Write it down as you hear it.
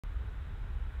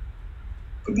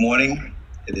Good morning.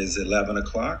 It is 11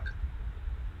 o'clock.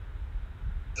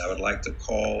 I would like to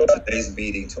call today's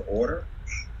meeting to order.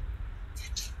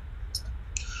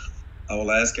 I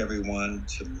will ask everyone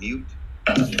to mute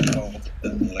your phone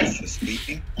unless you're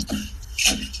speaking.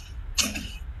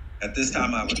 At this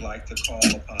time, I would like to call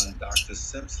upon Dr.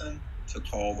 Simpson to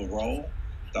call the roll.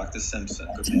 Dr. Simpson,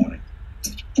 good morning.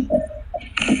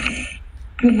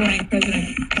 Good morning,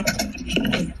 President.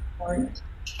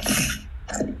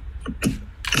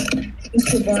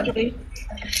 Mr. Bartley.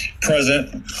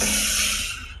 Present.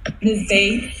 Ms.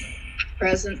 Bates.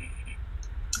 Present.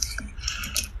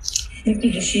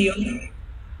 Mr. DeShield.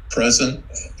 Present.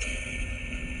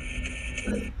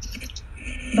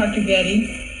 Dr. Getty.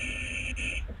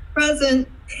 Present.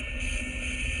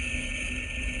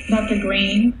 Dr.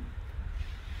 Green.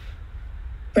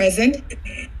 Present.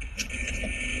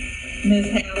 Ms.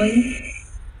 Haley.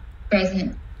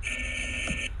 Present.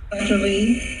 Dr.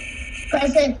 Lee.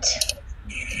 Present.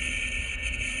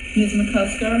 Ms.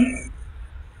 McCusker.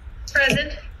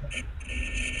 Present.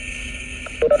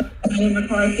 Ms.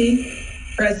 McCarthy.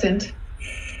 Present.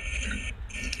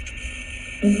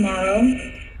 Ms. Morrow.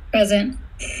 Present.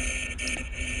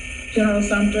 General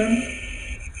Sumter.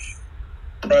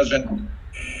 Present.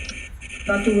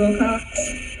 Dr. Wilcox.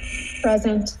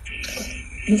 Present.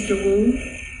 Mr. Wu.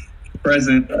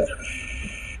 Present.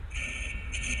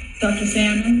 Dr.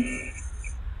 Salmon.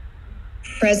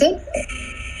 Present.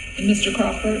 And Mr.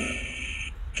 Crawford.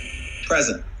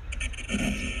 Present.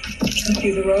 Thank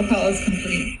you. The roll call is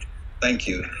complete. Thank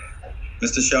you.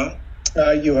 Mr. Shaw?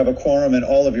 You have a quorum and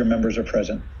all of your members are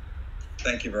present.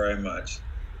 Thank you very much.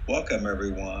 Welcome,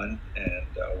 everyone, and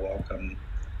welcome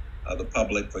the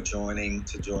public for joining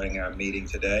our meeting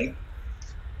today.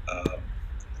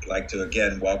 I'd like to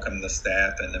again welcome the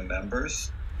staff and the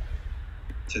members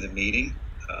to the meeting.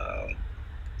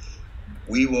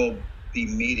 We will be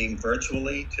meeting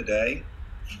virtually today.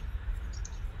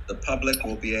 The public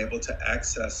will be able to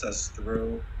access us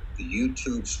through the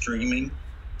YouTube streaming.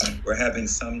 We're having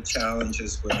some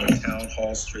challenges with the town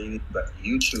hall streaming, but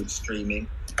YouTube streaming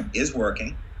is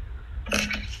working.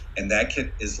 And that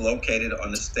is located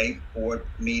on the State Board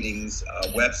Meetings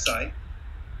website.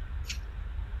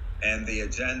 And the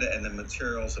agenda and the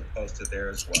materials are posted there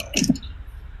as well.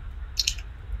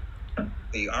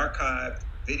 The archived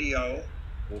video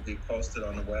will be posted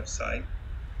on the website.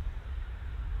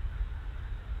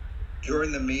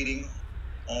 During the meeting,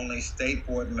 only State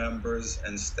Board members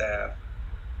and staff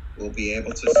will be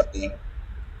able to speak.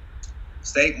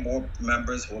 State Board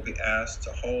members will be asked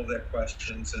to hold their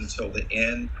questions until the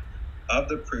end of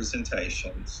the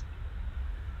presentations.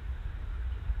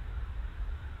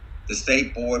 The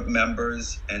State Board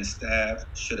members and staff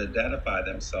should identify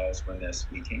themselves when they're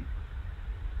speaking.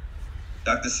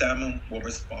 Dr. Salmon will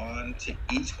respond to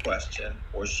each question,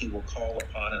 or she will call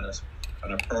upon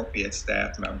an appropriate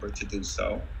staff member to do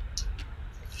so.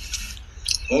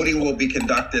 Voting will be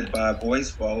conducted by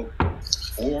voice vote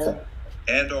or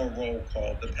roll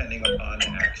call, depending upon the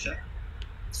action.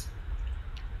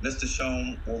 Mr.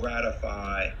 Schoen will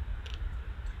ratify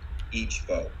each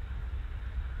vote.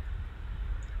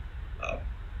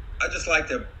 I'd just like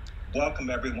to welcome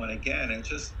everyone again and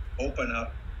just open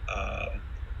up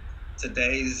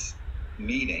today's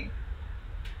meeting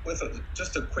with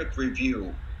just a quick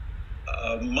review.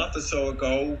 A month or so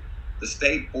ago, the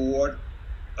State Board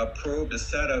approved a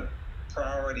set of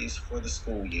priorities for the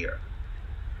school year.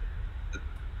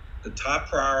 The top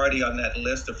priority on that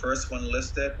list, the first one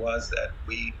listed, was that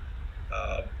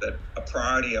that a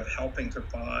priority of helping to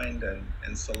find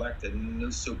and select a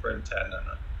new superintendent,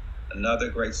 another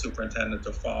great superintendent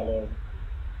to follow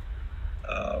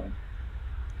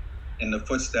in the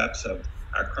footsteps of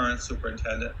our current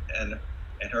superintendent and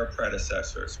her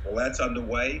predecessors. Well, that's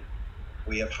underway.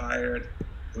 We have hired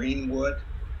Greenwood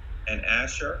and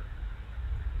Asher.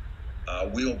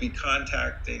 We will be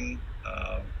contacting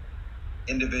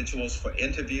individuals for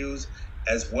interviews,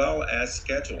 as well as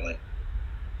scheduling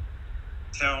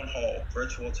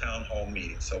virtual town hall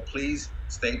meetings. So please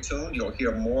stay tuned. You'll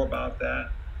hear more about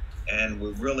that, and we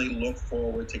really look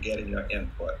forward to getting your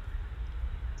input.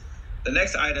 The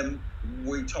next item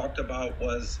we talked about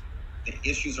was the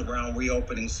issues around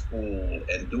reopening school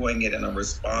and doing it in a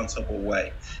responsible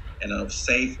way, in a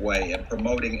safe way, and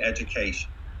promoting education.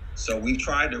 So we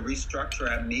tried to restructure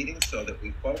our meetings so that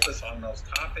we focus on those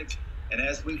topics. And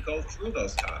as we go through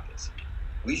those topics,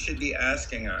 we should be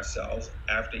asking ourselves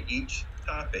after each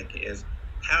topic is,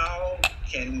 how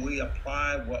can we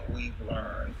apply what we've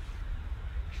learned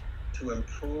to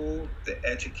improve the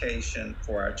education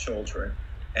for our children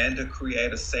and to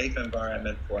create a safe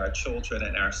environment for our children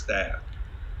and our staff?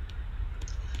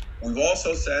 We've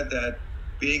also said that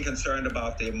being concerned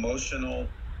about the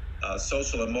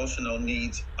social emotional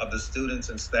needs of the students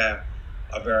and staff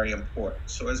are very important.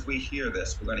 So as we hear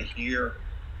this, we're going to hear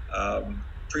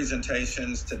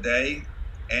presentations today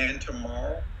and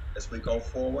tomorrow as we go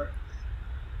forward.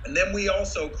 And then we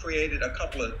also created a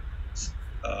couple of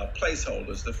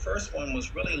placeholders. The first one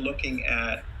was really looking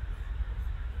at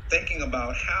thinking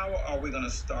about how are we going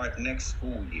to start next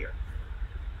school year?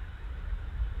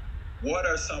 What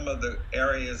are some of the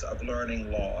areas of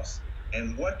learning loss,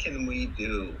 and what can we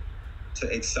do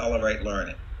to accelerate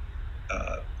learning?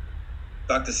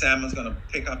 Dr. Salmon's going to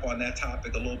pick up on that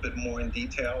topic a little bit more in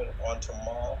detail on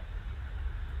tomorrow.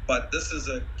 But this is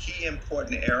a key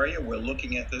important area. We're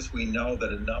looking at this. We know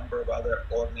that a number of other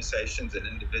organizations and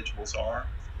individuals are.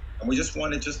 And we just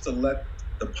wanted to let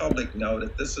the public know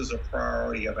that this is a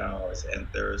priority of ours. And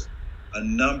there's a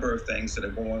number of things that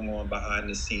are going on behind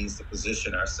the scenes to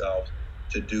position ourselves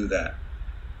to do that.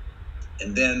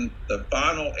 And then the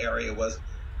final area was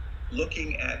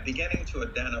looking at beginning to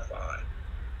identify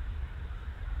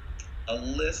a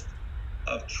list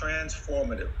of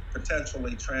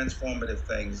potentially transformative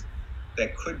things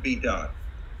that could be done.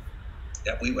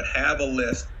 That we would have a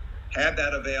list, have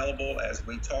that available as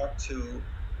we talk to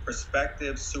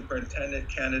prospective superintendent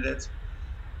candidates,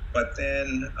 but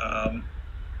then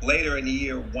later in the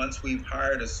year, once we've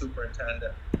hired a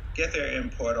superintendent, get their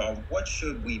input on what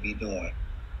should we be doing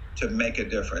to make a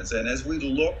difference. And as we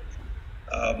look,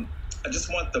 I just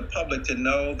want the public to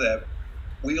know that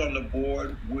we on the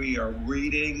board, we are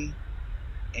reading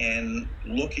and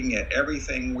looking at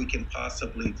everything we can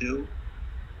possibly do.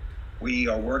 We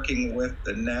are working with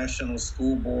the National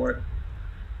School Board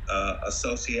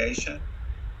Association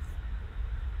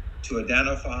to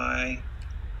identify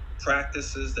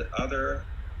practices that other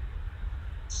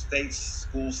state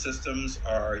school systems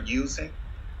are using.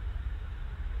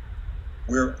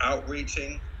 We're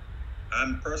outreaching.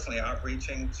 I'm personally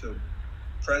outreaching to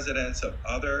presidents of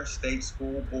other state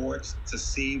school boards to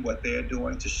see what they're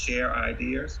doing, to share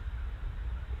ideas.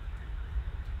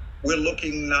 We're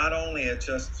looking not only at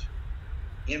just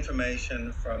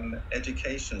information from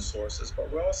education sources,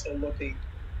 but we're also looking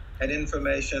at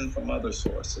information from other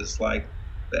sources like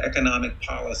the Economic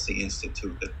Policy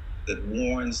Institute that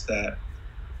warns that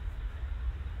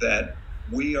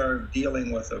we are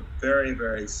dealing with a very,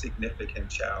 very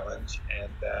significant challenge, and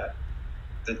that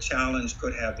the challenge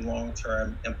could have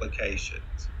long-term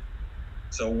implications.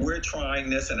 So we're trying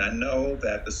this, and I know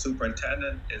that the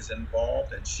superintendent is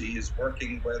involved, and she is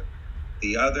working with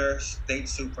the other state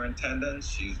superintendents.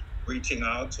 She's reaching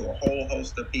out to a whole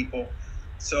host of people.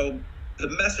 So the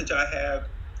message I have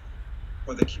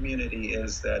for the community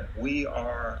is that we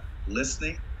are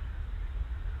listening.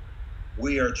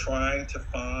 We are trying to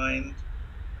find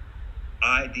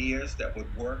ideas that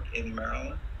would work in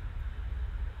Maryland.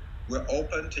 We're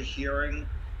open to hearing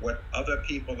what other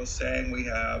people are saying. We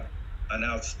have an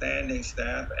outstanding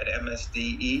staff at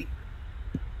MSDE,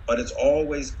 but it's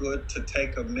always good to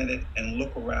take a minute and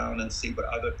look around and see what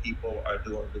other people are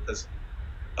doing, because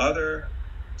other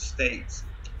states,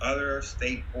 other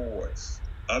state boards,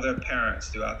 other parents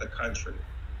throughout the country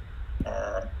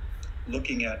are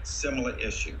looking at similar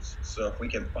issues. So if we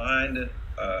can find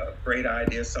a great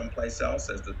idea someplace else,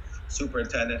 as the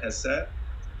superintendent has said,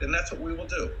 then that's what we will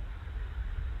do.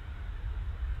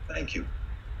 Thank you.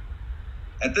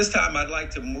 At this time, I'd like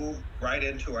to move right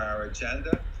into our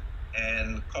agenda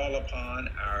and call upon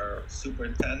our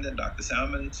superintendent, Dr.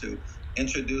 Salmon, to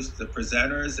introduce the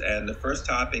presenters. And the first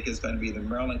topic is going to be the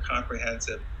Maryland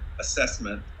Comprehensive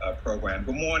Assessment Program.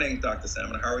 Good morning, Dr.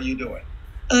 Salmon. How are you doing?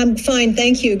 I'm fine,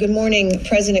 thank you. Good morning,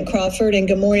 President Crawford, and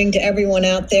good morning to everyone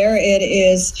out there. It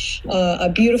is a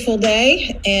beautiful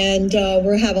day, and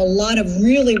we have a lot of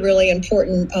really, really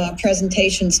important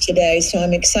presentations today, so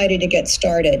I'm excited to get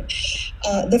started.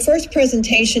 The first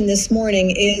presentation this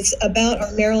morning is about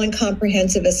our Maryland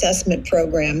Comprehensive Assessment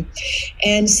Program.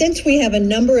 And since we have a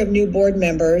number of new board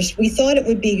members, we thought it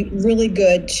would be really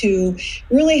good to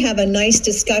really have a nice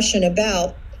discussion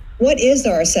about what is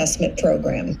our assessment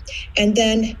program, and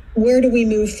then where do we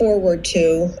move forward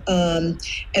to?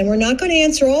 And we're not going to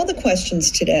answer all the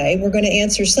questions today. We're going to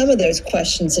answer some of those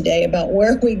questions today about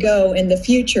where we go in the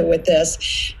future with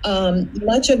this.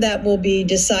 Much of that will be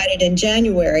decided in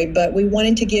January, but we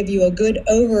wanted to give you a good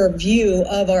overview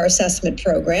of our assessment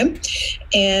program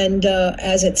and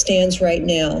as it stands right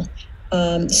now.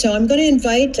 So I'm going to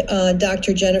invite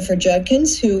Dr. Jennifer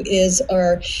Judkins, who is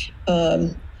our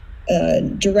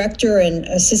Director and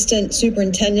Assistant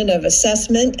Superintendent of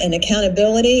Assessment and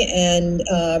Accountability, and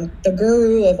the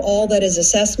guru of all that is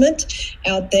assessment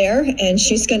out there. And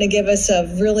she's going to give us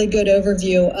a really good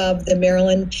overview of the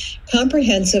Maryland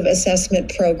Comprehensive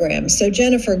Assessment Program. So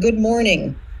Jennifer, good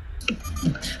morning.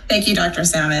 Thank you, Dr.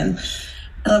 Salmon.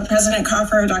 Hello, President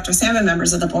Crawford, Dr. Salmon,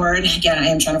 members of the board. Again, I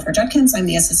am Jennifer Judkins. I'm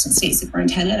the Assistant State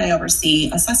Superintendent. I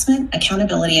oversee assessment,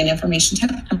 accountability, and information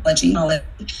technology.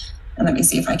 And let me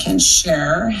see if I can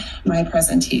share my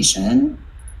presentation.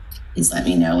 Please let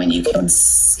me know when you can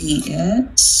see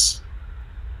it.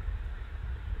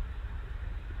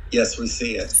 Yes, we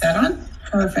see it. Is that on?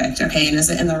 Perfect. Okay, and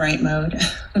is it in the right mode?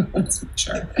 Let's make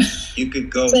sure. You could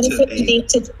go Jennifer, to you need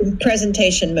to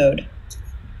presentation mode.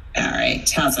 All right,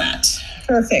 how's that?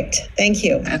 Perfect. Thank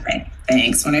you. Okay,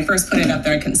 thanks. When I first put it up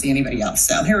there, I couldn't see anybody else.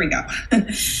 So here we go.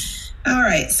 All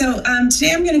right, so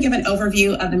today I'm going to give an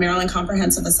overview of the Maryland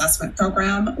Comprehensive Assessment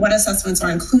Program, what assessments are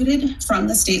included from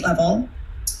the state level.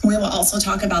 We will also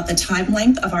talk about the time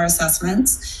length of our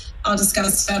assessments. I'll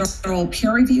discuss federal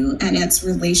peer review and its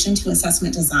relation to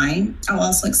assessment design. I'll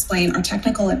also explain our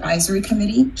technical advisory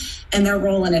committee and their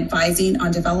role in advising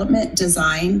on development,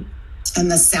 design, and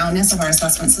the soundness of our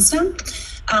assessment system.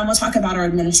 We'll talk about our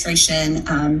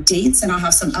administration dates, and I'll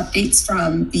have some updates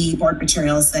from the board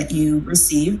materials that you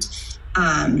received.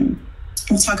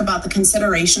 We'll talk about the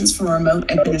considerations for remote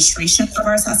administration of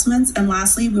our assessments. And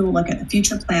lastly, we will look at the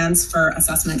future plans for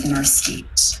assessment in our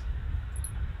state.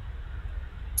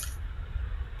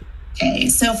 Okay,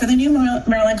 so for the new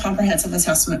Maryland Comprehensive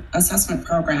Assessment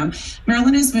Program,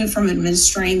 Maryland has moved from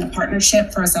administering the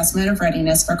Partnership for Assessment of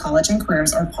Readiness for College and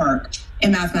Careers, or PARC,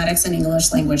 in mathematics and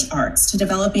English language arts to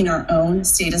developing our own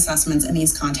state assessments in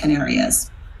these content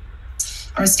areas.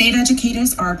 Our state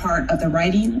educators are a part of the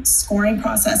writing, scoring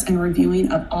process, and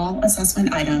reviewing of all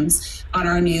assessment items on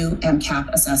our new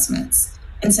MCAP assessments.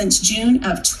 And since June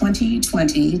of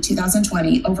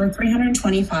 2020, over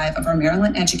 325 of our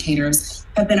Maryland educators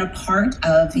have been a part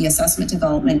of the assessment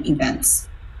development events.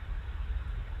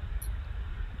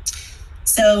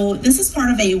 So this is part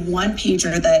of a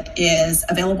one-pager that is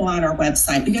available on our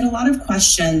website. We get a lot of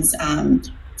questions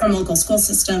from local school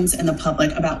systems and the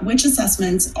public about which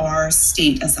assessments are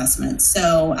state assessments.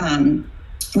 So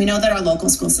we know that our local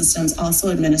school systems also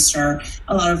administer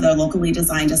a lot of their locally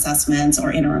designed assessments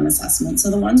or interim assessments. So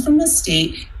the ones from the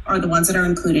state are the ones that are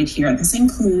included here. This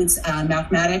includes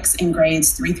mathematics in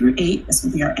grades 3 through 8. This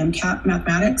will be our MCAP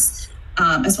mathematics,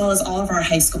 as well as all of our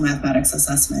high school mathematics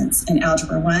assessments in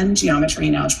Algebra 1, Geometry,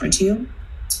 and Algebra 2.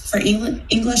 For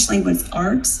English language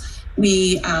arts,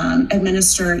 we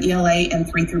administer ELA in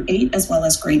 3 through 8, as well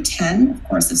as grade 10. Of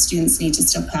course, if students need to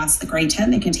still pass the grade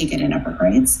 10, they can take it in upper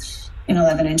grades. In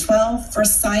 11 and 12. For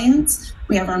science,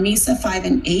 we have our MESA 5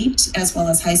 and 8, as well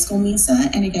as high school MESA.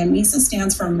 And again, MESA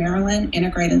stands for Maryland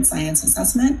Integrated Science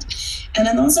Assessment. And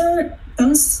then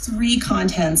those three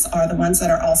contents are the ones that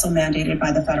are also mandated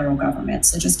by the federal government.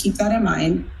 So just keep that in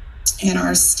mind. In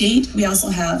our state, we also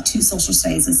have 2 social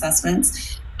studies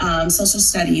assessments. Social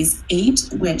Studies 8,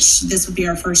 which this would be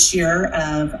our first year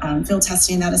of field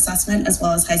testing that assessment, as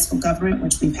well as high school government,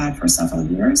 which we've had for several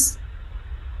years.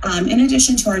 In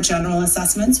addition to our general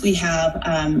assessments, we have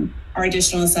our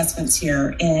additional assessments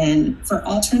here. And for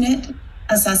alternate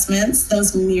assessments,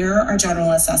 those mirror our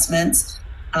general assessments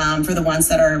for the ones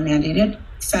that are mandated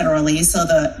federally. So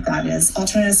that is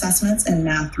alternate assessments in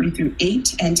math 3 through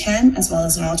 8 and 10, as well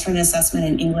as an alternate assessment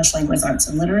in English language arts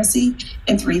and literacy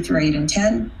in 3 through 8 and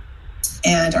 10.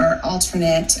 And our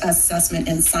alternate assessment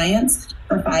in science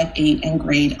for 5, 8, and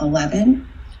grade 11.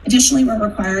 Additionally, we're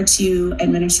required to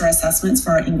administer assessments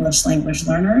for our English language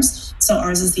learners. So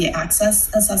ours is the Access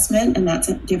Assessment, and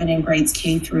that's given in grades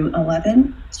K through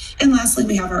 11. And lastly,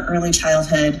 we have our Early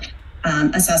Childhood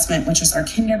Assessment, which is our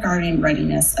Kindergarten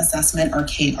Readiness Assessment, or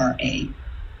KRA.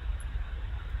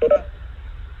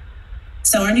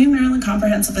 So our new Maryland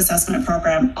Comprehensive Assessment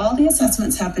Program, all the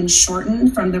assessments have been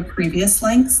shortened from the previous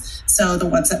lengths. So the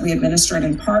ones that we administered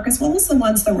in PARC, as well as the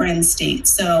ones that were in state.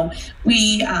 So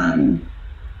we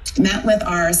met with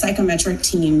our psychometric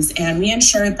teams, and we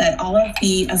ensured that all of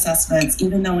the assessments,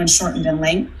 even though shortened in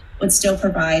length, would still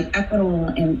provide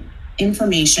equitable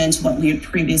information to what we had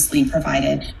previously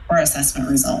provided for our assessment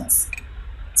results.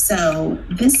 So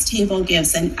this table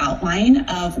gives an outline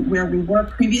of where we were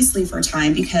previously for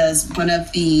time, because one of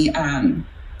the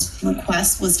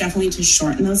requests was definitely to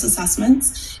shorten those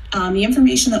assessments. The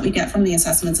information that we get from the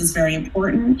assessments is very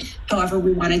important. However,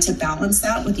 we wanted to balance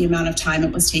that with the amount of time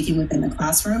it was taking within the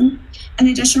classroom. An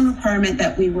additional requirement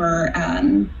that we were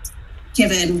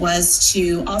given was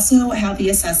to also have the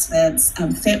assessments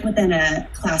fit within a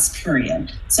class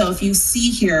period. So if you see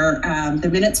here, the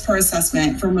minutes per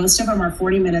assessment, for most of them are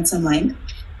 40 minutes in length.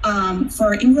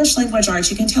 For English language arts,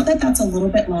 you can tell that that's a little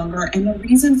bit longer. And the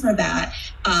reason for that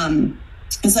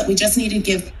is that we just need to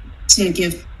give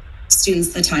students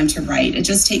the time to write. It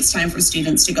just takes time for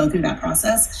students to go through that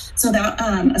process. So that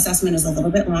assessment is a little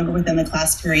bit longer within the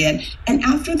class period. And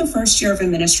after the first year of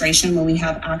administration, when we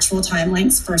have actual time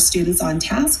lengths for students on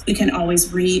task, we can always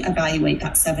reevaluate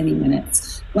that 70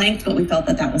 minutes length, but we felt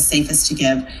that that was safest to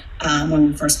give when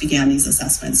we first began these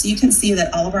assessments. So you can see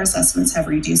that all of our assessments have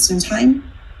reduced in time,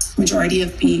 majority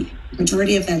of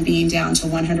them being down to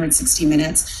 160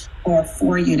 minutes or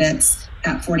 4 units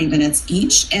at 40 minutes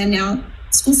each. And now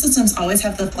school systems always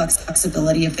have the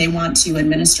flexibility. If they want to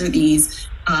administer these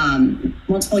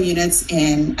multiple units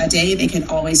in a day, they can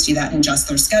always do that and adjust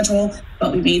their schedule.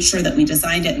 But we made sure that we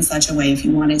designed it in such a way, if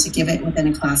you wanted to give it within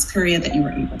a class period, that you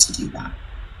were able to do that.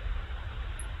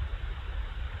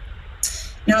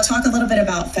 Now I'll talk a little bit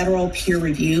about federal peer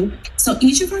review. So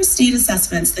each of our state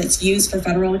assessments that's used for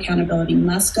federal accountability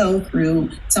must go through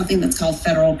something that's called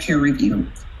federal peer review.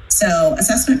 So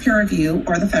assessment peer review,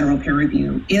 or the federal peer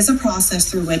review, is a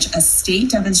process through which a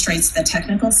state demonstrates the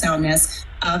technical soundness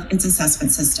of its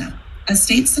assessment system. A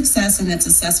state's success in its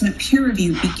assessment peer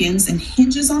review begins and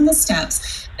hinges on the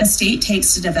steps a state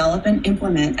takes to develop and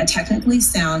implement a technically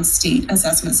sound state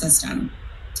assessment system.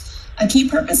 A key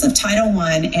purpose of Title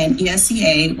I and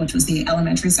ESEA, which was the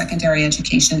Elementary Secondary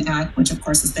Education Act, which of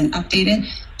course has been updated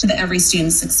to the Every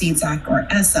Student Succeeds Act, or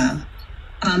ESSA.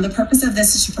 The purpose of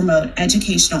this is to promote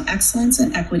educational excellence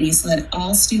and equity so that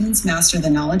all students master the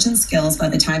knowledge and skills by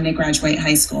the time they graduate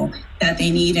high school that they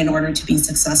need in order to be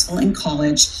successful in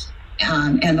college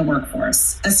and the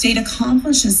workforce. A state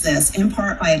accomplishes this in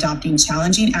part by adopting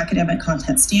challenging academic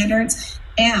content standards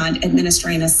and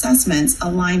administering assessments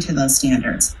aligned to those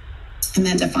standards, and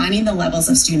then defining the levels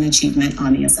of student achievement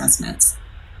on the assessments.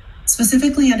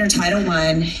 Specifically under Title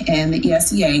I and the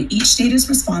ESEA, each state is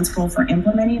responsible for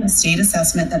implementing a state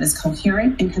assessment that is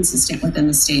coherent and consistent within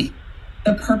the state.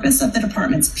 The purpose of the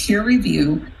department's peer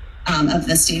review of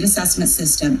the state assessment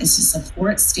system is to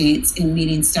support states in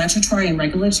meeting statutory and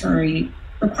regulatory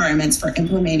requirements for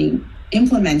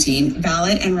implementing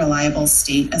valid and reliable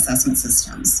state assessment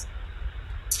systems.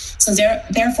 So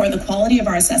therefore, the quality of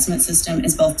our assessment system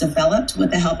is both developed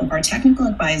with the help of our technical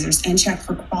advisors and checked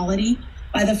for quality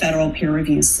by the federal peer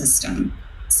review system.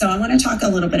 So I want to talk a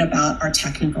little bit about our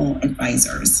technical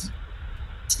advisors.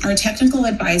 Our technical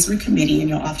advisory committee, and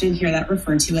you'll often hear that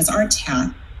referred to as our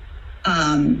TAC,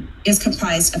 is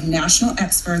comprised of national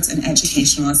experts in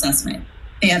educational assessment.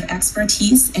 They have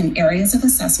expertise in areas of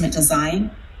assessment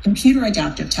design, computer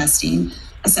adaptive testing,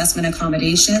 assessment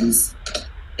accommodations,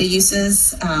 the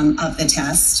uses of the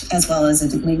test, as well as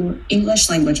English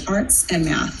language arts and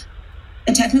math.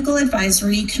 The Technical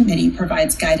Advisory Committee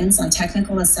provides guidance on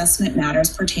technical assessment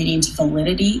matters pertaining to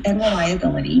validity and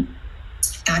reliability,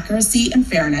 accuracy and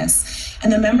fairness,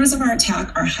 and the members of our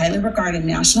TAC are highly regarded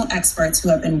national experts who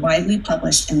have been widely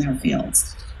published in their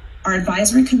fields. Our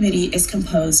advisory committee is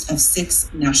composed of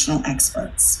 6 national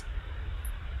experts.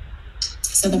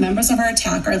 So the members of our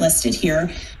TAC are listed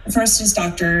here. The first is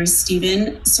Dr.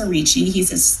 Stephen Sorici.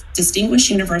 He's a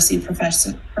distinguished university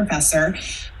professor of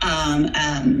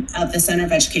the Center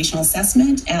of Educational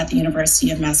Assessment at the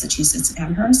University of Massachusetts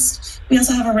Amherst. We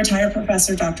also have a retired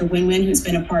professor, Dr. Win-Win, who's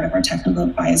been a part of our technical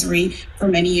advisory for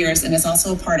many years and is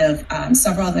also a part of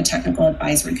several of the technical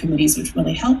advisory committees, which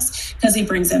really helps because he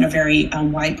brings in a very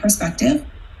wide perspective.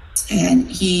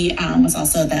 And he was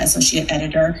also the associate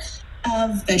editor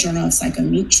of the Journal of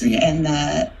Psychometry and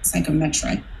the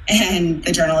Psychometric and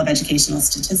the Journal of Educational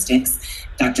Statistics.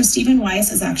 Dr. Stephen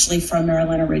Weiss is actually from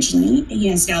Maryland originally. He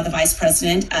is now the Vice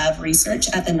President of Research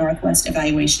at the Northwest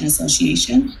Evaluation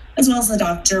Association, as well as the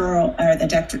Director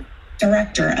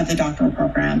of the Doctoral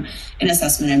Program in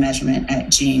Assessment and Measurement at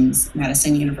James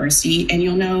Madison University. And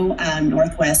you'll know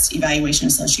Northwest Evaluation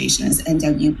Association is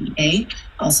NWEA,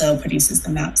 also produces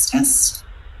the MAPS test.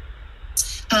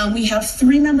 We have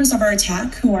 3 members of our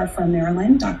TAC who are from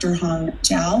Maryland. Dr. Hong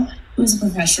Zhao, who is a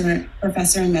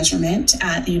professor in measurement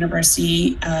at the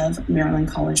University of Maryland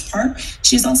College Park.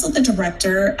 She's also the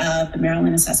director of the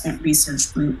Maryland Assessment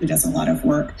Research Group, who does a lot of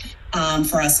work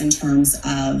for us in terms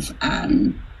of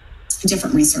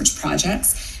different research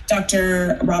projects.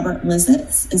 Dr. Robert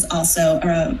Lizitz is also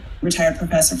a retired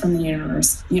professor from the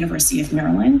University of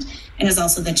Maryland and is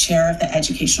also the chair of the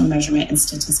Educational Measurement and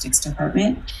Statistics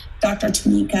Department. Dr.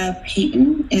 Tamika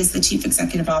Payton is the chief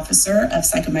executive officer of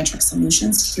Psychometric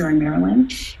Solutions here in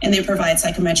Maryland, and they provide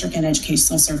psychometric and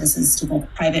educational services to both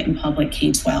private and public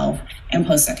K-12 and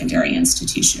post-secondary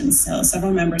institutions. So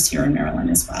several members here in Maryland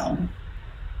as well.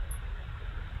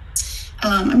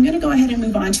 I'm going to go ahead and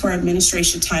move on to our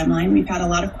administration timeline. We've had a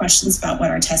lot of questions about what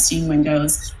our testing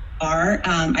windows are.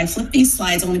 I flipped these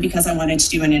slides only because I wanted to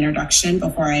do an introduction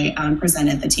before I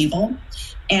presented the table.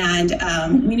 And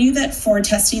we knew that for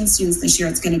testing students this year,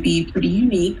 it's going to be pretty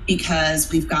unique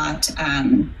because we've got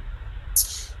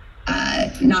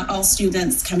not all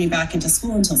students coming back into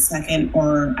school until second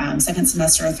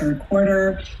semester or third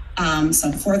quarter,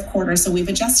 some fourth quarter. So we've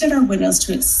adjusted our windows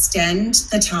to extend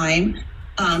the time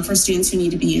for students who need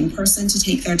to be in person to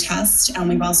take their test. And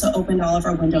we've also opened all of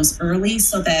our windows early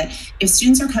so that if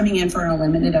students are coming in for a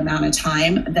limited amount of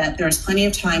time, that there's plenty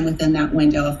of time within that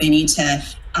window if they need to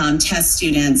test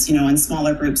students, in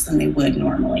smaller groups than they would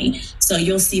normally. So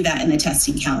you'll see that in the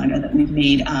testing calendar that we've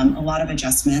made a lot of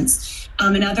adjustments.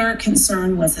 Another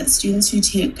concern was that students who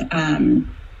took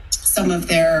some of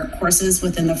their courses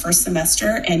within the first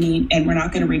semester and we're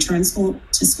not going to return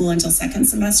to school until second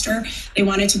semester, they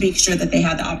wanted to make sure that they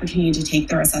had the opportunity to take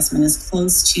their assessment as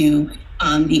close to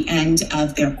the end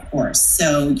of their course.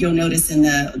 So you'll notice in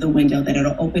the window that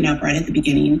it'll open up right at the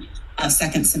beginning of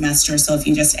second semester. So if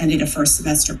you just ended a first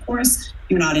semester course,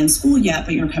 you're not in school yet,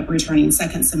 but you're returning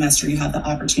second semester, you have the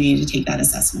opportunity to take that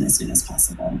assessment as soon as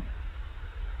possible.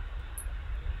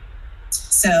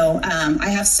 So I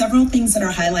have several things that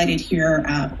are highlighted here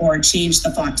or changed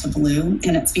the font to blue,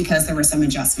 and it's because there were some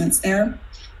adjustments there.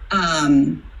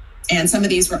 And some of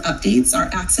these were updates. Our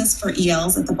access for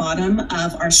ELs at the bottom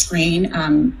of our screen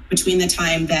between the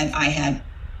time that I had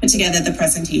put together the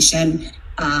presentation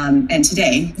and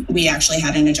today, we actually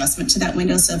had an adjustment to that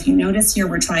window. So if you notice here,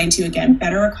 we're trying to, again,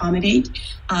 better accommodate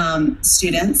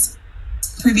students.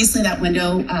 Previously, that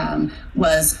window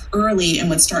was early and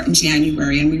would start in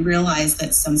January, and we realized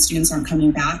that some students aren't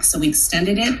coming back. So we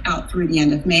extended it out through the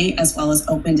end of May, as well as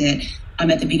opened it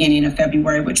at the beginning of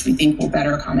February, which we think will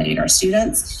better accommodate our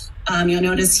students. You'll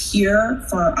notice here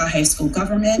for our high school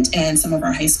government and some of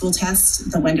our high school tests,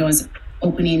 the window is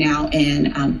opening now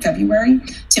in February.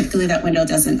 Typically, that window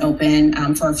doesn't open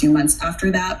for a few months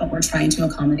after that, but we're trying to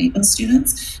accommodate those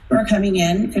students who are coming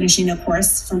in, finishing a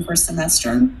course from first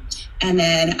semester. And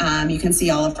then you can see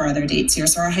all of our other dates here.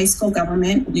 So our high school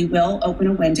government, we will open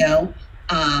a window.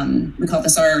 We call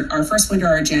this our first window,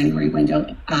 our January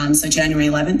window. So January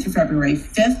 11th through February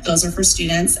 5th, those are for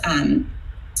students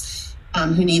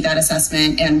who need that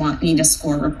assessment and need a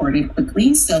score reported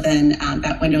quickly. So then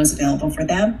that window is available for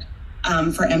them.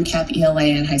 For MCAP, ELA,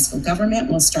 and high school government,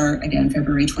 we'll start again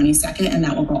February 22nd, and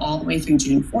that will go all the way through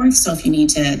June 4th. So if you need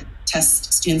to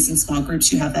test students in small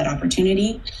groups, you have that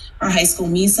opportunity. Our high school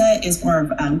MISA is more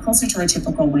closer to our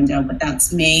typical window, but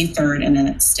that's May 3rd and then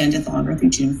extended longer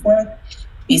through June 4th.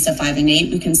 MISA 5 and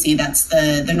 8, we can see that's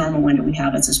the normal window we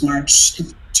have. It's March,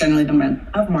 generally the month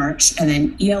of March. And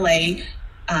then ELA,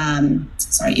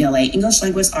 English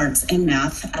Language Arts and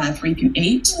Math 3 through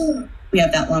 8. We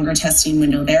have that longer testing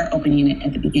window there, opening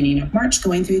at the beginning of March,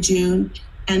 going through June.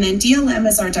 And then DLM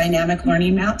is our dynamic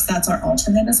learning maps. That's our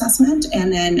alternate assessment.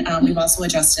 And then we've also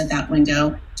adjusted that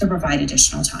window to provide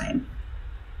additional time.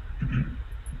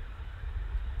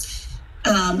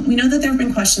 We know that there have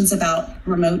been questions about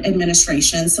remote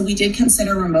administration. So we did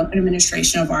consider remote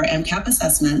administration of our MCAP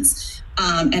assessments.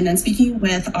 And then speaking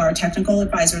with our technical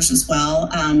advisors as well,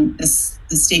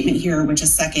 the statement here, which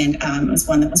is second, was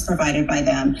one that was provided by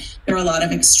them. There are a lot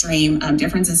of extreme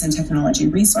differences in technology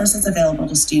resources available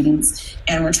to students,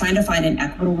 and we're trying to find an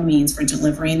equitable means for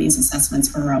delivering these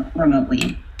assessments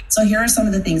remotely. So here are some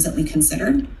of the things that we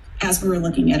considered as we were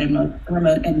looking at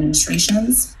remote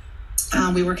administrations.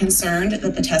 We were concerned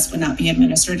that the test would not be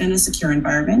administered in a secure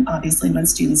environment. Obviously, when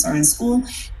students are in school,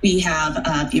 we have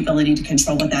the ability to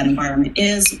control what that environment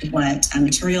is, what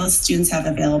materials students have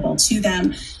available to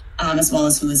them, as well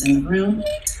as who is in the room.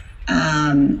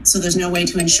 So there's no way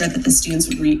to ensure that the students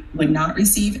would not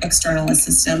receive external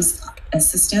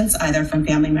assistance, either from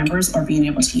family members or being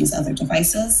able to use other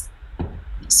devices.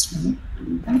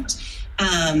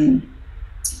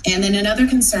 And then another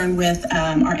concern with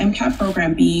our MCAP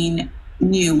program being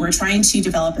new. We're trying to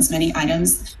develop as many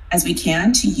items as we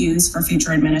can to use for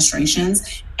future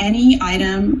administrations. Any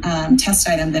item, test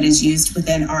item that is used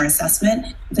within our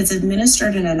assessment, if it's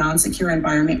administered in a non-secure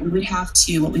environment, we would have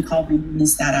to what we call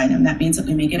release that item. That means that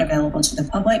we make it available to the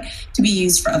public to be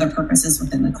used for other purposes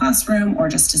within the classroom or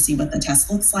just to see what the test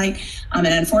looks like. And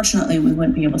unfortunately, we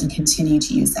wouldn't be able to continue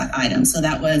to use that item. So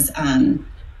that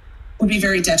would be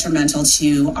very detrimental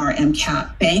to our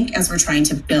MCAP bank as we're trying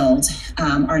to build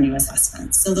our new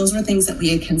assessments. So those were things that we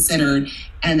had considered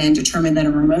and then determined that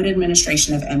a remote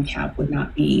administration of MCAP would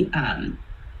not be a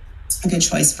good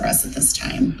choice for us at this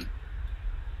time.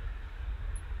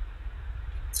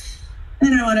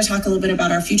 Then I want to talk a little bit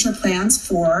about our future plans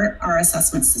for our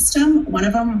assessment system. One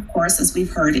of them, of course, as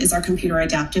we've heard, is our computer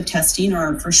adaptive testing,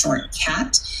 or for short,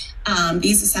 CAT.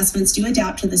 These assessments do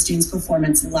adapt to the student's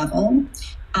performance level.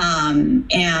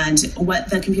 And what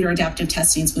the computer adaptive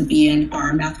testings would be in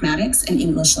are mathematics and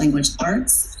English language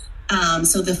arts.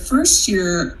 So the first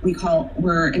year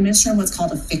we're administering what's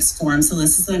called a fixed form. So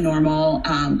this is a normal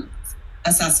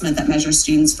assessment that measures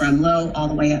students from low all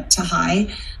the way up to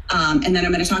high. And then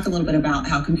I'm going to talk a little bit about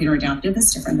how computer adaptive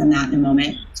is different than that in a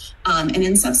moment. And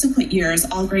in subsequent years,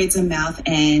 all grades in math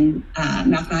and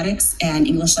mathematics and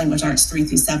English language arts 3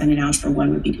 through 7 and Algebra 1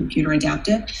 would be computer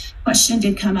adaptive. Question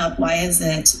did come up, why is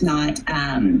it not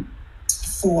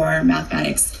for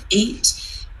mathematics 8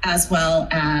 as well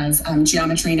as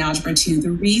geometry and Algebra 2?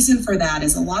 The reason for that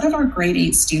is a lot of our grade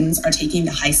 8 students are taking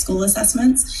the high school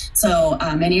assessments. So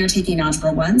many are taking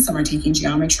Algebra 1, some are taking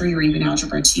geometry or even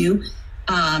Algebra 2.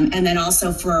 And then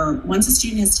also once a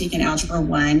student has taken Algebra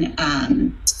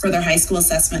 1 for their high school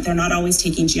assessment, they're not always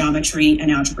taking geometry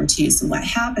and Algebra 2. So what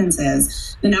happens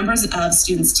is the numbers of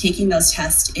students taking those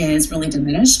tests is really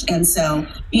diminished. And so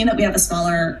being that we have a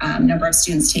smaller number of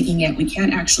students taking it, we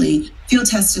can't actually field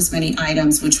test as many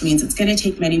items, which means it's going to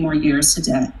take many more years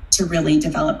to really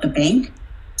develop the bank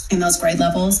in those grade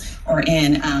levels or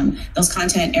in those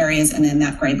content areas and then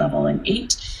that grade level in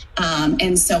 8.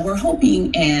 And so we're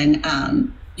hoping in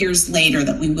years later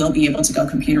that we will be able to go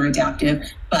computer adaptive,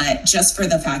 but just for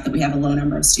the fact that we have a low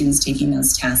number of students taking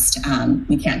those tests,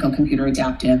 we can't go computer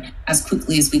adaptive as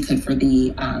quickly as we could for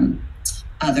the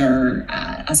other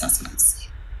assessments.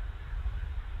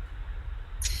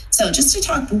 So just to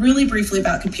talk really briefly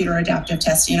about computer adaptive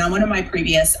testing, on one of my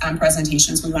previous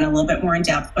presentations, we went a little bit more in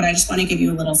depth, but I just want to give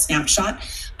you a little snapshot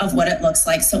of what it looks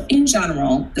like. So in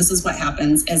general, this is what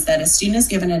happens is that a student is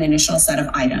given an initial set of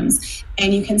items,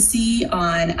 and you can see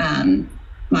on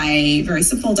my very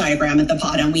simple diagram at the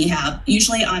bottom, we have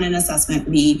usually on an assessment,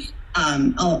 we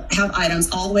have items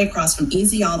all the way across from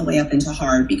easy all the way up into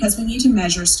hard, because we need to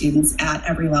measure students at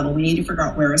every level. We need to figure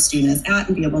out where a student is at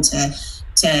and be able to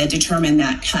determine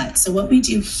that cut. So what we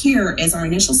do here is our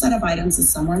initial set of items is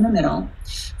somewhere in the middle.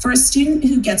 For a student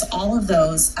who gets all of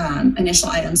those initial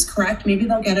items correct, maybe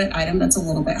they'll get an item that's a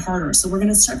little bit harder. So we're going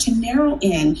to start to narrow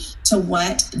in to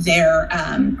what their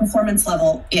performance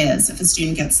level is. If a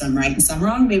student gets some right and some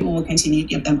wrong, maybe we'll continue to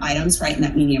give them items right in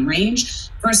that medium range.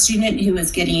 For a student who is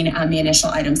getting the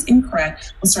initial items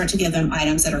incorrect, we'll start to give them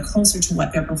items that are closer to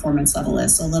what their performance level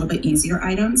is, so a little bit easier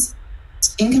items.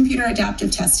 In computer adaptive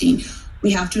testing, we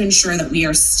have to ensure that we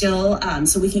are still,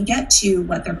 so we can get to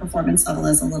what their performance level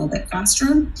is a little bit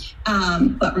faster.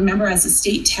 But remember, as a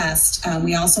state test,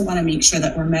 we also want to make sure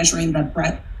that we're measuring the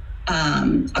breadth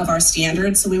of our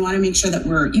standards. So we want to make sure that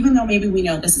even though maybe we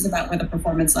know this is about where the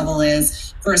performance level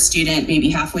is for a student,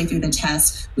 maybe halfway through the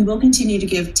test, we will continue to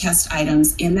give test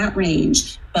items in that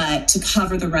range, but to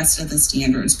cover the rest of the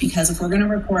standards. Because if we're going to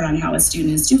report on how a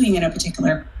student is doing in a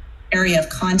particular area of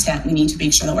content, we need to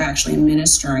make sure that we're actually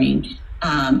administering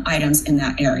items in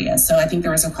that area. So I think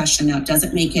there was a question now, does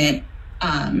it make it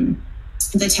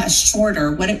the test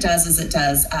shorter? What it does is it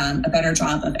does a better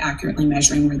job of accurately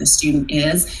measuring where the student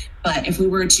is. But if we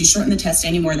were to shorten the test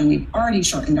any more than we've already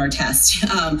shortened our test,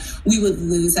 we would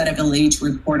lose that ability to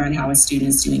report on how a student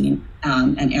is doing in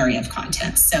an area of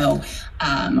content. So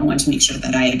I want to make sure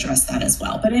that I address that as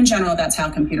well. But in general, that's how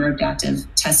computer adaptive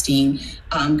testing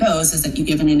goes, is that you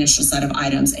give an initial set of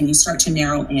items and you start to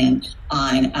narrow in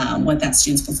on what that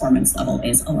student's performance level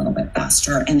is a little bit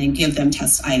faster, and then give them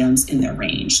test items in their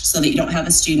range so that you don't have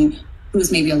a student who's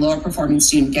maybe a lower performing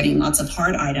student getting lots of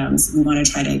hard items. We want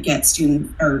to try to get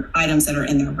items that are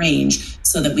in their range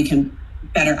so that we can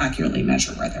better accurately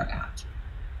measure where they're at.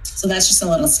 So that's just a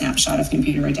little snapshot of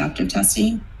computer adaptive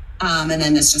testing. And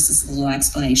then this just is a little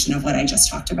explanation of what I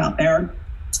just talked about there.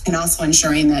 And also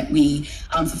ensuring that we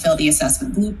fulfill the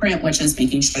assessment blueprint, which is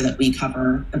making sure that we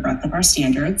cover the breadth of our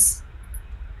standards.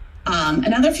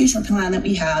 Another future plan that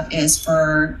we have is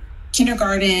for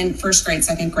kindergarten, first grade,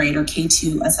 second grade, or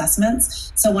K2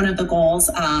 assessments. So one of the goals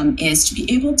is to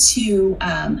be able to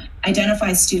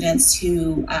identify students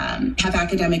who have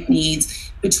academic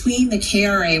needs between the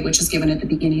KRA, which is given at the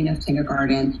beginning of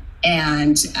kindergarten,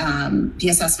 and the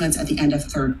assessments at the end of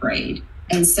third grade.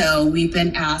 And so we've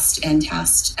been asked and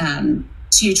tasked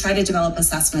to try to develop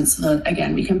assessments so that,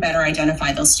 again, we can better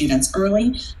identify those students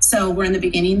early. So we're in the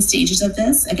beginning stages of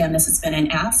this. Again, this has been an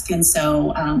ask, and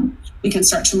so we can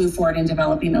start to move forward in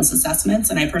developing those assessments.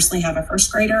 And I personally have a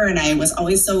first grader, and I was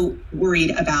always so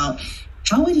worried about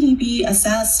how would he be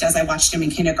assessed as I watched him in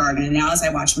kindergarten. And now as I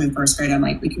watch him in first grade, I'm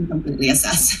like, we can completely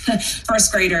assess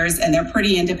first graders, and they're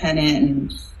pretty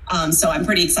independent. And so I'm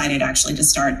pretty excited actually to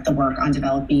start the work on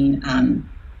developing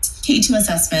K2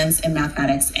 assessments in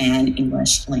mathematics and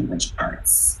English language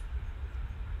arts.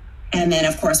 And then,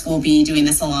 of course, we'll be doing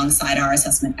this alongside our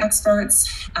assessment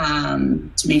experts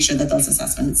to make sure that those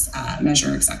assessments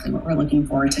measure exactly what we're looking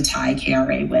for to tie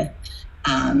KRA with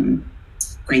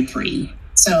grade 3.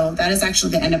 So that is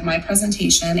actually the end of my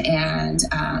presentation, and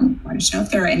I wanted to know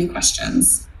if there are any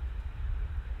questions.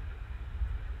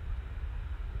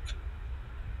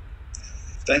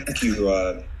 Thank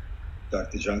you,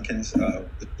 Dr. Junkins.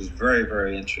 It was very,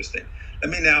 very interesting.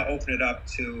 Let me now open it up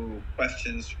to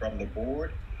questions from the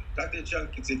board. Dr.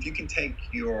 Junkins, if you can take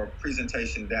your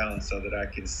presentation down so that I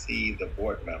can see the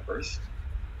board members,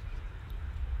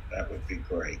 that would be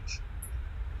great.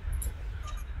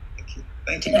 Thank you.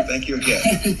 Thank you. Thank you again.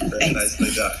 Very nicely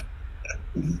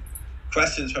done.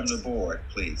 Questions from the board,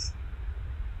 please.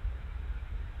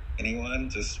 Anyone?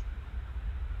 Just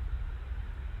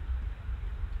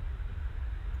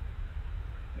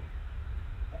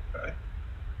okay.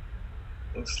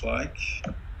 Looks like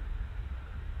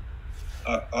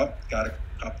got a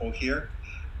couple here.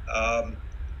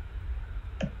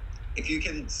 If you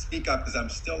can speak up, because I'm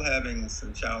still having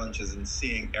some challenges in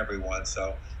seeing everyone.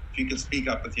 So if you can speak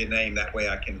up with your name, that way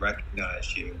I can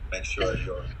recognize you. Make sure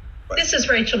you're. This is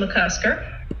Rachel McCusker.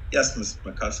 Yes, Ms.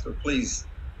 McCusker, please.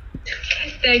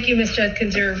 Thank you, Ms.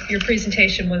 Judkins. Your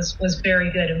presentation was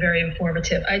very good and very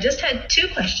informative. I just had two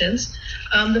questions.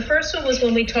 The first one was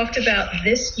when we talked about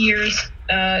this year's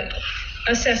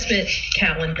assessment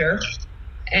calendar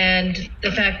and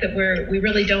the fact that we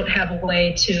really don't have a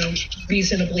way to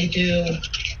reasonably do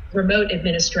remote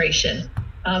administration.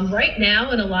 Right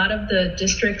now, in a lot of the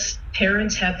districts,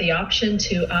 parents have the option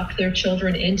to opt their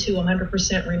children into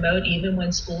 100% remote, even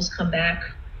when schools come back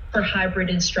for hybrid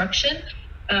instruction.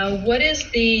 What is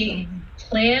the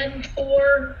plan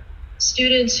for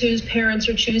students whose parents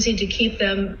are choosing to keep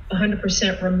them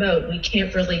 100% remote? We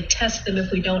can't really test them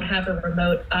if we don't have a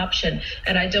remote option.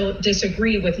 And I don't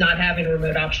disagree with not having a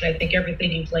remote option. I think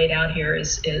everything you've laid out here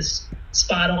is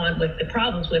spot on with the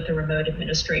problems with the remote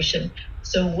administration.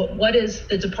 So what is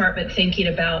the department thinking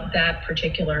about that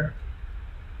particular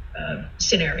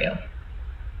scenario?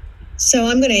 So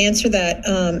I'm going to answer that,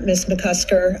 Ms.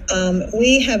 McCusker.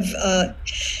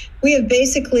 We have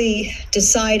basically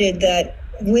decided that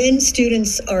when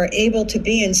students are able to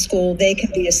be in school, they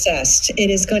can be assessed. It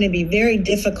is going to be very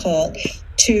difficult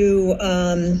to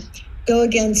go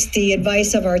against the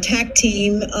advice of our TAC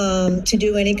team to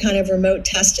do any kind of remote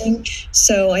testing.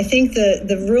 So I think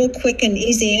the real quick and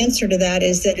easy answer to that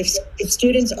is that if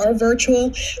students are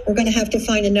virtual, we're going to have to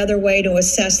find another way to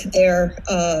assess their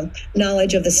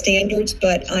knowledge of the standards,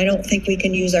 but I don't think we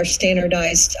can use our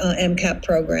standardized MCAP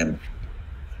program.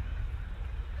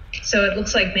 So it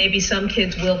looks like maybe some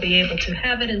kids will be able to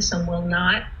have it and some will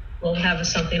not. We'll have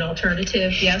something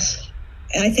alternative, yes?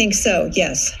 I think so,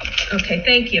 yes. Okay,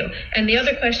 thank you. And the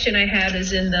other question I had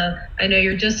is I know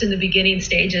you're just in the beginning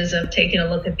stages of taking a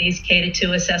look at these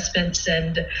K-2 assessments,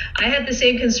 and I had the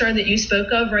same concern that you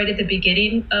spoke of right at the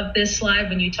beginning of this slide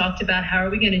when you talked about how are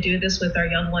we going to do this with our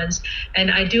young ones.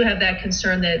 And I do have that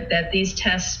concern that these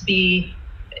tests be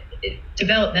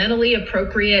developmentally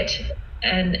appropriate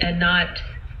and not,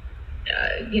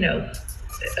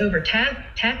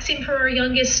 overtaxing for our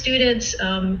youngest students.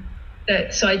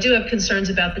 So I do have concerns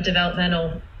about the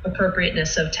developmental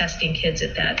appropriateness of testing kids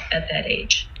at that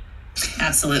age.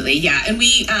 Absolutely, yeah. And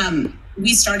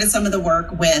we started some of the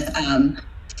work with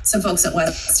some folks at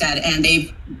Wested, and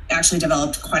they've actually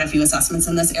developed quite a few assessments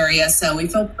in this area. So we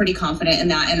feel pretty confident in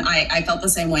that. And I felt the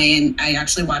same way. And I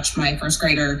actually watched my first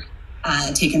grader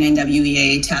take an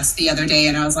NWEA test the other day,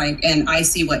 and I was like, and I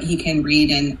see what he can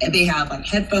read, and they have like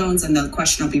headphones, and the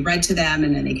question will be read to them,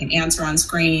 and then they can answer on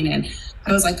screen. And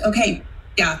I was like, okay,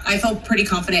 yeah, I felt pretty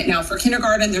confident. Now for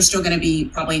kindergarten, there's still going to be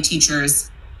probably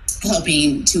teachers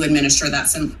helping to administer that.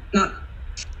 So not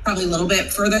probably a little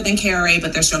bit further than KRA,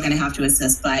 but they're still going to have to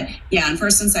assist. But yeah, in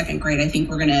first and second grade, I think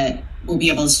we'll we'll be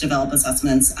able to develop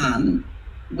assessments and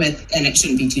it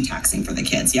shouldn't be too taxing for the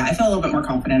kids. Yeah, I feel a little bit more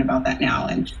confident about that now,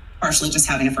 and partially just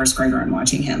having a first grader and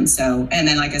watching him. So, and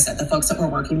then like I said, the folks that we're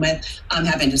working with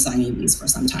have been designing these for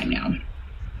some time now.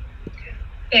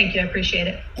 Thank you. I appreciate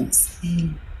it. Thanks.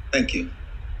 Thank you.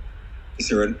 Is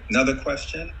there another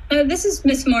question? This is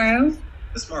Miss Morrow.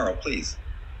 Ms. Morrow, please.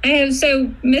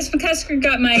 So Miss McCusker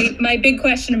got my big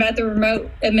question about the remote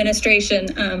administration,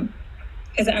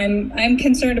 because I'm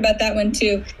concerned about that one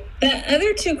too. The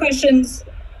other two questions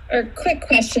are quick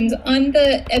questions. On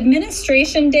the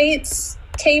administration dates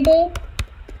table,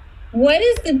 what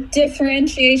is the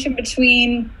differentiation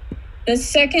between the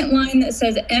second line that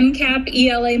says MCAP,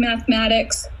 ELA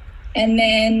Mathematics, and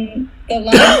then the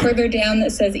line further down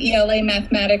that says ELA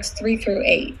Mathematics 3 through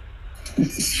 8?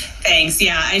 Thanks.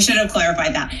 Yeah, I should have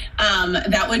clarified that.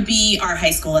 That would be our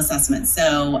high school assessment.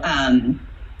 So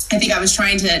I think I was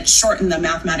trying to shorten the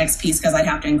mathematics piece because I'd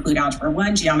have to include Algebra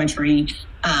 1, Geometry,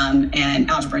 and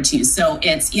Algebra 2. So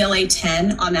it's ELA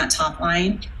 10 on that top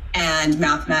line, and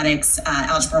Mathematics,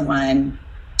 Algebra 1,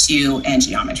 2, and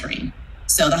Geometry.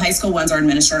 So the high school ones are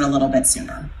administered a little bit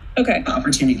sooner. Okay.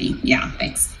 Opportunity. Yeah,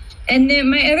 thanks. And then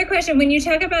my other question, when you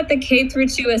talk about the K through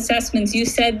 2 assessments, you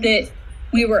said that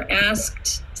we were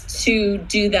asked to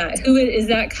do that. Who is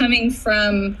that coming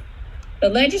from? The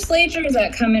legislature? Is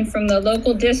that coming from the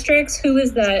local districts? Who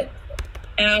is that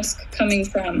ask coming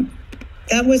from?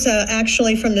 That was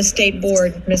actually from the state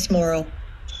board, Ms. Morrow.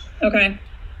 Okay.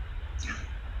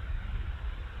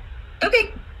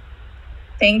 Okay.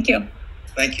 Thank you.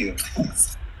 Thank you.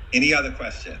 Any other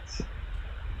questions?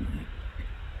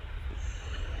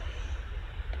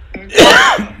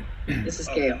 This is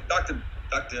Gail.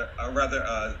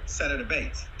 Senator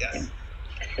Bates. Yes.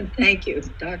 Thank you,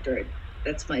 Doctor.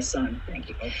 That's my son. Thank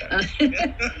you.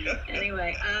 Okay.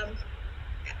 Anyway,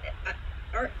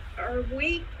 are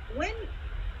we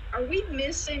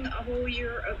missing a whole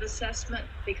year of assessment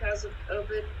because of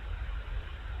COVID?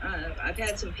 I've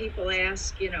had some people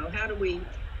ask, how do we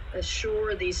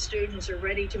assure these students are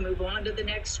ready to move on to the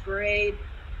next grade,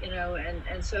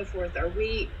 and so forth. Are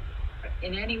we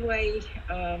in any way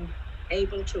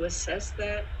able to assess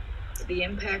that, the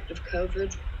impact of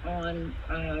COVID on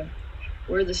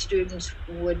where the students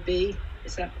would be?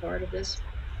 Is that part of this?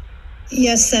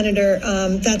 Yes, Senator,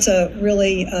 that's a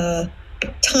really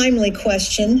timely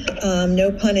question,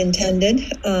 no pun intended.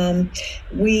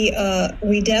 We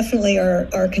definitely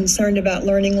are concerned about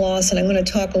learning loss, and I'm going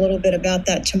to talk a little bit about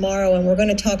that tomorrow, and we're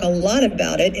going to talk a lot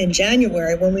about it in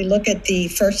January when we look at the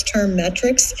first term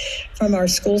metrics from our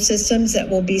school systems that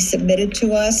will be submitted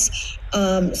to us.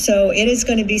 So it is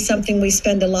going to be something we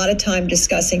spend a lot of time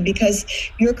discussing, because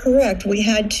you're correct. We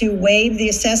had to waive the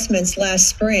assessments last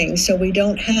spring, so we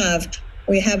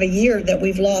have a year that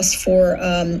we've lost for,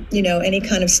 any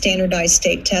kind of standardized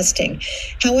state testing.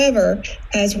 However,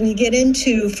 as we get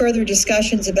into further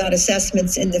discussions about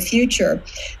assessments in the future,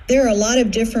 there are a lot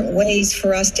of different ways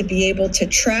for us to be able to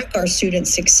track our student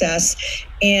success.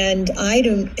 And I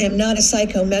am not a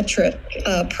psychometric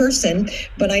person,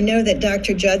 but I know that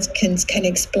Dr. Judkins can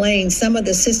explain some of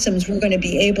the systems we're going to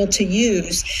be able to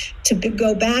use to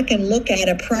go back and look at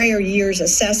a prior year's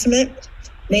assessment,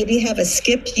 maybe have a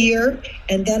skipped year,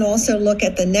 and then also look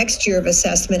at the next year of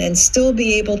assessment and still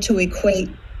be able to equate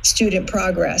student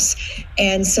progress.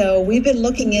 And so we've been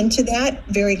looking into that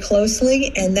very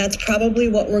closely, and that's probably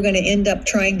what we're going to end up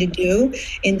trying to do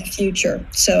in the future.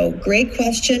 So great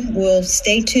question. We'll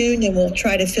stay tuned, and we'll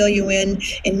try to fill you in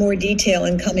more detail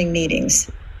in coming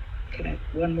meetings. Can I have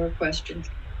one more question?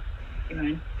 You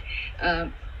mind?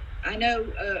 I know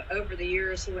over the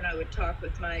years when I would talk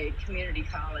with my community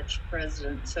college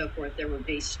president and so forth, there would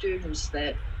be students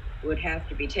that would have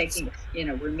to be taking,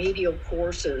 remedial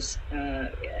courses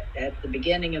at the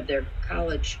beginning of their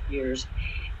college years.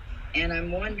 And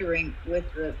I'm wondering, with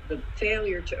the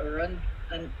failure to, or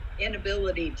an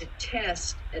inability to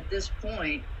test at this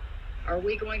point, are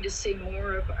we going to see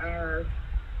more of our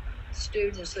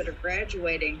students that are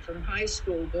graduating from high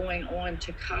school going on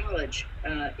to college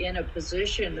in a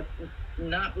position of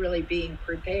not really being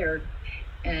prepared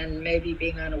and maybe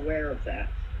being unaware of that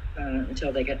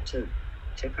until they get to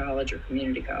college or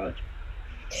community college?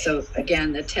 So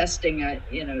again, the testing,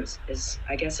 is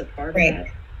I guess a part of that.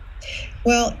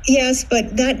 Well, yes,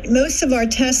 but most of our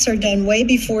tests are done way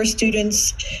before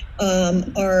students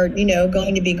are,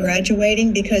 going to be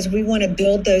graduating, because we want to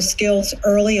build those skills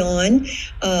early on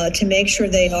to make sure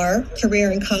they are career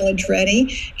and college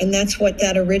ready. And that's what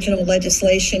that original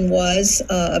legislation was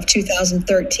of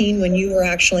 2013 when you were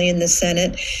actually in the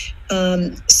Senate.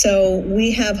 So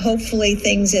we have hopefully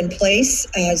things in place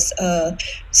as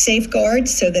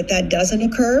safeguards so that that doesn't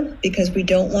occur, because we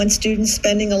don't want students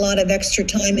spending a lot of extra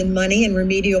time and money in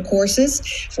remedial courses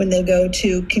when they go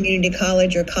to community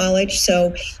college or college.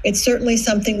 So it's certainly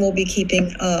something we'll be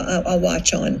keeping a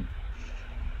watch on.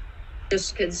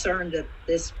 Just concerned that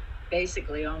this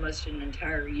basically almost an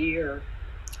entire year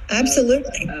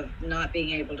Absolutely. of not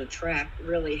being able to track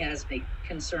really has me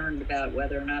concerned about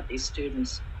whether or not these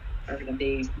students are going to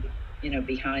be,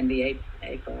 behind the eight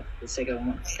ball as they go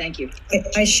on. Thank you.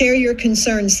 I share your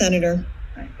concern, Senator.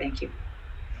 All right, thank you.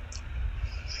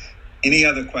 Any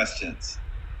other questions?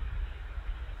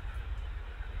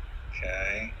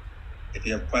 Okay. If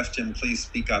you have a question, please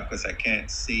speak up because I can't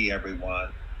see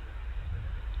everyone.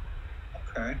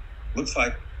 Okay. Looks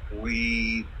like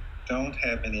we don't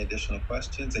have any additional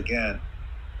questions. Again,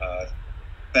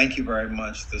 thank you very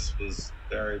much. This was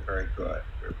very, very good.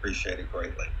 We appreciate it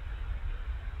greatly.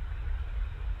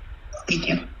 Thank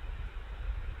you.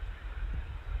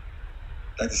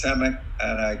 Dr. Samek,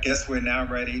 and I guess we're now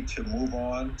ready to move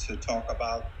on to talk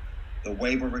about the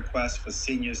waiver request for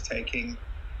seniors taking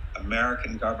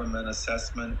American Government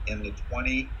Assessment in the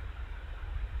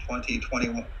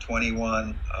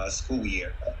 2020-2021 school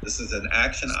year. This is an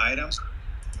action item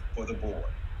for the board.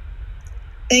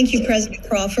 Thank you, President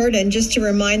Crawford. And just to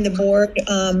remind the board,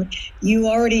 you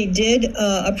already did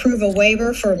approve a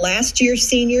waiver for last year's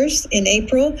seniors in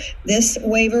April. This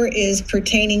waiver is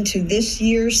pertaining to this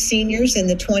year's seniors in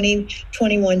the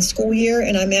 2021 school year.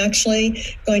 And I'm actually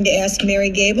going to ask Mary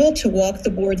Gable to walk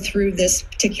the board through this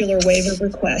particular waiver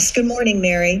request. Good morning,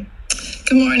 Mary.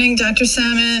 Good morning, Dr.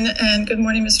 Salmon, and good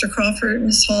morning, Mr. Crawford,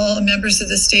 Ms. Hall, and members of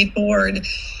the State Board.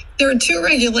 There are two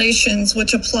regulations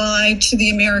which apply to the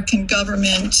American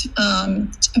government,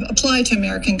 as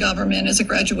a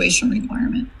graduation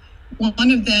requirement.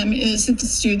 One of them is that the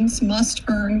students must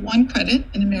earn 1 credit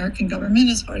in American government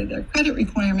as part of their credit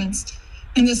requirements.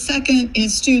 And the second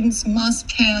is students must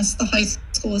pass the high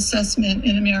school assessment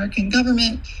in American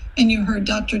government. And you heard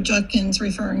Dr. Judkins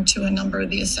referring to a number of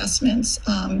the assessments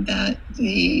that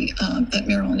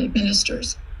Maryland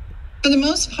administers. For the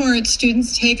most part,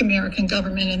 students take American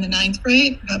government in the 9th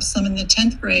grade, perhaps some in the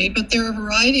 10th grade, but there are a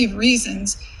variety of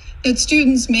reasons that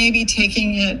students may be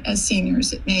taking it as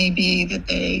seniors. It may be that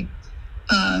they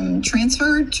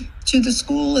transferred to the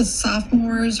school as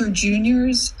sophomores or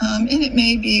juniors, and it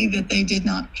may be that they did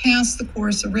not pass the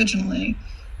course originally.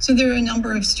 So there are a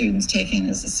number of students taking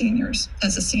as a senior.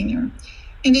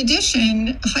 In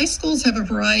addition, high schools have a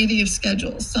variety of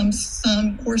schedules. Some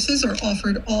courses are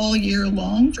offered all year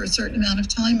long for a certain amount of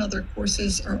time. Other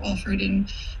courses are offered in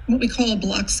what we call a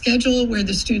block schedule, where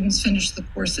the students finish the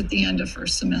course at the end of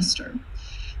first semester.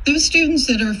 Those students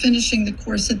that are finishing the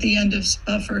course at the end of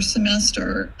first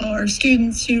semester are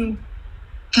students who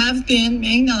have been,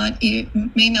 may not be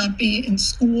in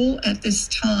school at this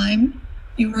time.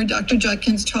 You heard Dr.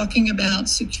 Judkins talking about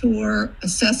secure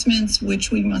assessments,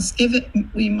 which we must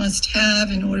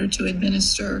have in order to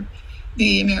administer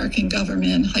the American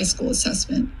government high school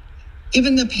assessment.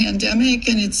 Given the pandemic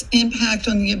and its impact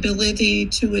on the ability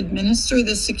to administer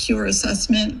the secure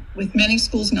assessment, with many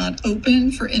schools not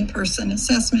open for in-person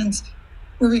assessments,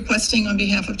 we're requesting on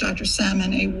behalf of Dr.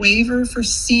 Salmon a waiver for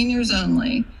seniors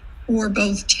only for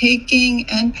both taking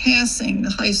and passing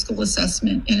the high school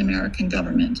assessment in American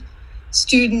government.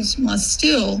 Students must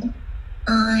still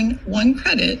earn 1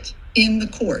 credit in the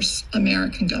course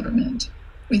American government.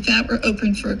 With that, we're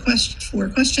open for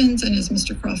questions, and as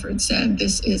Mr. Crawford said,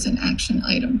 this is an action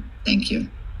item. Thank you.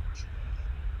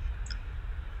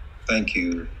 Thank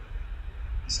you,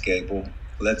 Ms. Gable.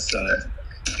 Let's,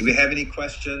 do we have any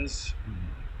questions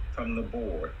from the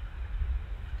board?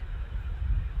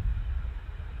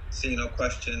 Seeing no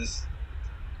questions,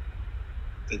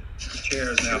 the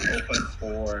chair is now open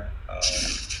for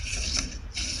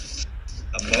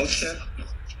a motion.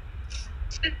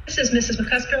 This is Mrs.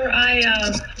 McCusker. I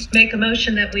make a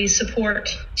motion that we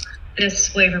support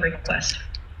this waiver request.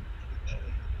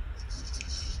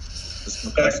 Ms.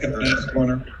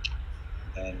 McCusker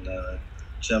and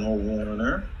General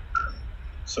Warner.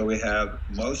 So we have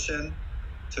motion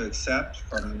to accept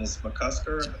from Ms.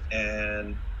 McCusker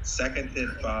and seconded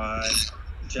by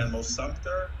General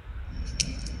Sumter.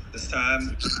 This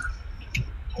time,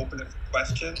 open it for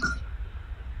questions.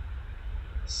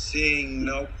 Seeing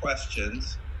no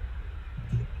questions,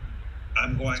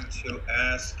 I'm going to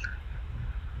ask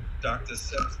Dr.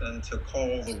 Simpson to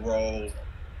call the roll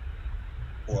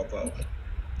for a vote.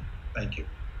 Thank you.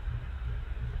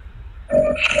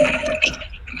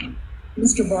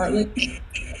 Mr. Bartlett,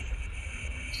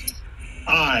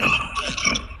 Aye.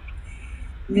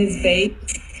 Ms.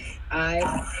 Bates, Aye.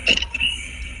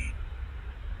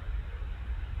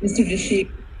 Mr. DeSheep.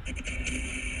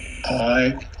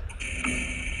 Aye.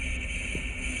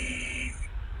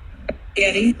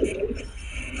 Getty.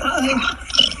 Aye.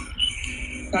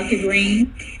 Dr.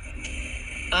 Green.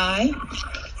 Aye.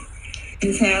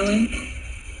 Ms. Hallen.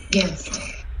 Yes.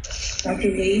 Dr.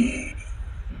 Lee.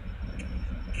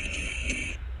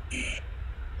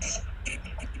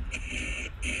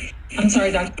 I'm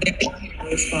sorry, Dr. Lee, I can't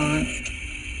respond.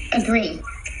 Agree.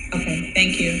 Okay,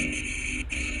 thank you.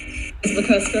 Ms.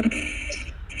 McCusker.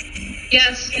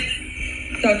 Yes.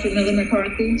 Dr. Miller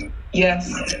McCarthy.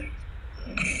 Yes.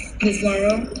 Ms.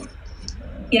 Morrow.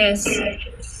 Yes.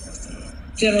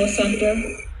 General Sumter.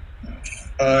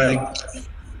 Aye.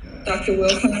 Dr.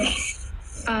 Wilcox.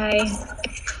 Aye.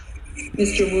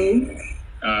 Mr. Wu.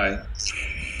 Aye.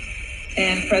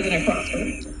 And President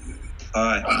Crawford.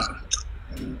 Aye.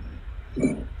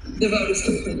 The vote is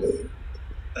complete.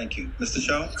 Thank you. Mr.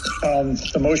 Shaw?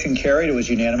 The motion carried. It was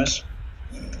unanimous.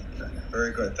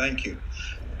 Very good. Thank you.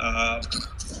 I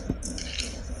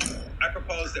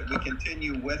propose that we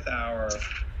continue with our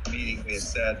meeting. We had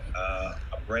said a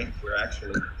break. We're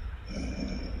actually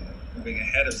moving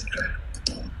ahead of schedule.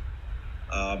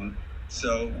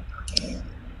 So,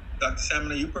 Dr.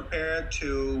 Salmon, are you prepared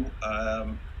to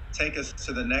take us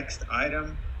to the next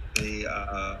item,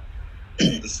 the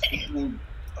school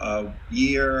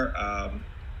year,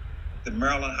 the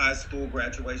Maryland High School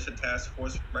Graduation Task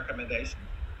Force recommendation?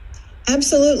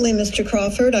 Absolutely, Mr.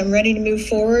 Crawford. I'm ready to move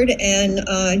forward. And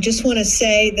I just want to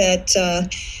say that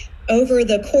over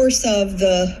the course of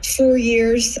the 4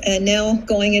 years and now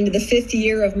going into the 5th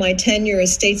year of my tenure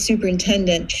as state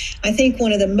superintendent, I think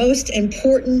one of the most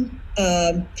important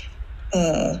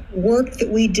work that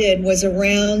we did was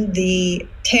around the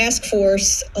task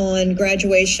force on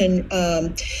graduation.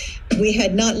 We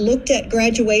had not looked at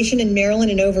graduation in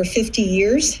Maryland in over 50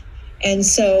 years. And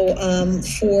so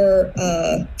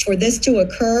for this to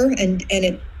occur and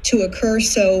it to occur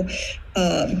so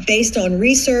based on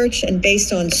research and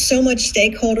based on so much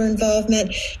stakeholder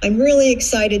involvement, I'm really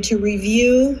excited to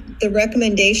review the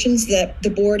recommendations that the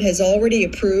board has already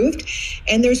approved.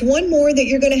 And there's one more that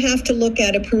you're going to have to look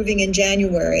at approving in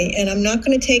January. And I'm not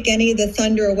going to take any of the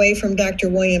thunder away from Dr.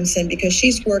 Williamson because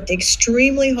she's worked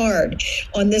extremely hard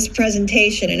on this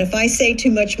presentation. And if I say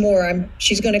too much more,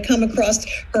 she's going to come across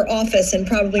her office and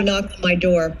probably knock on my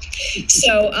door.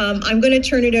 So I'm going to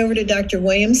turn it over to Dr.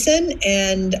 Williamson.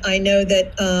 And I know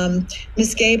that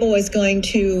Ms. Gable is going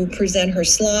to present her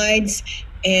slides,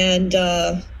 and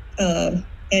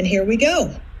here we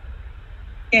go.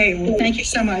 Okay, well, thank you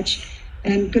so much.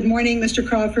 And good morning, Mr.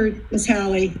 Crawford, Ms.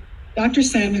 Halley, Dr.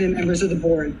 Salmon, and members of the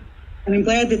board. And I'm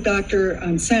glad that Dr.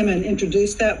 Salmon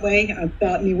introduced that way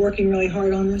about me working really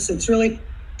hard on this. It's really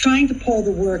trying to pull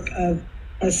the work of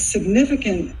a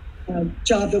significant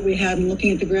job that we had in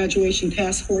looking at the graduation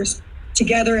task force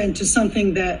together into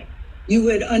something that you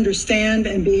would understand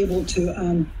and be able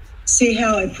to see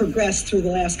how it progressed through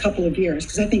the last couple of years,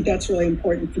 because I think that's really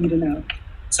important for you to know.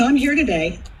 So I'm here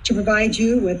today to provide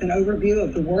you with an overview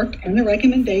of the work and the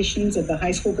recommendations of the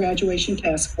high school graduation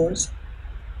task force.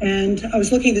 And I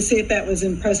was looking to see if that was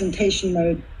in presentation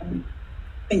mode. I'm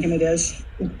thinking it is.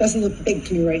 It doesn't look big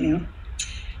to me right now.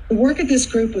 The work of this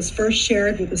group was first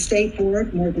shared with the state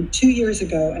board more than 2 years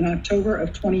ago in October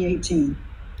of 2018.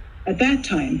 At that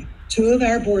time, 2 of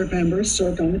our board members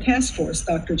served on the task force,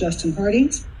 Dr. Justin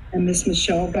Hardings and Ms.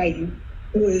 Michelle Guyton,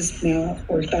 who is now, of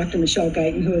course, Dr. Michelle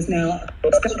Guyton, who is now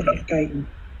Dr. Guyton.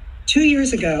 2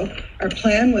 years ago, our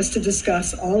plan was to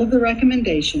discuss all of the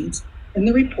recommendations in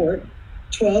the report,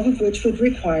 12 of which would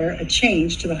require a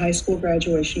change to the high school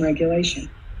graduation regulation.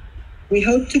 We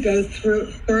hope to go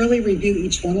through, thoroughly review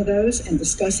each one of those and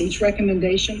discuss each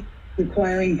recommendation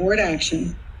requiring board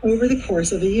action over the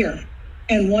course of a year.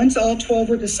 And once all 12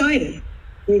 were decided,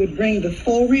 we would bring the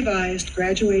full revised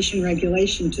graduation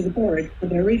regulation to the board for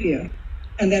their review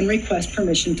and then request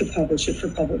permission to publish it for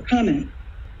public comment.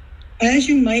 As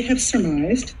you might have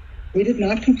surmised, we did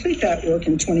not complete that work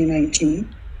in 2019,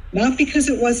 not because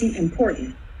it wasn't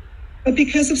important, but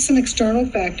because of some external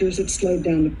factors that slowed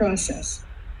down the process.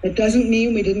 It doesn't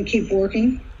mean we didn't keep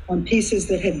working on pieces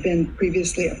that had been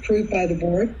previously approved by the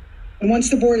board. And once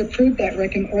the board approved that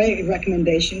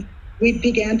recommendation, we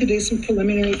began to do some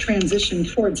preliminary transition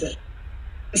towards it,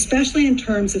 especially in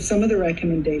terms of some of the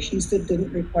recommendations that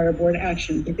didn't require board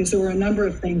action, because there were a number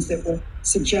of things that were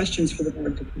suggestions for the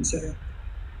board to consider.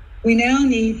 We now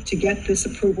need to get this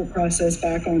approval process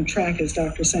back on track, as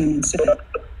Dr. Salmon said.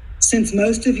 Since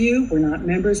most of you were not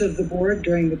members of the board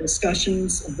during the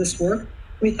discussions of this work,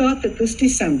 we thought that this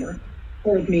December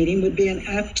board meeting would be an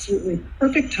absolutely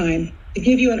perfect time to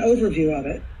give you an overview of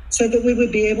it so that we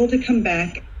would be able to come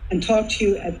back and talk to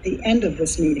you at the end of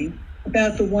this meeting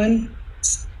about the one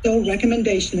still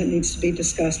recommendation that needs to be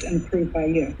discussed and approved by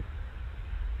you.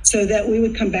 So that we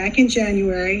would come back in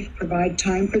January, provide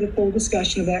time for the full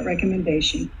discussion of that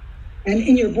recommendation. And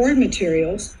in your board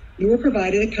materials, you were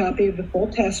provided a copy of the full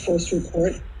task force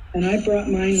report, and I brought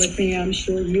mine with me. I'm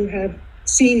sure you have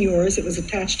seen yours. It was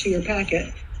attached to your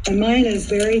packet. And mine is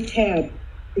very tabbed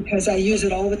because I use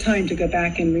it all the time to go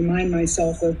back and remind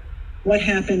myself of what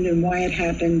happened and why it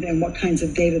happened and what kinds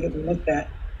of data that we looked at.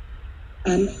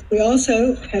 We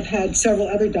also have had several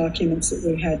other documents that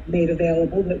we had made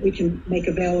available that we can make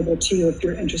available to you if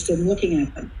you're interested in looking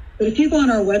at them. But if you go on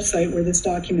our website where this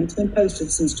document's been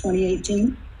posted since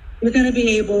 2018, you're going to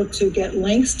be able to get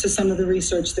links to some of the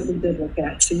research that we did look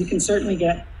at. So you can certainly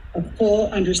get a full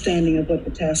understanding of what the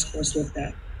task force looked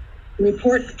at. The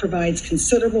report provides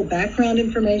considerable background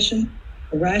information,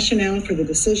 a rationale for the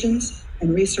decisions,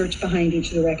 and research behind each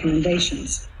of the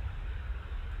recommendations.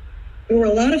 There were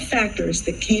a lot of factors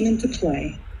that came into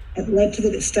play that led to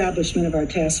the establishment of our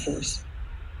task force.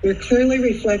 They're clearly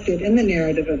reflected in the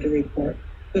narrative of the report,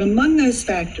 but among those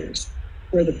factors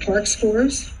were the PARCC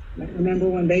scores. I remember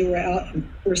when they were out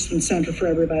first and center for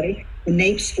everybody, the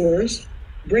NAEP scores,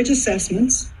 bridge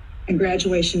assessments, and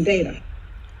graduation data.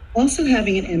 Also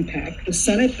having an impact was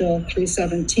Senate Bill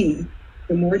 317,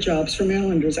 the More Jobs for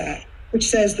Marylanders Act, which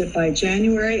says that by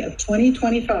January of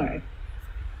 2025,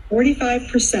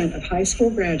 45% of high school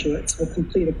graduates will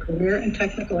complete a career and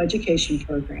technical education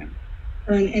program,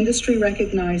 earn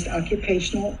industry-recognized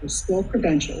occupational or skill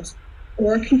credentials,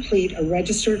 or complete a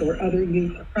registered or other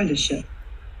youth apprenticeship.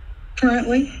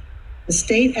 Currently, the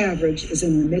state average is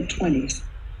in the mid-20s.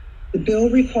 The bill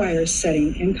requires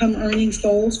setting income earnings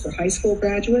goals for high school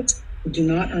graduates who do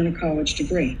not earn a college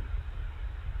degree.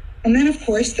 And then, of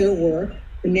course, there was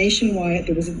a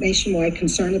nationwide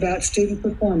concern about student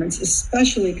performance,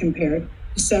 especially compared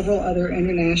to several other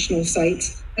international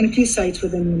sites and a few sites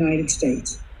within the United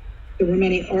States. There were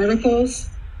many articles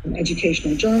in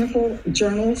educational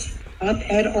journals,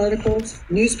 op-ed articles,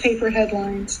 newspaper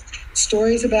headlines,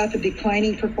 stories about the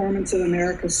declining performance of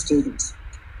America's students.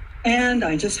 And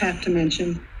I just have to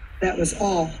mention, that was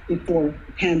all before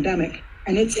the pandemic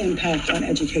and its impact on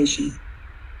education.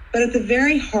 But at the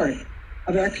very heart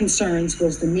of our concerns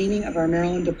was the meaning of our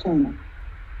Maryland diploma.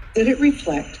 Did it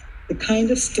reflect the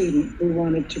kind of student we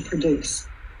wanted to produce?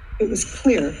 It was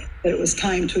clear that it was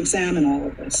time to examine all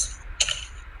of this.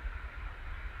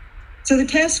 So the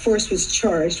task force was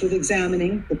charged with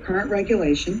examining the current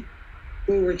regulation.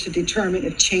 We were to determine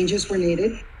if changes were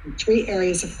needed in 3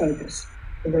 areas of focus.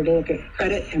 We were to look at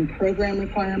credit and program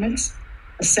requirements,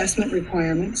 assessment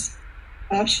requirements,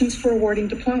 options for awarding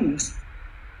diplomas,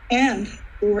 and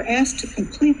we were asked to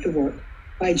complete the work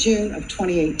by June of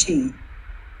 2018.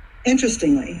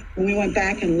 Interestingly, when we went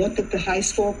back and looked at the high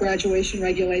school graduation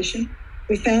regulation,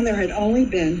 we found there had only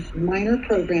been minor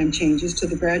program changes to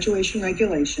the graduation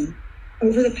regulation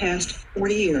over the past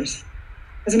 40 years.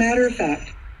 As a matter of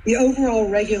fact, the overall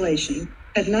regulation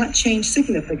had not changed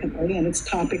significantly in its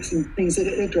topics and things that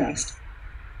it addressed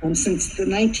since the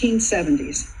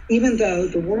 1970s, even though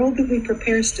the world that we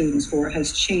prepare students for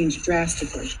has changed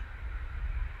drastically.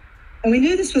 And we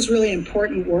knew this was really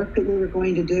important work that we were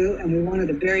going to do, and we wanted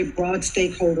a very broad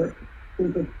stakeholder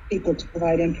group of people to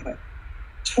provide input.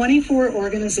 24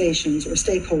 organizations or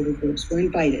stakeholder groups were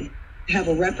invited to have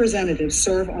a representative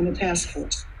serve on the task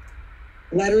force.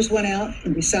 Letters went out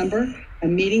in December,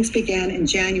 and meetings began in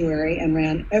January and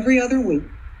ran every other week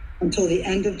until the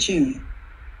end of June.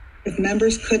 If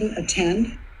members couldn't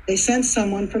attend, they sent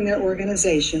someone from their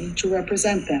organization to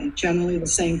represent them, generally the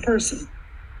same person.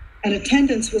 And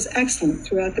attendance was excellent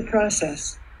throughout the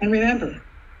process. And remember,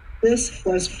 this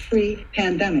was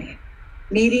pre-pandemic.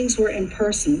 Meetings were in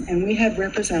person, and we had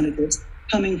representatives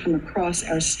coming from across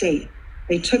our state.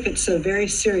 They took it so very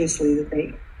seriously that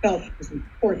they felt it was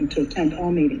important to attend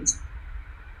all meetings.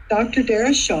 Dr.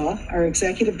 Dara Shaw, our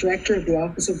Executive Director of the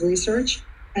Office of Research,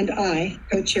 and I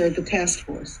co-chaired the task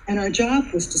force. And our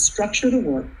job was to structure the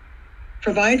work,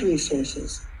 provide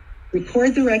resources,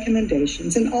 record the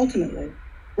recommendations, and ultimately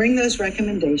bring those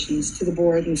recommendations to the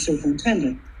board and the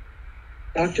superintendent.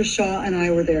 Dr. Shaw and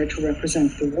I were there to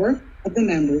represent the work of the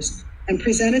members and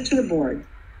presented to the board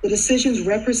the decisions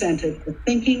represented the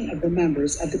thinking of the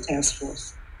members of the task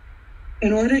force.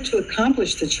 In order to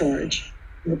accomplish the charge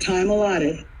in the time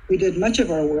allotted, we did much of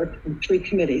our work in 3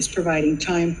 committees, providing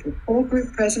time for full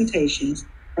group presentations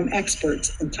from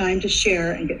experts and time to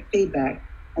share and get feedback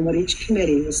on what each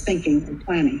committee was thinking and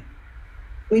planning.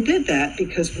 We did that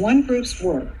because one group's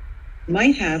work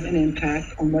might have an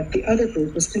impact on what the other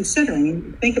group was considering.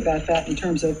 And think about that in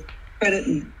terms of credit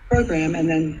and program, and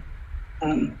then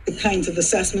the kinds of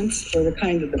assessments or the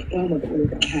kind of diploma that we were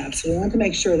going to have. So we wanted to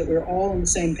make sure that we were all on the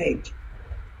same page.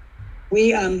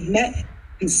 We met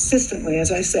consistently,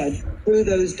 as I said, through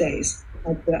those days,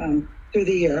 through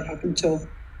the year up until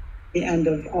the end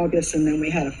of August, and then we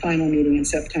had a final meeting in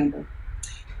September.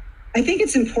 I think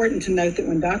it's important to note that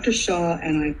when Dr. Shaw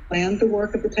and I planned the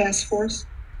work of the task force,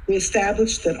 we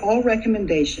established that all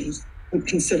recommendations would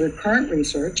consider current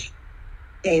research,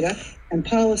 data, and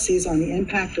policies on the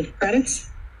impact of credits,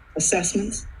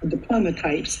 assessments, and diploma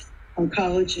types on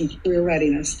college and career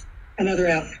readiness and other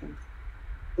outcomes.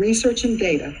 Research and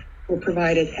data were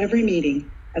provided every meeting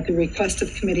at the request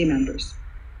of committee members.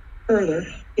 Further,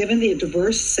 given the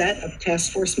diverse set of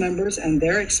task force members and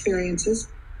their experiences,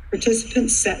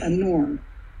 participants set a norm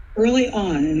early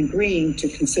on in agreeing to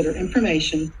consider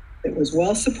information that was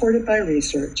well supported by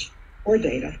research or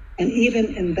data, and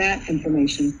even in that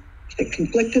information that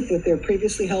conflicted with their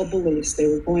previously held beliefs, they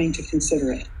were going to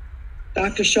consider it.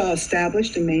 Dr. Shaw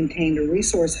established and maintained a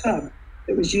resource hub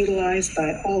that was utilized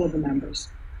by all of the members.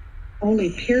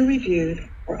 Only peer-reviewed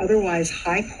or otherwise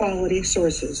high-quality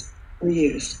sources were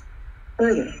used.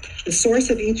 Further, the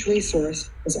source of each resource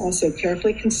was also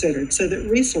carefully considered so that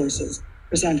resources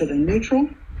presented a neutral,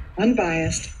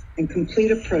 unbiased, and complete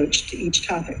approach to each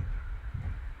topic.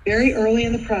 Very early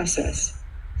in the process,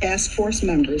 task force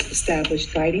members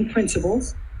established guiding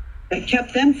principles that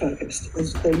kept them focused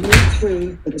as they moved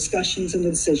through the discussions and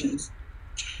the decisions.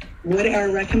 Would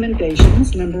our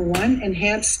recommendations, number one,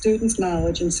 enhance students'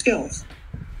 knowledge and skills?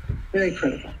 Very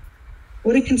critical.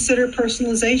 Would it consider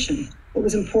personalization? What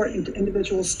was important to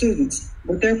individual students,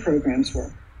 what their programs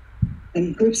were,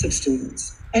 and groups of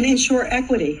students, and ensure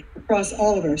equity across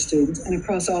all of our students and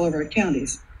across all of our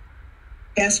counties.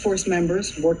 Task force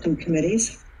members worked in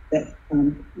committees that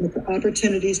with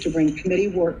opportunities to bring committee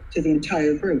work to the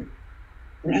entire group.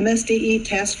 And MSDE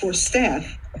task force staff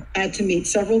had to meet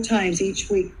several times each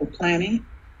week for planning,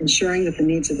 ensuring that the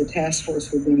needs of the task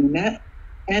force were being met,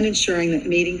 and ensuring that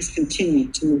meetings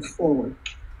continued to move forward.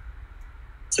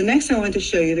 So next I want to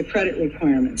show you the credit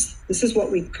requirements. This is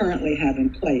what we currently have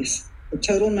in place. The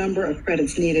total number of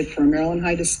credits needed for a Maryland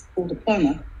High School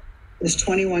diploma is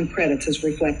 21 credits as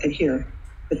reflected here.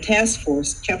 The task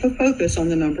force kept a focus on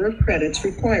the number of credits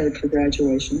required for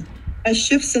graduation, as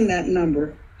shifts in that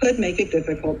number could make it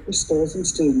difficult for schools and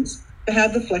students to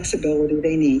have the flexibility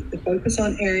they need to focus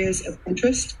on areas of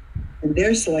interest in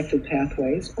their selected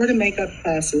pathways or to make up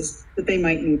classes that they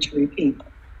might need to repeat.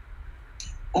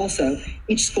 Also,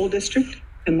 each school district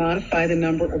can modify the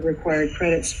number of required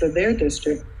credits for their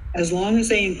district as long as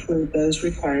they include those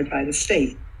required by the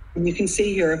state. And you can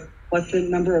see here what the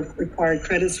number of required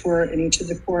credits were in each of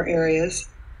the core areas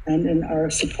and in our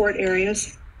support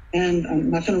areas. And I'm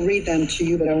not going to read them to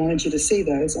you, but I wanted you to see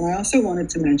those. And I also wanted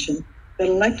to mention that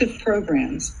elective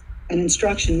programs and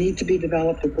instruction need to be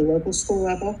developed at the local school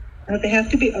level, and that they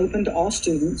have to be open to all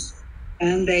students,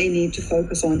 and they need to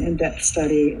focus on in-depth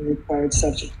study in required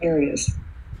subject areas.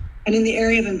 And in the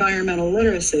area of environmental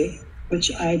literacy,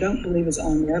 which I don't believe is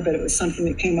on there, but it was something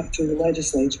that came up through the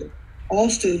legislature, all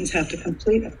students have to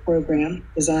complete a program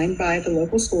designed by the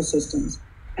local school systems,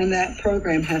 and that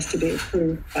program has to be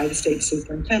approved by the state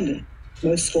superintendent.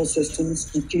 Most school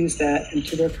systems infuse that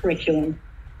into their curriculum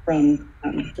from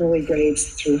early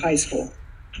grades through high school.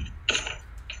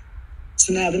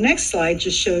 So now the next slide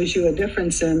just shows you a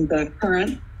difference in the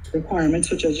current requirements,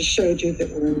 which I just showed you that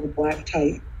were in the black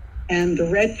type, and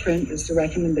the red print is the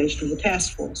recommendation of the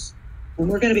task force. And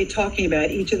we're going to be talking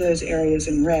about each of those areas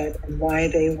in red and why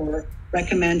they were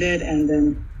recommended and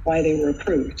then why they were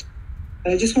approved.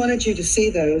 But I just wanted you to see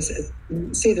those.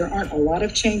 See, there aren't a lot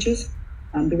of changes.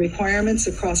 The requirements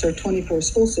across our 24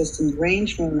 school systems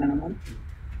range from a minimum,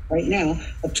 right now,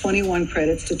 of 21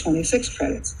 credits to 26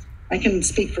 credits. I can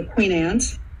speak for Queen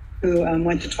Anne's, who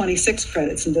went to 26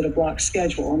 credits and did a block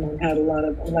schedule, and they had a lot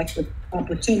of elective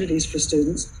opportunities for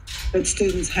students, but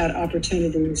students had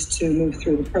opportunities to move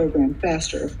through the program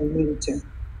faster if they needed to.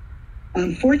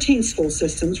 14 school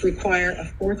systems require a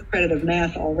fourth credit of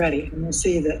math already, and you'll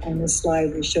see that on this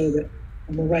slide we show that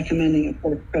we're recommending a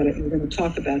fourth credit, and we're going to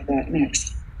talk about that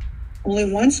next. Only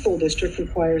one school district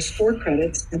requires 4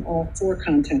 credits in all 4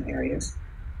 content areas.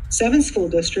 7 school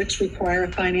districts require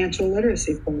a financial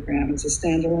literacy program as a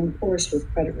standalone course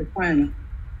with credit requirement.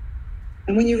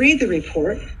 And when you read the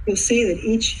report, you'll see that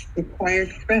each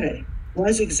required credit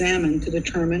was examined to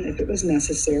determine if it was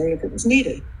necessary, if it was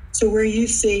needed. So where you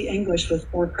see English with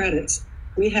 4 credits,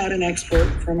 we had an expert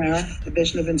from our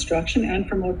Division of Instruction and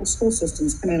from local school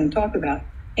systems come in and talk about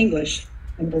English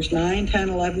numbers 9, 10,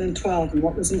 11, and 12, and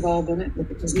what was involved in it,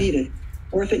 if it was needed,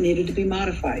 or if it needed to be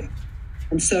modified.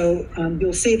 And so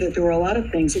you'll see that there were a lot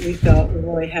of things that we felt we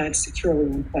really had securely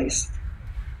in place.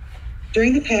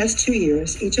 During the past 2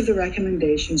 years, each of the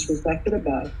recommendations reflected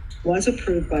above was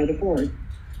approved by the board.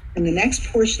 In the next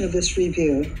portion of this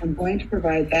review, I'm going to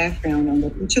provide background on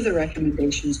what each of the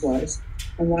recommendations was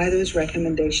and why those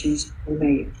recommendations were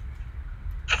made.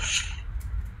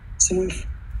 So when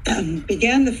we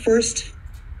began the first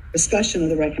discussion of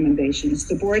the recommendations,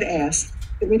 the board asked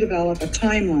that we develop a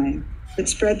timeline that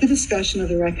spread the discussion of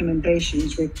the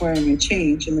recommendations requiring a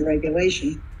change in the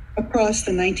regulation across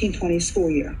the 1920 school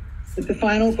year, with the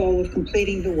final goal of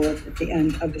completing the work at the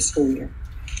end of the school year.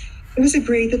 It was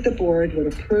agreed that the board would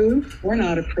approve or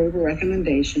not approve a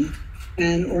recommendation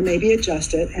or maybe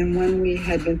adjust it. And when we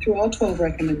had been through all 12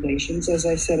 recommendations, as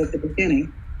I said at the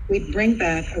beginning, we'd bring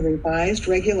back a revised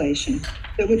regulation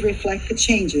that would reflect the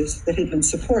changes that had been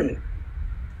supported.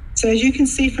 So as you can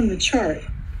see from the chart,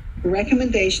 the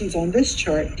recommendations on this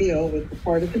chart deal with the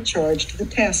part of the charge to the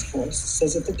task force. It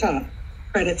says at the top,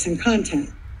 credits and content.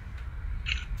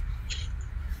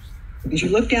 As you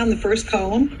look down the first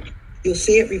column, you'll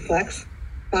see it reflects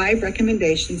 5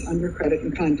 recommendations under credit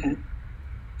and content,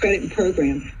 credit and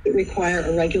program that require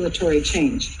a regulatory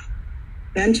change.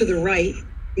 Then to the right,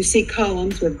 you see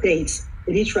columns with dates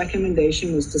that each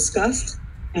recommendation was discussed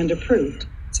and approved.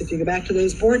 So if you go back to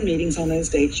those board meetings on those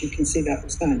dates, you can see that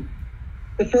was done.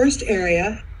 The first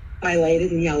area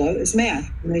highlighted in yellow is math.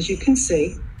 And as you can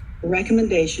see, the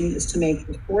recommendation is to make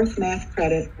the 4th math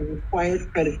credit a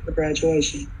required credit for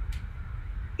graduation.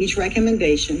 Each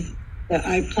recommendation that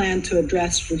I plan to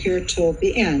address from here till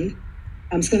the end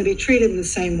is going to be treated in the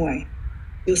same way.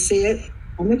 You'll see it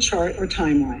on the chart or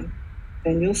timeline.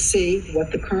 Then you'll see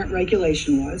what the current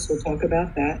regulation was. We'll talk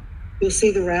about that. You'll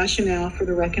see the rationale for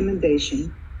the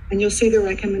recommendation, and you'll see the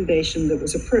recommendation that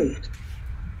was approved.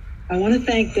 I want to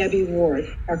thank Debbie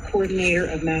Ward, our coordinator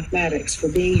of mathematics, for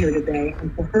being here today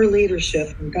and for her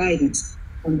leadership and guidance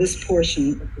on this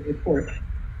portion of the report.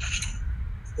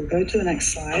 So go to the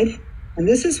next slide. And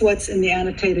this is what's in the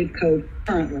annotated code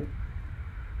currently.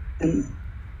 And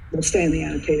will stay in the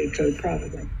annotated code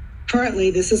probably.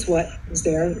 Currently, this is what is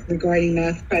there regarding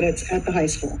math credits at the high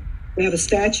school. We have a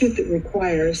statute that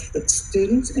requires that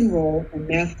students enroll in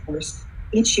math course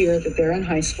each year that they're in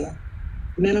high school.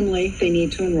 Minimally, they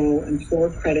need to enroll in 4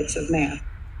 credits of math.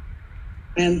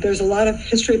 And there's a lot of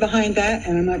history behind that,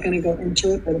 and I'm not going to go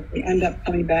into it, but if we end up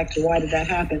coming back to why did that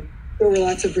happen, there were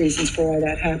lots of reasons for why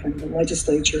that happened. The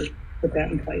legislature put that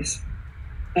in place.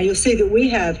 Now you'll see that we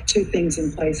have 2 things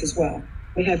in place as well.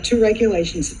 We have 2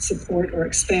 regulations that support or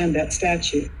expand that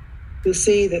statute. You'll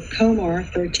see that COMAR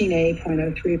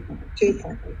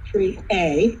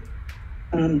 13A.03.2.3A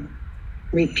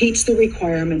repeats the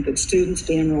requirement that students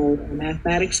be enrolled in a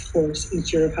mathematics course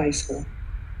each year of high school.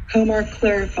 COMAR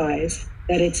clarifies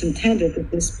that it's intended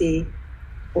that this be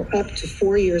for up to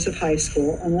 4 years of high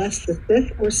school unless the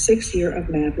 5th or 6th year of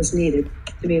math is needed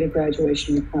to meet a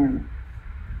graduation requirement.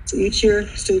 So each year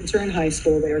students are in high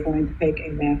school, they are going to take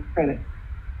a math credit.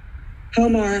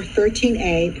 COMAR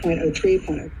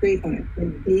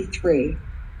 13A.03.03.B3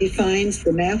 defines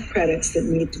the math credits that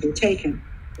need to be taken.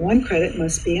 1 credit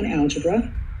must be in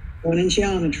algebra, 1 in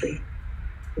geometry.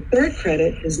 The 3rd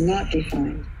credit is not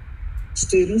defined.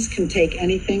 Students can take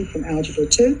anything from Algebra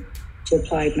 2 to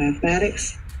Applied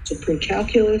Mathematics to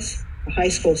Pre-Calculus, to High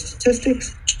School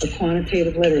Statistics, or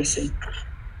Quantitative Literacy.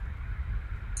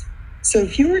 So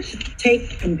if you were to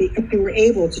take, if you were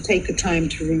able to take the time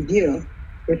to review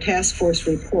your task force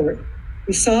report,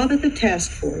 we saw that the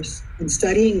task force, in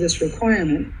studying this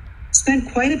requirement,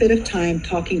 spent quite a bit of time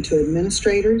talking to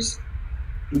administrators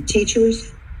and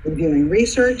teachers, reviewing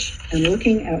research, and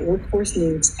looking at workforce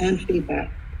needs and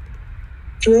feedback.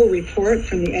 Through a report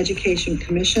from the Education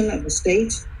Commission of the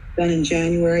states done in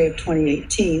January of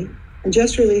 2018, and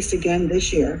just released again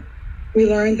this year, we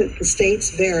learned that the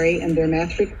states vary in their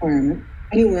math requirement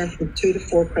anywhere from 2 to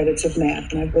 4 credits of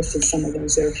math, and I've listed some of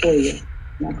those there for you.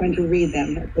 I'm not going to read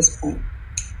them at this point.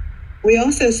 We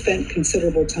also spent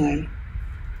considerable time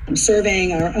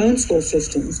surveying our own school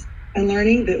systems and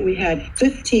learning that we had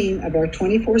 15 of our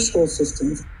 24 school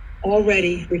systems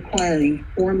already requiring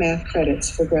 4 math credits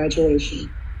for graduation.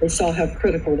 We saw how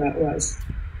critical that was.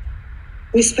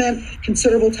 We spent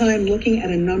considerable time looking at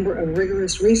a number of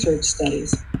rigorous research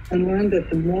studies and learned that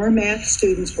the more math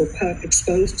students were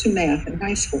exposed to math in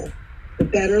high school, the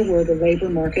better were the labor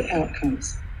market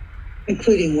outcomes,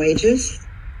 including wages,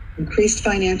 increased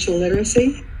financial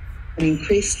literacy, and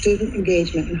increased student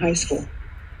engagement in high school.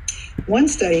 One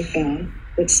study found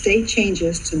that state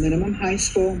changes to minimum high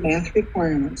school math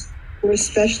requirements were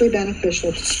especially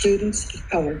beneficial to students of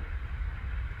color.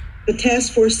 The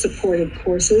task force supported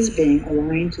courses being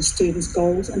aligned to students'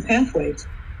 goals and pathways.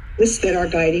 This fit our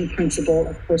guiding principle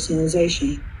of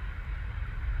personalization.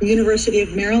 The University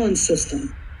of Maryland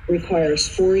system requires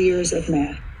 4 years of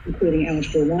math, including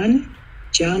Algebra 1,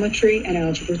 Geometry, and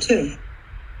Algebra 2.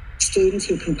 Students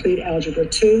who complete Algebra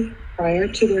 2 prior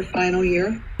to their final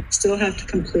year still have to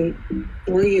complete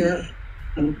 4-year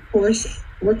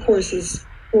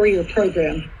four-year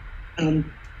program,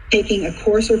 taking a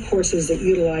course or courses that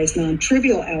utilize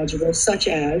non-trivial algebra, such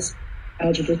as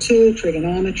Algebra 2,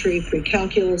 trigonometry,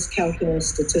 pre-calculus, calculus,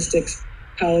 statistics,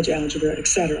 college algebra,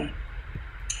 etc.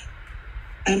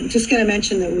 I'm just going to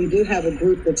mention that we do have a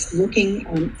group that's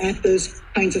looking at those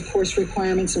kinds of course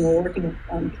requirements, and we're working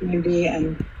on community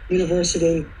and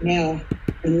university now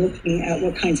and looking at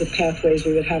what kinds of pathways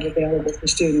we would have available for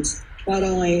students, not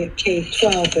only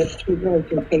K-12, but really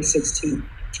through K-16.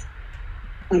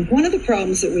 One of the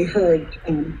problems that we heard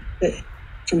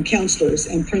from counselors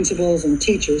and principals and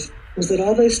teachers was that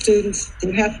although students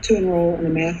did have to enroll in a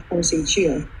math course each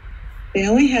year, they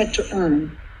only had to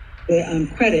earn the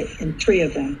credit in 3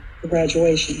 of them for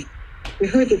graduation. We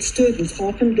heard that students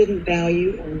often didn't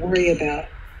value or worry about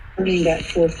earning that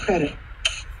 4th credit.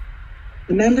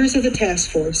 The members of the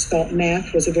task force felt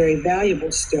math was a very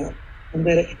valuable skill and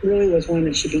that it really was one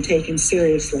that should be taken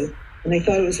seriously. And they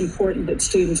thought it was important that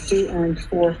students do earn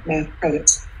 4 math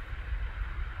credits.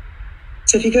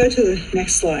 So if you go to the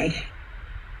next slide,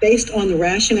 based on the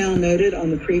rationale noted on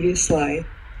the previous slide,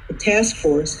 the task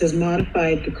force has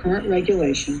modified the current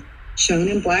regulation shown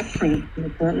in black print, and the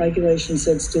current regulation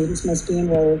said students must be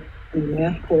enrolled in a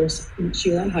math course each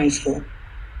year in high school.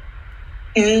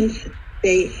 And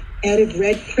they added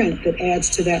red print that adds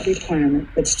to that requirement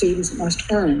that students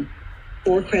must earn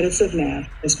 4 credits of math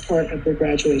as part of their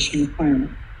graduation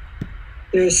requirement.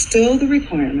 There is still the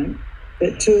requirement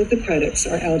that 2 of the credits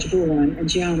are Algebra 1 and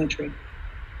Geometry.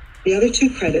 The other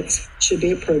 2 credits should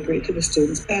be appropriate to the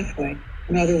student's pathway.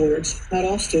 In other words, not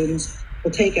all students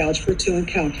will take Algebra 2 and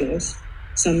Calculus.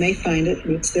 Some may find it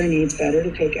meets their needs better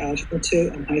to take Algebra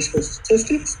 2 and high school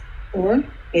statistics, or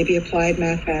maybe applied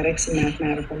mathematics and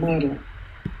mathematical modeling.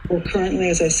 We're currently,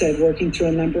 as I said, working through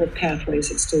a number of pathways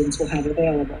that students will have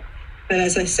available. But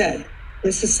as I said,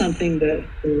 this is something that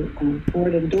the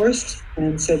board endorsed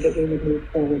and said that we would move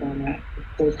forward on that with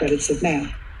 4 credits of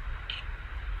math.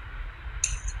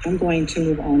 I'm going to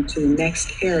move on to the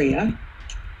next area.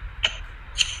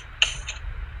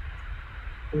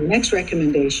 The next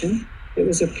recommendation that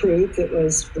was approved that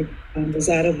was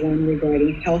added one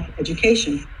regarding health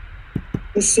education.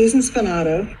 Ms. Susan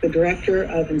Spinato, the Director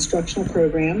of Instructional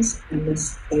Programs, and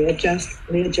Ms. Leah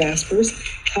Jaspers,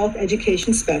 Health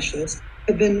Education Specialist,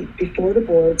 have been before the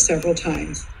board several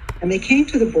times, and they came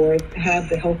to the board to have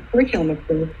the health curriculum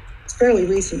approved fairly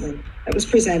recently. That was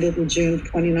presented in June of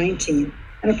 2019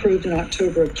 and approved in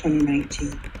October of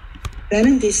 2019. Then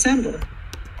in December,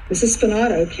 Mrs.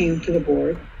 Spinato came to the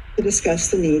board to discuss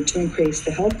the need to increase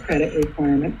the health credit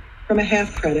requirement from a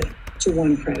half credit to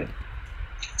 1 credit.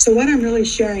 So what I'm really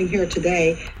sharing here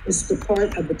today is the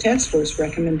part of the task force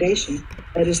recommendation,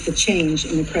 that is the change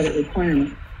in the credit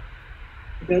requirement.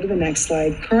 Go to the next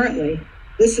slide. Currently,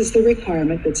 this is the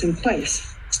requirement that's in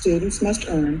place. Students must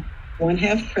earn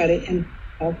 1/2 credit in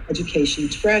health education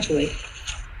to graduate.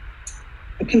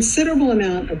 A considerable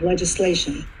amount of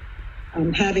legislation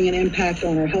having an impact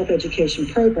on our health education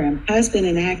program has been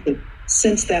enacted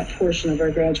since that portion of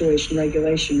our graduation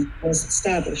regulation was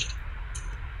established.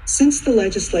 Since the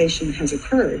legislation has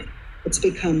occurred, it's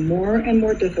become more and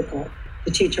more difficult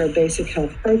to teach our basic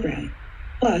health program,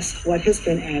 plus what has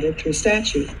been added through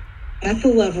statute, at the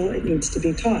level it needs to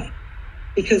be taught,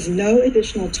 because no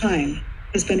additional time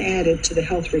has been added to the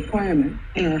health requirement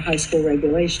in our high school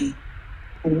regulation.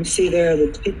 And you see there the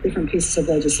different pieces of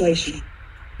legislation.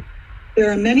 There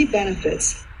are many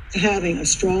benefits to having a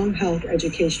strong health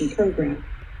education program.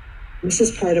 This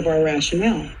is part of our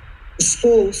rationale. The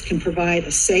schools can provide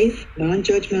a safe,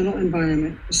 non-judgmental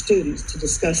environment for students to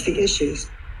discuss the issues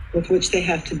with which they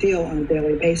have to deal on a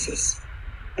daily basis.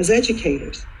 As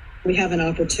educators, we have an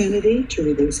opportunity to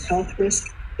reduce health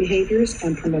risk behaviors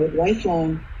and promote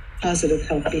lifelong positive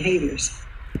health behaviors.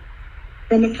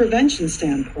 From a prevention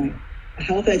standpoint, a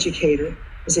health educator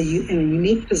is in a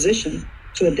unique position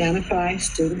to identify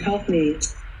student health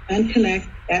needs and connect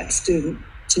that student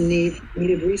to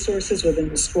needed resources within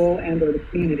the school and or the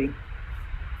community.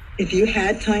 If you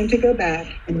had time to go back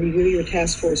and review your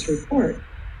task force report,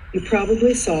 you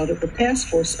probably saw that the task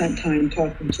force spent time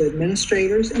talking to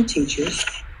administrators and teachers,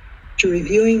 to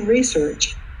reviewing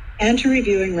research, and to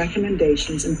reviewing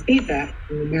recommendations and feedback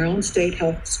from the Maryland State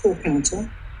Health School Council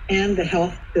and the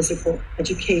Health Physical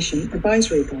Education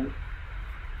Advisory Board.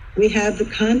 We have the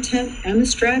content and the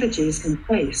strategies in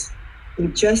place. We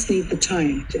just need the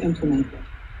time to implement them.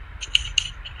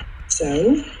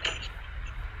 So,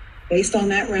 based on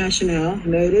that rationale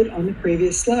noted on the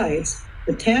previous slides,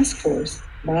 the task force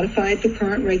modified the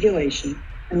current regulation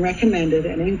and recommended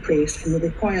an increase in the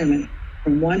requirement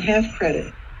from 1/2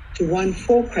 credit to 1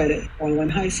 full credit while in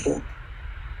high school.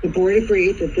 The board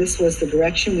agreed that this was the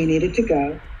direction we needed to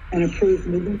go and approved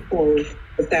moving forward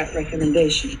with that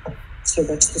recommendation. So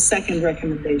that's the second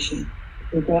recommendation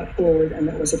we brought forward and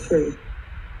that was approved.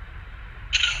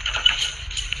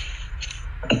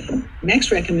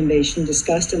 Next recommendation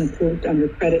discussed and approved under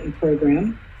credit and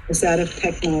program was that of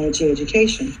technology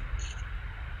education.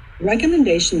 The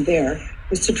recommendation there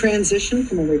was to transition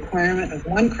from a requirement of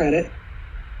 1 credit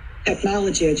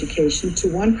technology education to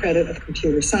 1 credit of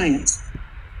computer science.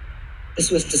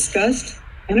 This was discussed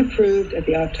and approved at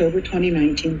the October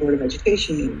 2019 Board of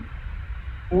Education meeting.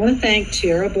 I want to thank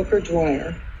Tiara Booker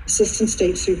Dwyer, Assistant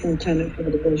State Superintendent for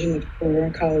the Division of Career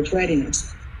and College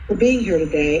Readiness, for being here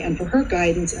today and for her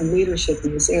guidance and leadership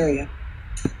in this area.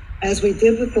 As we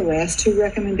did with the last 2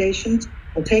 recommendations,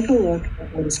 we'll take a look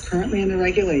at what is currently in the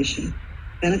regulation,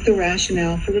 then at the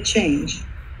rationale for the change,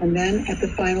 and then at the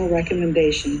final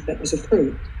recommendation that was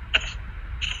approved.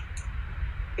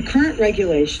 The current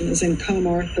regulation is in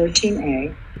COMAR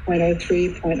 13A,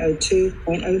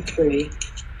 .03.02.03,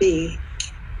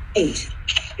 B8.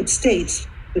 It states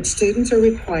that students are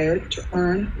required to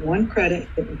earn 1 credit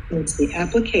that includes the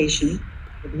application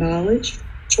of knowledge,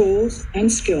 tools,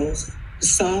 and skills to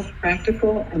solve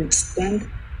practical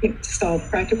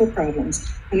problems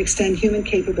and extend human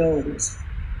capabilities.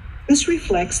 This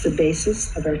reflects the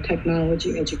basis of our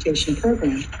technology education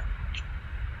program.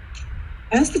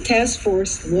 As the task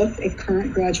force looked at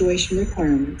current graduation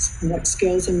requirements and what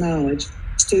skills and knowledge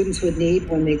students would need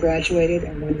when they graduated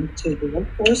and went into the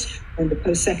workforce or into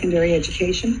post-secondary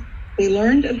education, they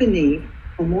learned of the need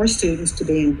for more students to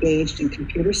be engaged in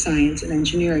computer science and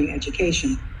engineering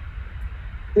education.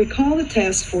 Recall the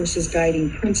task force's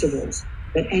guiding principles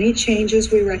that any changes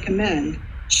we recommend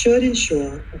should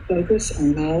ensure a focus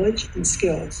on knowledge and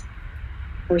skills,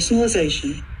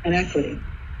 personalization, and equity.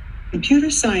 Computer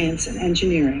science and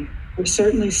engineering were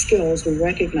certainly skills we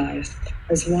recognized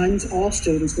as ones all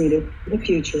students needed for the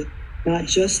future, not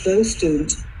just those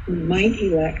students who might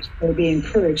elect or be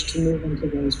encouraged to move into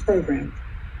those programs.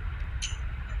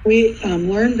 We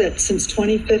learned that since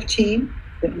 2015,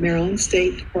 that Maryland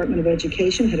State Department of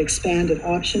Education had expanded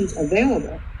options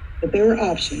available, that there were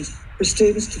options for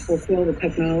students to fulfill the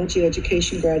technology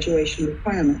education graduation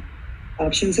requirement.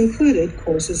 Options included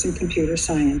courses in computer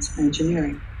science and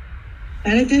engineering.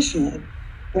 And additionally,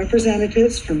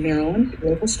 representatives from Maryland,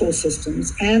 local school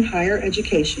systems, and higher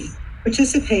education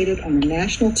participated on a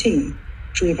national team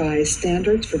to revise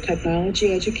standards for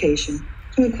technology education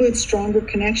to include stronger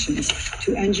connections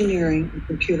to engineering and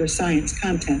computer science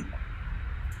content.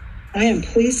 I am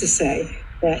pleased to say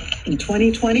that in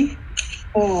 2020,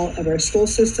 all of our school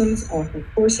systems offer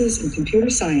courses in computer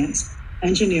science,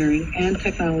 engineering, and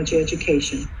technology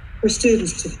education for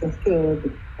students to fulfill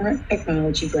the current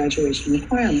technology graduation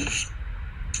requirements.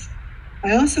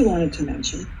 I also wanted to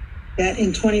mention that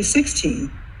in 2016,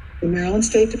 the Maryland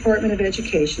State Department of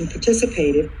Education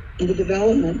participated in the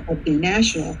development of the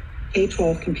National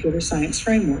K-12 Computer Science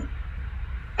Framework.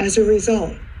 As a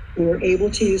result, we were able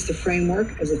to use the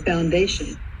framework as a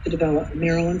foundation to develop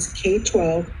Maryland's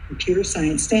K-12 computer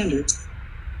science standards.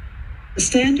 The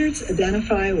standards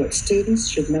identify what students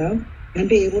should know and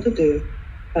be able to do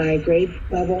by grade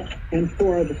level and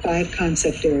for the 5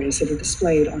 concept areas that are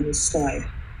displayed on this slide.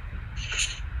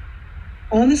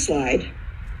 On the slide,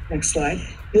 next slide,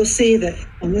 you'll see that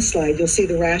on this slide, you'll see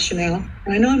the rationale.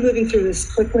 And I know I'm moving through this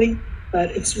quickly,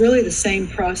 but it's really the same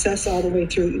process all the way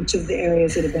through each of the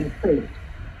areas that have been approved.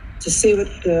 To see what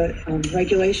the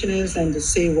regulation is and to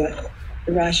see what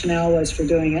the rationale was for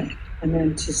doing it, and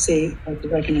then to see what the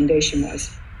recommendation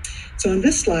was. So on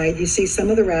this slide, you see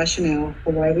some of the rationale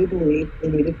for why we believe we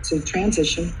needed to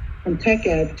transition from tech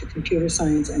ed to computer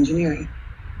science engineering.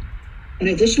 In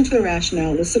addition to the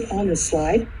rationale listed on this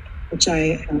slide, which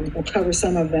I will cover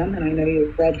some of them, and I know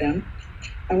you've read them,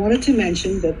 I wanted to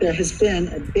mention that there has been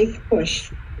a big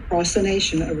push across the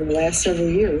nation over the last several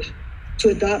years to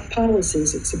adopt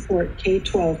policies that support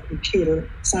K-12 computer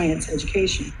science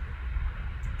education.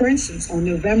 For instance, on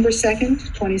November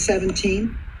 2nd,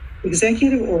 2017,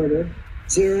 Executive Order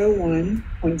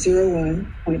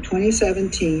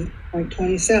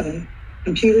 01.01.2017.27,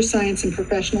 Computer Science and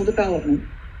Professional Development,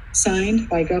 signed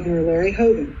by Governor Larry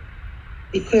Hogan,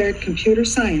 declared computer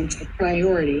science a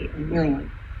priority in Maryland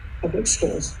public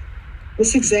schools.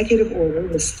 This executive order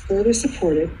was further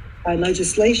supported by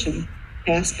legislation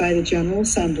passed by the General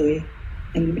Assembly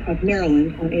of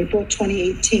Maryland on April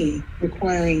 2018,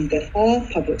 requiring that all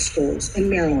public schools in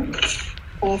Maryland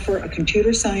offer a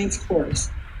computer science course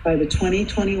by the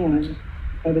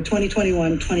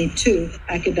 2021-22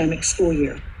 academic school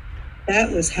year.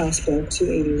 That was House Bill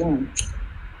 281.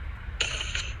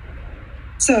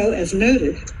 So, as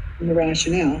noted in the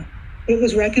rationale, it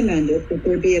was recommended that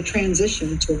there be a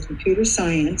transition to a computer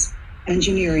science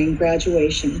engineering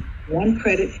graduation one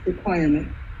credit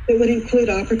requirement that would include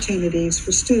opportunities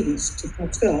for students to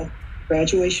fulfill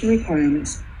graduation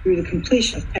requirements through the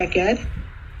completion of tech ed,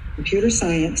 computer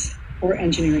science, or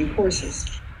engineering courses.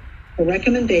 The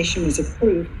recommendation was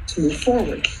approved to move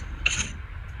forward.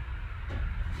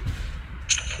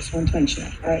 Just want to mention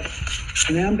that. All right.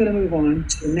 So now I'm going to move on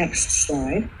to the next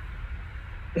slide.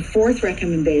 The fourth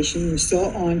recommendation, we're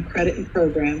still on credit and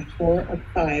program, 4 of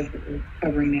 5 that we're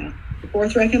covering now. The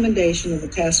fourth recommendation of the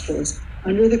task force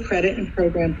under the credit and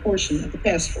program portion of the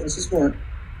task force's work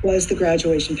was the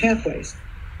graduation pathways.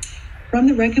 From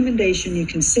the recommendation, you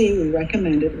can see we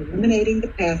recommended eliminating the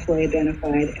pathway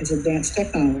identified as advanced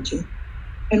technology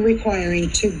and requiring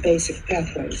 2 basic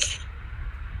pathways.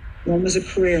 One was a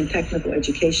career and technical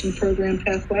education program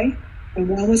pathway, and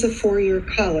one was a 4-year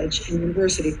college and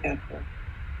university pathway.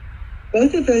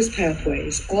 Both of those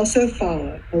pathways also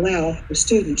allow for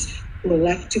students who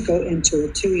elect to go into a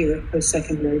 2-year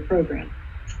post-secondary program.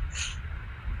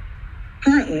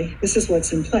 Currently, this is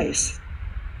what's in place.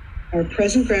 Our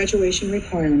present graduation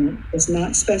requirement does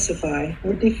not specify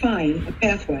or define a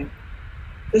pathway.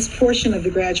 This portion of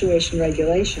the graduation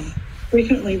regulation,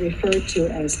 frequently referred to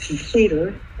as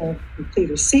completer or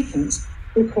completer sequence,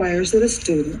 requires that a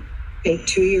student take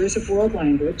 2 years of world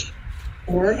language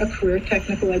or a career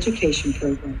technical education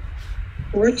program,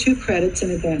 or 2 credits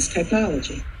in advanced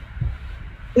technology.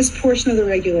 This portion of the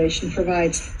regulation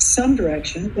provides some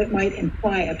direction that might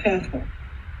imply a pathway.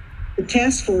 The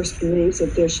task force believes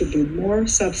that there should be more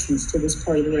substance to this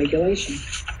part of the regulation.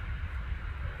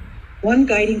 One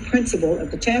guiding principle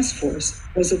of the task force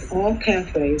was that all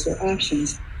pathways or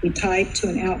options be tied to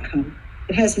an outcome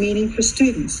that has meaning for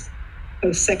students,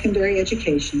 post-secondary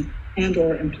education,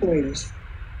 and/or employers.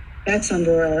 That's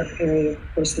under our area of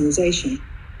personalization.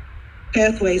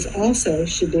 Pathways also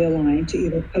should be aligned to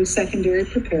either post-secondary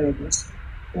preparedness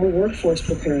or workforce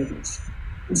preparedness.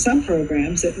 In some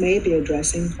programs, it may be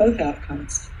addressing both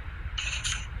outcomes.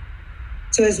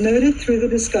 So as noted through the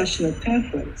discussion of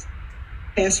pathways,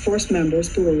 task force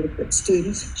members believe that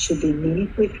students should be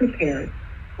meaningfully prepared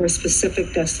for a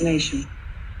specific destination.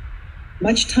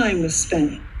 Much time was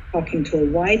spent talking to a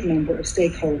wide number of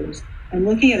stakeholders and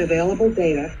looking at available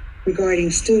data regarding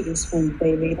students when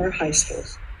they leave our high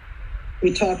schools.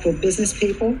 We talked with business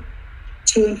people,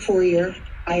 2- and 4-year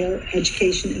higher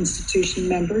education institution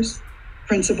members,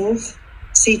 principals,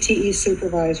 CTE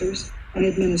supervisors, and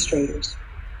administrators.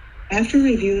 After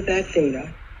review of that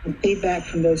data and feedback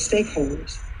from those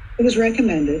stakeholders, it was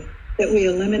recommended that we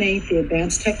eliminate the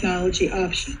advanced technology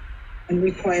option and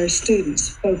require students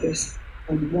focus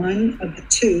on one of the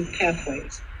 2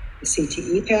 pathways, the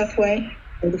CTE pathway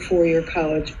or the 4-year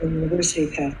college or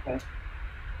university pathway.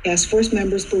 Task force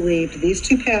members believed these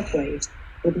 2 pathways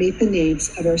would meet the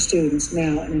needs of our students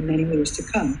now and in many years to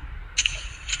come.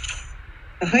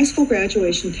 The high school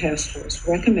graduation task force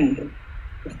recommended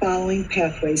the following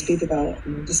pathways be developed,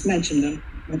 and I'll just mention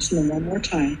them one more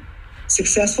time.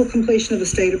 Successful completion of a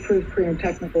state-approved career and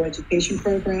technical education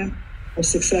program, or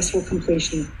successful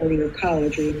completion of a 4-year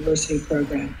college or university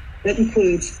program. That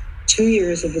includes 2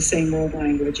 years of the same world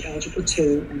language, Algebra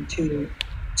 2, and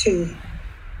 2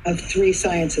 of 3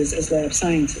 sciences as lab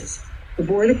sciences. The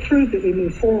board approved that we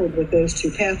move forward with those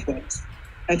 2 pathways.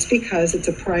 That's because it's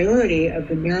a priority of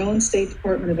the Maryland State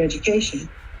Department of Education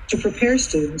to prepare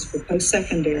students for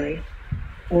post-secondary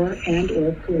or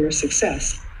career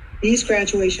success. These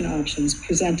graduation options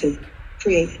presented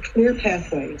create clear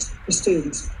pathways for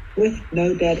students with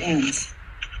no dead ends.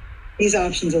 These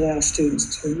options allow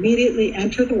students to immediately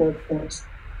enter the workforce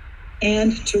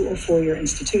and 2 or 4-year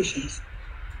institutions.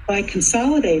 By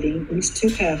consolidating these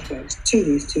 2 pathways,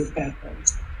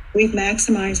 we've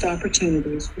maximized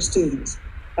opportunities for students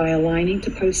by aligning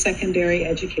to post-secondary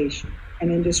education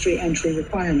and industry entry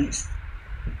requirements.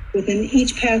 Within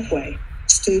each pathway,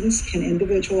 students can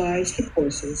individualize the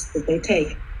courses that they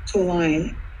take to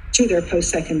align to their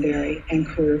post-secondary and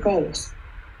career goals.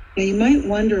 Now, you might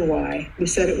wonder why we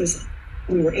said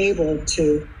we were able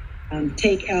to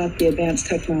take out the advanced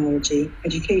technology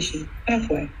education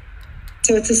pathway.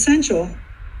 So it's essential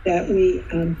that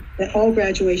that all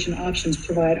graduation options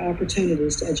provide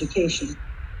opportunities to education.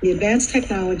 The advanced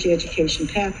technology education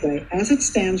pathway, as it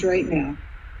stands right now,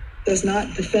 does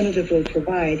not definitively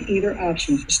provide either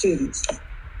option for students.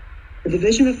 The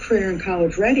Division of Career and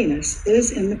College Readiness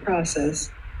is in the process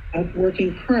of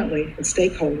working currently with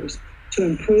stakeholders to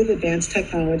improve advanced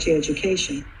technology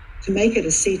education to make it a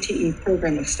CTE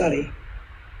program of study.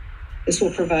 This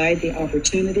will provide the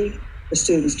opportunity for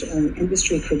students to earn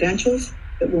industry credentials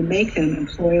that will make them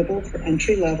employable for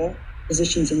entry-level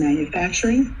positions in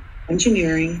manufacturing,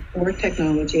 engineering, or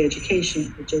technology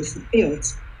education adjacent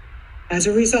fields. As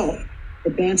a result,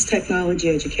 advanced technology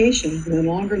education no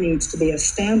longer needs to be a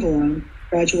standalone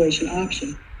graduation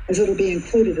option, as it'll be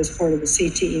included as part of the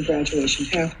CTE graduation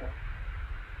pathway.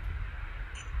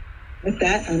 With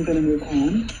that, I'm going to move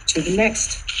on to the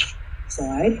next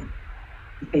slide.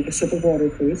 Take a sip of water,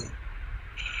 please.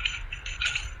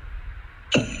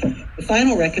 The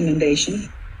final recommendation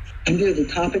under the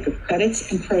topic of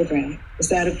credits and program is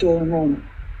that of dual enrollment.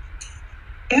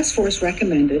 Task Force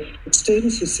recommended that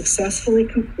students who successfully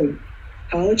complete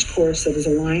a college course that is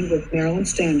aligned with Maryland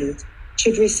standards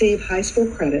should receive high school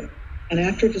credit, and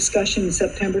after discussion in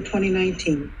September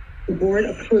 2019, the board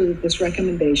approved this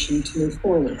recommendation to move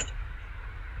forward.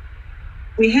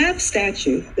 We have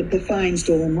statute that defines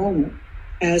dual enrollment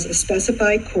as a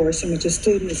specified course in which a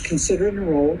student is considered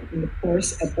enrolled in the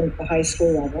course at both the high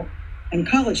school level and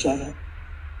college level.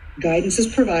 Guidance is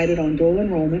provided on dual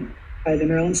enrollment by the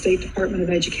Maryland State Department of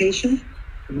Education,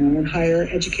 the Maryland Higher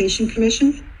Education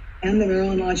Commission, and the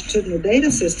Maryland Longitudinal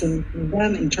Data System,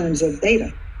 them in terms of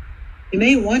data. You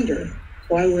may wonder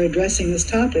why we're addressing this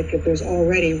topic if there's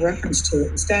already reference to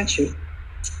it in statute.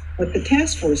 What the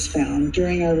task force found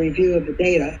during our review of the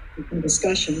data and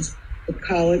discussions with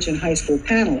college and high school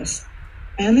panelists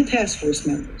and the task force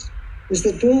members is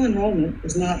that dual enrollment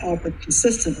is not offered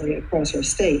consistently across our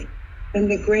state, and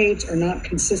the grades are not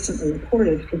consistently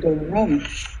reported for dual enrollment.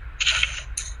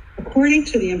 According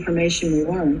to the information we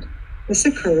learned, this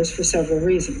occurs for several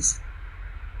reasons: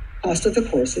 cost of the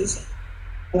courses,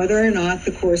 whether or not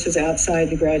the course is outside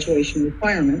the graduation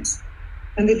requirements,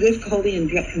 and the difficulty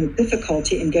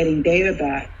in getting data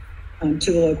back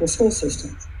to the local school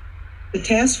systems. The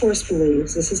task force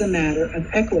believes this is a matter of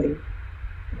equity,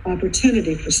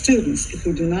 opportunity for students if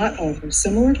we do not offer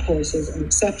similar courses and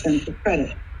accept them for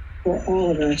credit for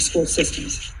all of our school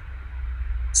systems.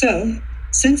 So,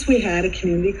 since we had a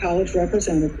community college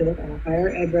representative or higher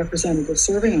ed representative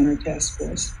serving on our task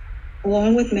force,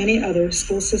 along with many other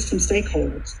school system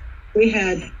stakeholders, we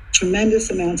had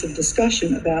tremendous amounts of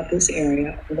discussion about this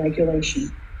area of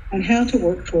regulation and how to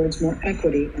work towards more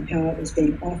equity and how it was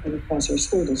being offered across our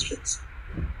school districts.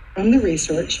 From the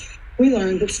research, we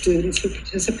learned that students who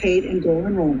participate in dual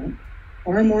enrollment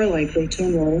are more likely to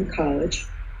enroll in college,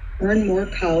 earn more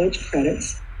college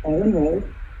credits while enrolled,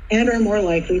 and are more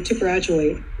likely to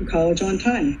graduate from college on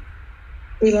time.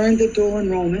 We learned that dual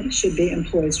enrollment should be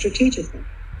employed strategically.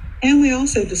 And we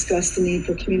also discussed the need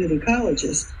for community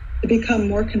colleges to become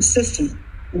more consistent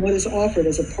in what is offered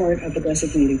as a part of a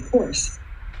designated course.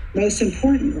 Most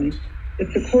importantly,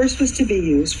 if the course was to be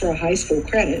used for a high school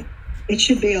credit, it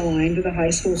should be aligned to the high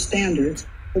school standards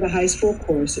for the high school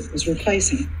course it was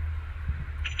replacing.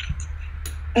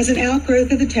 As an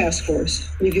outgrowth of the task force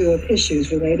review of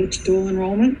issues related to dual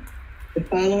enrollment, the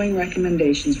following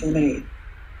recommendations were made.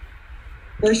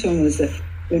 First one was that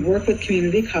we work with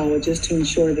community colleges to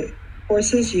ensure that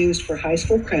courses used for high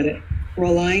school credit were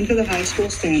aligned to the high school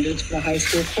standards for the high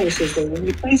school courses they were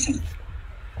replacing.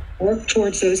 Work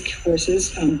towards those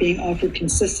courses being offered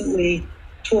consistently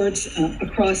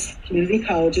across community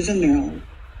colleges in Maryland,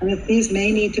 and that these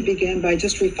may need to begin by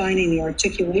just refining the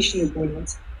articulation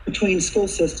agreements between school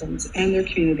systems and their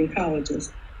community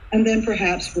colleges, and then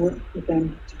perhaps work with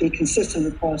them to be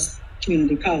consistent across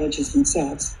community colleges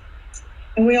themselves.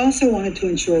 And we also wanted to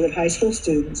ensure that high school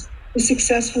students who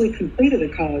successfully completed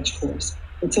a college course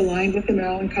that's aligned with the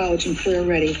Maryland College and Career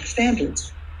Ready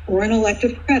standards or an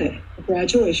elective credit for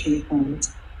graduation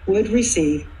requirements would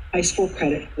receive high school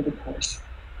credit for the course.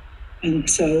 And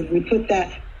so we put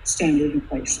that standard in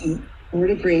place, and the board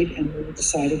agreed, and we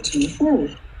decided to move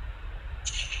forward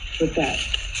with that.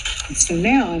 And so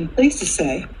now I'm pleased to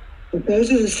say that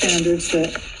those are the standards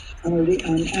that are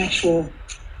the actual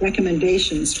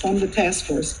recommendations from the task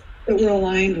force that were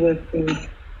aligned with the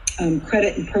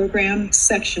credit and program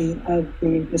section of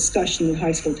the discussion the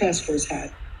high school task force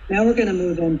had. Now we're going to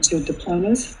move into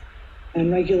diplomas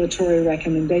and regulatory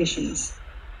recommendations.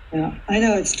 Now, I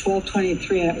know it's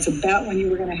 12:23, and it was about when you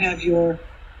were going to have your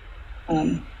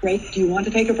break. Do you want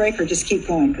to take a break or just keep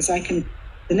going? Because I can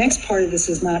The next part of this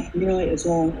is not nearly as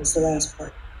long as the last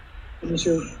part. What is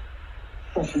your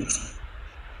preference?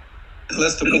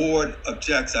 Unless the board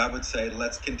objects, I would say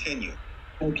let's continue.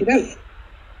 Okey doke.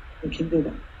 We can do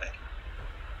that.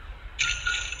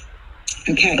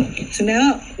 Okay, so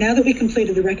now that we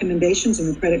completed the recommendations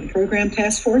in the credit and program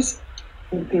task force,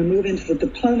 we're going to move into the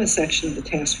diploma section of the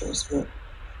task force work.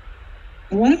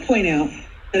 I want to point out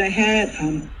that I had,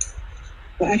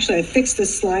 well, actually I fixed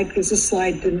this slide because this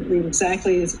slide didn't read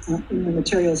exactly as in the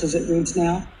materials as it reads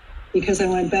now, because I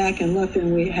went back and looked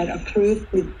and we had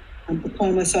approved the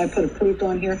diploma, so I put approved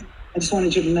on here. I just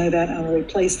wanted you to know that. I'll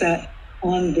replace that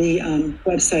on the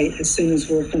website as soon as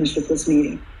we're finished with this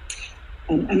meeting.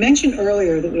 I mentioned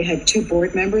earlier that we had 2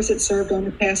 board members that served on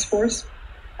the task force.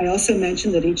 I also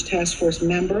mentioned that each task force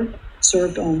member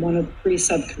served on one of 3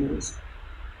 subcommittees.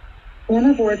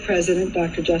 Former board president,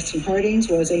 Dr. Justin Hardings,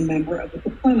 was a member of the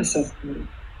diploma subcommittee.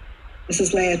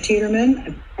 Mrs. Leah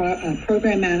Tiedemann, a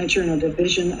program manager in a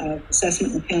division of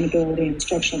assessment and accountability and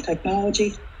instructional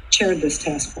technology, chaired this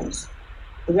task force.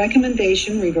 The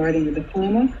recommendation regarding the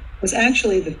diploma was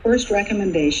actually the first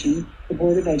recommendation the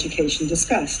Board of Education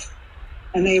discussed,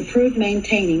 and they approved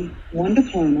maintaining 1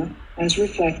 diploma as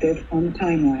reflected on the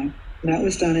timeline, and that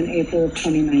was done in April of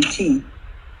 2019.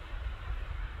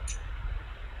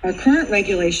 Our current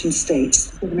regulation states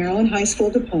that the Maryland High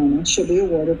School diploma should be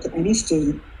awarded to any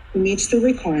student who meets the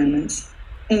requirements,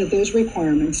 and that those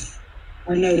requirements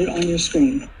are noted on your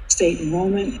screen: state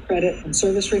enrollment, credit and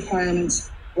service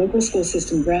requirements, local school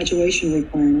system graduation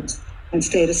requirements, and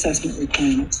state assessment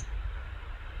requirements.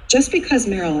 Just because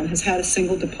Maryland has had a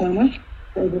single diploma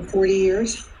for over 40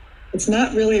 years, it's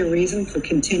not really a reason for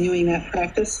continuing that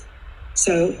practice.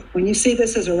 So when you see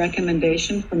this as a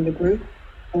recommendation from the group,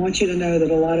 I want you to know that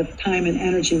a lot of time and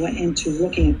energy went into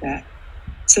looking at that.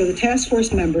 So the task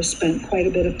force members spent quite a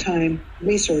bit of time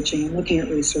researching and looking at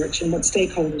research and what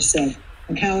stakeholders said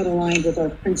and how it aligned with our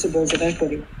principles of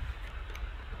equity.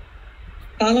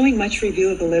 Following much review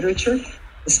of the literature,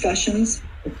 discussions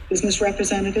with business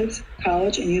representatives,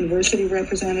 college and university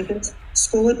representatives,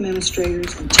 school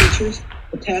administrators, and teachers,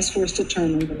 the task force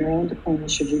determined the Maryland diploma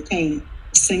should retain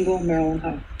a single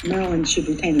Maryland should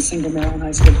retain a single Maryland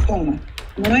High School diploma.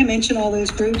 And when I mention all those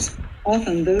groups,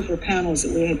 often those were panels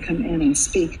that we had come in and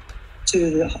speak to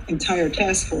the entire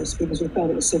task force because we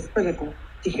felt it was so critical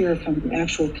to hear from the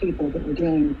actual people that were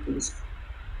dealing with these.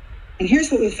 And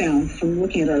here's what we found from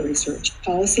looking at our research.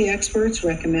 Policy experts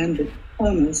recommend that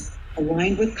diplomas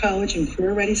aligned with college and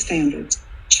career-ready standards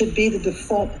should be the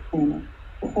default diploma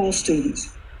for all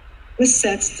students. This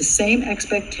sets the same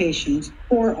expectations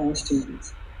for all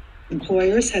students.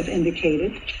 Employers have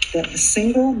indicated that a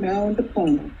single Maryland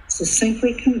diploma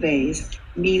succinctly conveys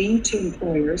meaning to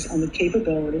employers on the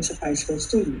capabilities of high school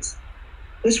students.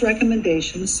 This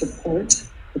recommendation supports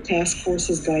the task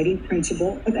force's guiding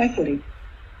principle of equity.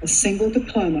 A single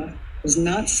diploma does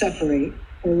not separate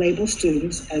or label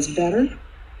students as better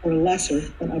or lesser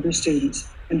than other students,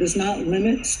 and does not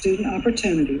limit student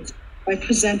opportunities by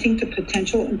presenting to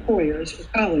potential employers or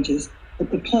colleges that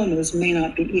diplomas may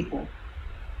not be equal.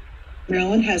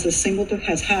 Maryland has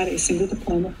had a single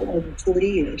diploma for over 40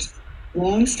 years.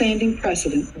 Long-standing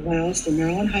precedent allows the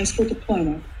Maryland High School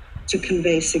diploma to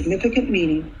convey significant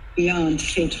meaning beyond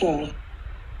K-12.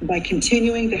 By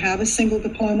continuing to have a single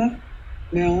diploma,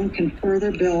 Maryland can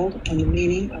further build on the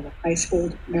meaning of a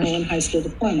Maryland High School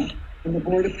diploma, and the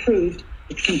board approved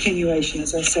the continuation,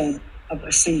 as I said, of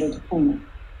a single diploma.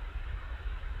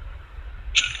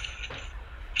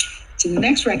 So the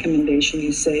next recommendation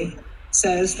you see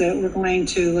says that we're going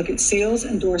to look at seals,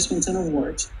 endorsements, and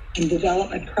awards and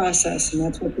develop a process, and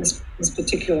that's what this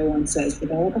particular one says,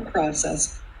 develop a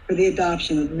process for the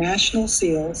adoption of national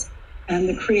seals and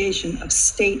the creation of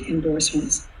state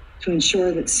endorsements to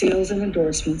ensure that seals and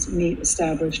endorsements meet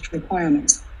established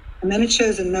requirements. And then it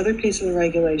shows another piece of the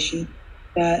regulation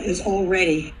that is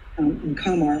already in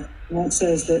COMAR, and that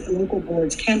says that local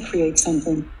boards can create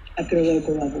something at their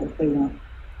local level if they want.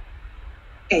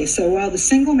 Okay, so while the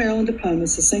single Maryland diploma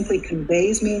succinctly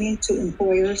conveys meaning to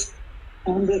employers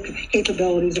on the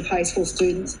capabilities of high school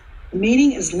students, the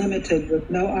meaning is limited with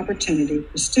no opportunity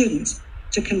for students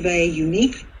to convey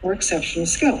unique or exceptional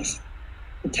skills.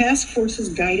 The task force's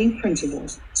guiding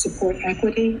principles support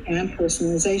equity and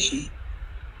personalization.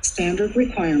 Standard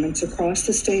requirements across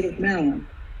the state of Maryland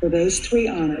for those 3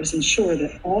 honors ensure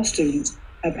that all students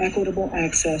have equitable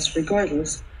access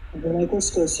regardless of the local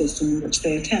school system in which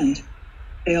they attend.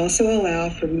 They also allow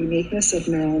for the uniqueness of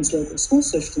Maryland's local school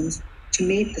systems to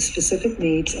meet the specific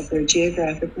needs of their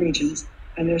geographic regions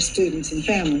and their students and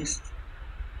families.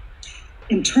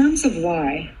 In terms of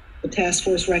why the task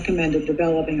force recommended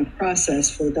developing a process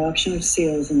for adoption of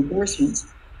seals and endorsements,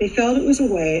 they felt it was a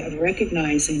way of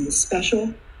recognizing the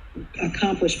special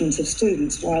accomplishments of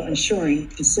students while ensuring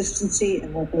consistency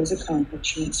in what those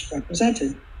accomplishments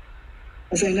represented.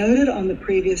 As I noted on the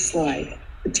previous slide,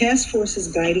 the task force's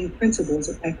guiding principles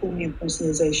of equity and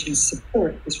personalization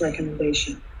support this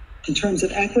recommendation. In terms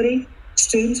of equity,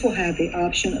 students will have the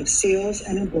option of seals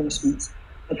and endorsements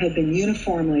that have been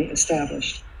uniformly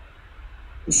established.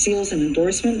 The seals and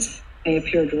endorsements may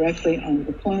appear directly on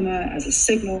the diploma as a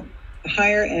signal to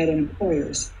higher ed and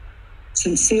employers.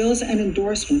 Since seals and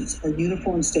endorsements are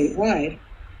uniform statewide,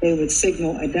 they would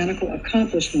signal identical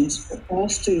accomplishments for all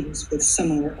students with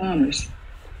similar honors.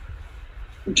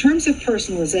 In terms of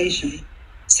personalization,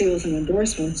 seals and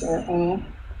endorsements are all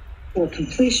for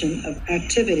completion of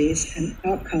activities and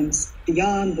outcomes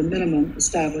beyond the minimum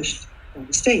established by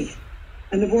the state.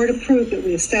 And the board approved that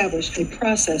we establish a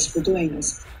process for doing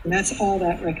this. And that's all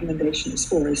that recommendation is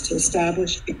for, is to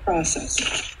establish a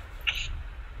process.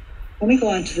 Let me go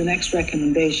on to the next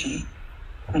recommendation,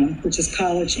 which is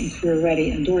college and career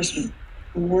ready endorsement,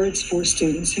 awards for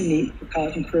students who meet the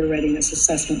college and career readiness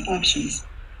assessment options.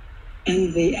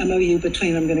 And the MOU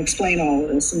between, I'm going to explain all of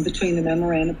this, and between the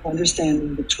memorandum of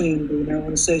understanding between the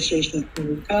Maryland Association of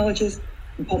Community Colleges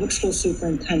and public school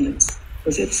superintendents,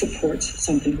 because it supports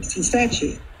something that's in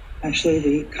statute, actually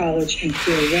the College and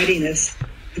Career Readiness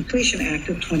Completion Act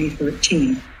of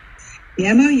 2013.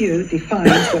 The MOU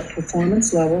defines what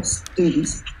performance level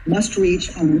students must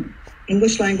reach on an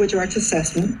English language arts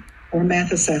assessment or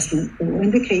math assessment that will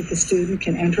indicate the student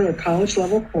can enter a college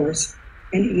level course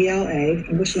in ELA,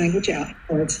 English language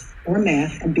arts, or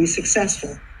math and be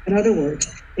successful. In other words,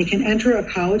 they can enter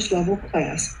a college level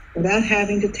class without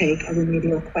having to take a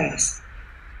remedial class.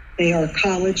 They are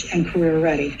college and career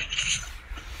ready.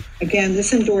 Again,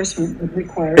 this endorsement would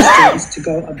require students to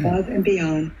go above and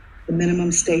beyond the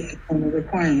minimum state diploma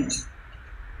requirements.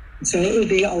 And so it would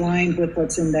be aligned with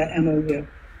what's in that MOU.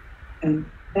 And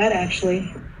that actually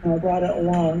brought it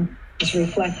along is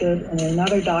reflected in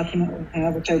another document we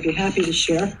have, which I'd be happy to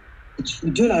share, which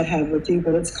we do not have with you,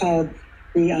 but it's called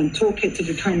the Toolkit to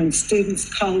Determine Students'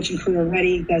 College and Career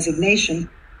Ready Designation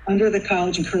under the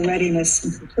College and Career Readiness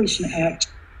and Completion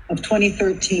Act of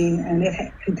 2013, and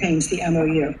it contains the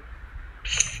MOU.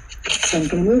 So I'm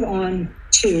going to move on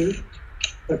to,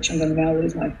 which I'm going to now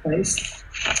lose my place.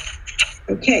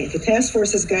 Okay, the task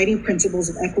force's guiding principles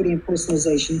of equity and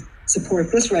personalization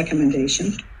support this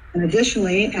recommendation. And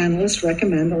additionally, analysts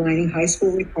recommend aligning high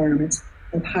school requirements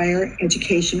with higher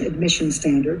education admission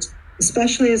standards,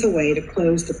 especially as a way to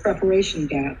close the preparation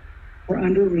gap for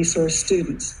under-resourced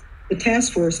students. The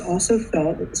task force also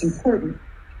felt it was important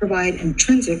to provide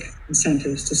intrinsic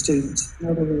incentives to students. In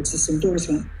other words, this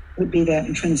endorsement would be that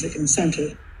intrinsic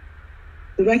incentive.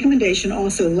 The recommendation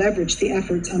also leveraged the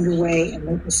efforts underway in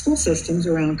local school systems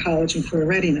around college and career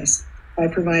readiness by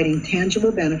providing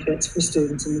tangible benefits for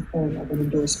students in the form of an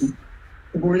endorsement.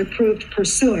 The board approved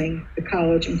pursuing the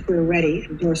college and career ready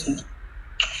endorsement.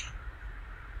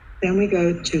 Then we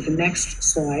go to the next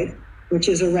slide, which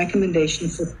is a recommendation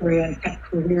for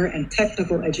career and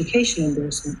technical education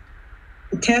endorsement.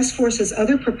 The task force's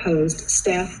other proposed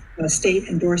state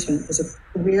endorsement is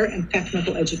a career and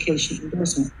technical education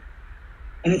endorsement.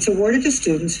 And it's awarded to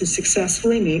students who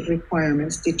successfully meet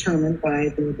requirements determined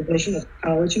by the Division of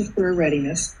College and Career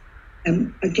Readiness.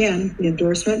 And again, the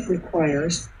endorsement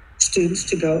requires students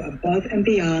to go above and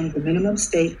beyond the minimum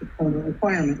state diploma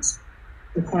requirements.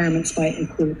 Requirements might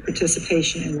include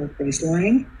participation in work-based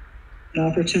learning, an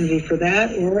opportunity for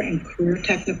that, or in career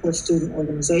technical student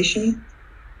organization,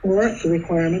 or the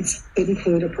requirements could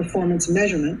include a performance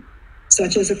measurement,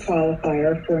 such as a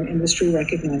qualifier for an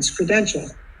industry-recognized credential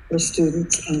for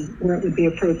students where it would be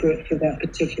appropriate for that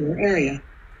particular area.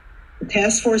 The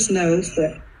task force knows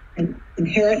that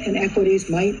inherent inequities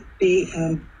might be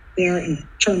there in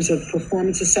terms of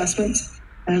performance assessments,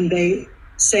 and they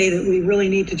say that we really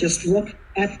need to just look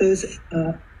at those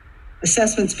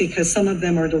assessments because some of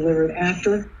them are delivered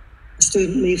after a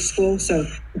student leaves school. So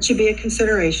it should be a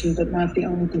consideration, but not the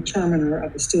only determiner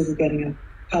of a student getting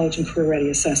a college and career ready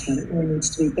assessment. It really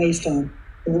needs to be based on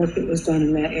the work that was done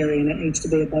in that area, and it needs to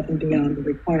be above and beyond the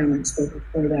requirements that were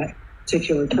for that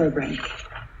particular program.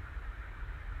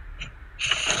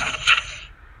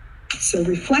 So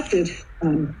reflected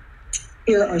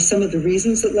here are some of the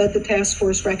reasons that led the task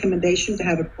force recommendation to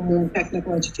have a career and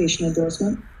technical education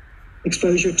endorsement.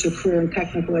 Exposure to career and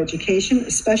technical education,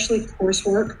 especially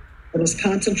coursework that is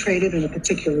concentrated in a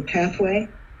particular pathway,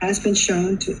 has been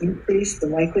shown to increase the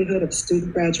likelihood of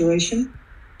student graduation,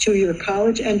 two-year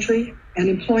college entry, and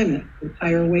employment, with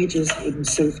higher wages that would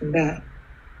ensue from that.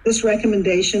 This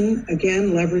recommendation,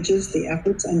 again, leverages the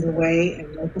efforts underway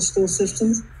in local school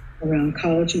systems around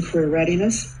college and career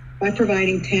readiness by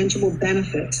providing tangible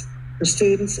benefits for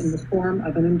students in the form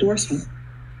of an endorsement.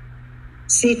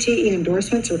 CTE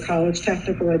endorsements, or college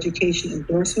technical education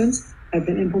endorsements, have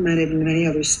been implemented in many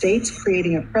other states,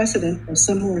 creating a precedent for a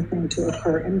similar thing to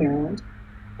occur in Maryland.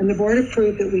 And the board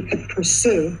approved that we could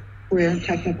pursue career and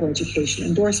technical education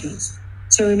endorsements.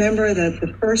 So remember that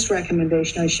the first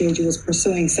recommendation I showed you was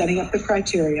pursuing setting up the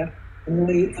criteria and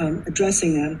really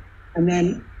addressing them. And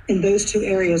then in those two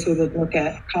areas, we would look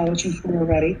at college and career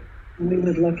ready, and we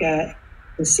would look at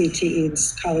the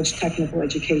CTE, college technical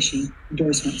education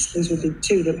endorsements. Those would be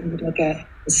two that we would look at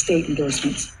as state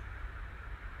endorsements.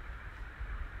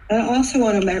 I also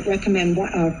want to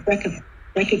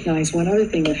recognize one other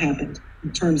thing that happened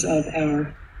in terms of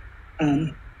our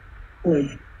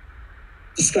board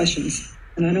discussions.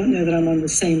 And I don't know that I'm on the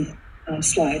same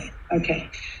slide. Okay.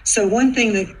 So one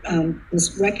thing that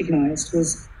was recognized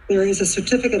was there is a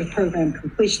certificate of program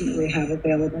completion that we have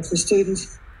available for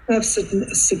students who have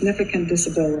significant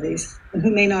disabilities and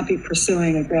who may not be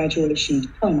pursuing a graduation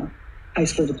diploma, high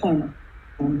school diploma,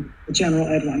 the general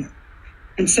ed one.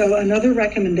 And so another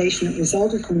recommendation that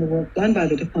resulted from the work done by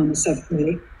the diploma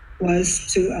subcommittee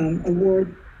was to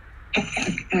award,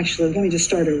 actually, let me just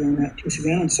start over on that piece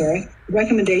again, I'm sorry. The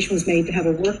recommendation was made to have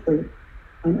a work group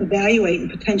evaluate and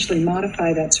potentially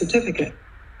modify that certificate.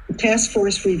 The task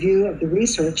force review of the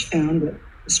research found that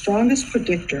the strongest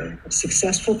predictor of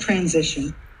successful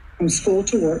transition from school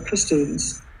to work for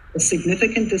students with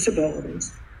significant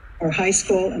disabilities are high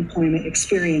school employment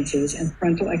experiences and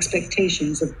parental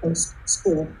expectations of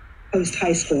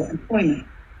post-high school employment.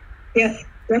 Yet,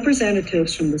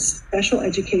 representatives from the special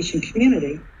education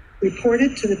community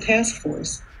reported to the task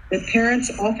force that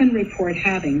parents often report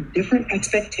having different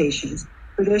expectations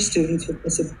for their students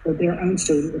for their own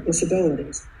student with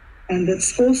disabilities, and that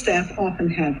school staff often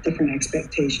have different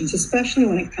expectations, especially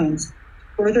when it comes to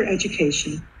further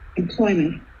education,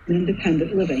 employment, and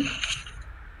independent living.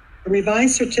 A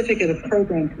revised certificate of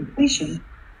program completion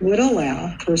would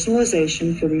allow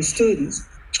personalization for these students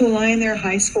to align their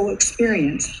high school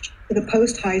experience to the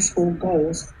post-high school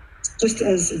goals, just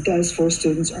as it does for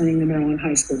students earning the Maryland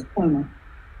High School Diploma.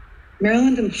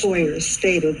 Maryland employers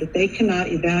stated that they cannot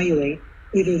evaluate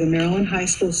either the Maryland High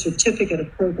School Certificate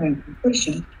of Program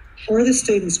Completion or the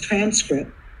student's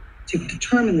transcript to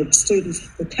determine the student's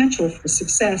potential for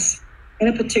success in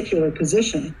a particular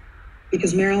position,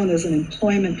 because Maryland is an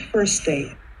employment-first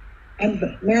state. And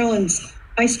Maryland's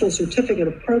High School Certificate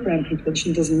of Program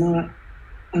Completion does not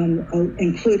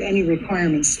include any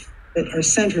requirements that are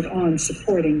centered on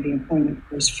supporting the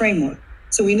employment-first framework.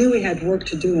 So we knew we had work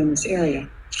to do in this area.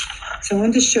 So I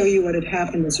wanted to show you what had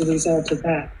happened as a result of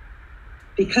that.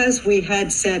 Because we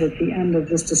had said at the end of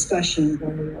this discussion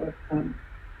when we were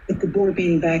at the board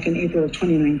meeting back in April of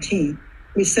 2019,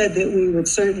 we said that we would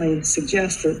certainly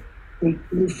suggest that we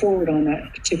move forward on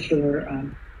that particular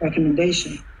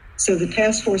recommendation. So the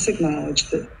task force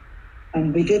acknowledged that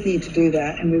we did need to do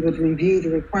that, and we would review the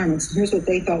requirements. And here's what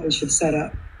they thought we should set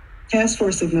up. Task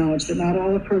force acknowledged that not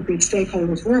all appropriate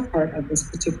stakeholders were a part of this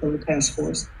particular task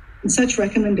force, and such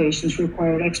recommendations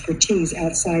required expertise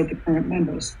outside the current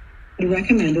members. They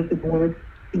recommended the board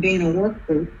convene a work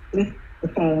group with the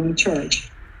following charges.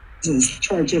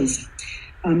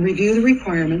 Review the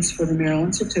requirements for the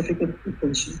Maryland Certificate of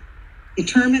Completion.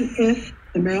 Determine if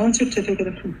the Maryland Certificate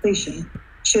of Completion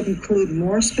should include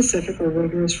more specific or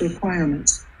rigorous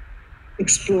requirements.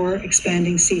 Explore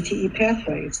expanding CTE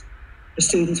pathways for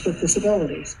students with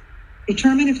disabilities.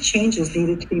 Determine if changes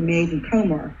needed to be made in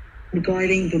COMAR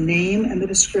regarding the name and the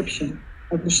description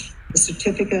of the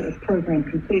Certificate of Program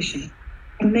Completion,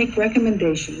 and make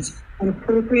recommendations on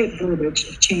appropriate verbiage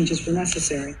if changes were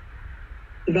necessary.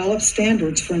 Develop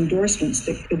standards for endorsements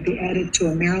that could be added to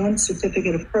a Maryland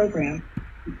Certificate of Program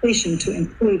Completion to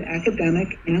include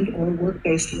academic and or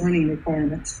work-based learning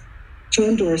requirements to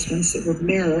endorsements that would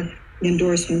mirror the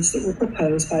endorsements that were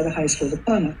proposed by the high school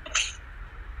diploma.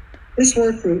 This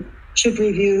work group should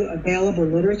review available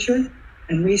literature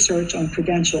and research on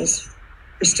credentials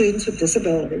for students with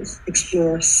disabilities,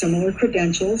 explore similar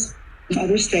credentials from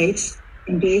other states,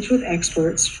 engage with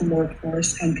experts from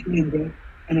workforce and community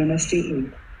and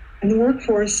MSDE. And the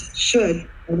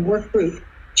work group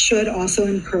should also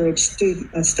encourage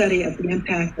a study of the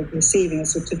impact of receiving a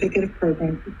certificate of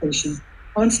program completion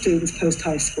on students'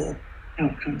 post-high school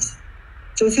outcomes.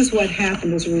 So this is what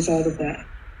happened as a result of that.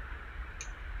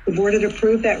 The board had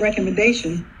approved that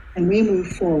recommendation, and we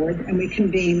moved forward, and we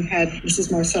convened, had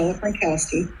Mrs. Marcella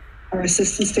Frankowski, our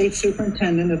Assistant State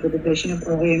Superintendent of the Division of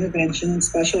Early Intervention and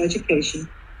Special Education,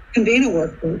 convene a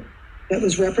work group that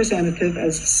was representative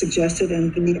as suggested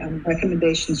in the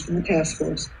recommendations from the task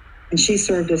force, and she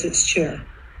served as its chair.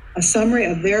 A summary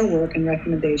of their work and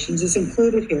recommendations is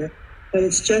included here, but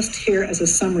it's just here as a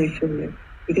summary for you,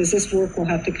 because this work will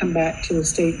have to come back to the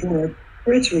state board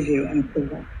for its review and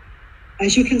approval.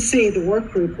 As you can see, the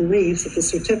work group believes that the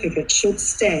certificate should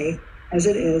stay as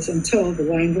it is until the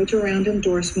language around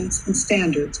endorsements and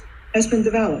standards has been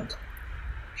developed.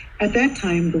 At that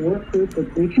time, the work group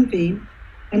would reconvene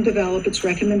and develop its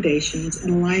recommendations in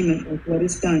alignment with what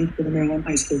is done for the Maryland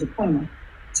High School Diploma.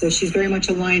 So she's very much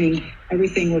aligning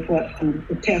everything with what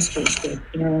the task force did,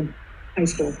 the Maryland High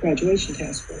School Graduation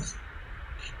Task Force.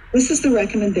 This is the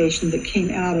recommendation that came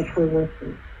out of her work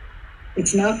group.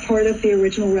 It's not part of the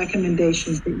original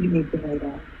recommendations that you need to vote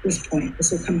on at this point.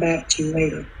 This will come back to you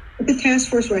later. But the task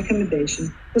force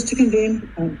recommendation was to convene,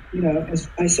 as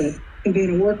I said,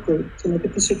 convene a work group to look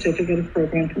at the certificate of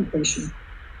program completion.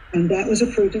 And that was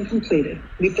approved and completed.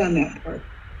 We've done that part.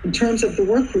 In terms of the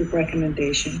work group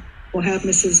recommendation, we'll have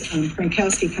Mrs.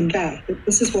 Frankowski come back, but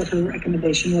this is what her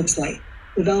recommendation looks like.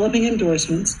 Developing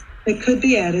endorsements that could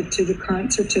be added to the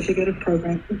current certificate of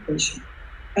program completion,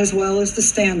 as well as the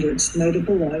standards noted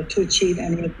below to achieve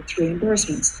any of the three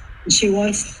endorsements. And she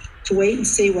wants to wait and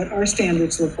see what our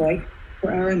standards look like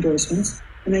for our endorsements.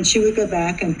 And then she would go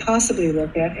back and possibly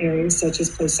look at areas such as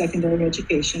post-secondary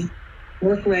education,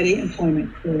 work-ready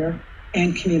employment career,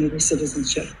 and community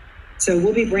citizenship. So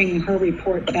we'll be bringing her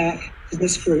report back to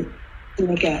this group to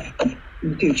look at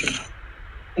in the future.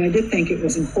 And I did think it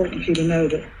was important for you to know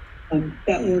that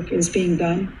that work is being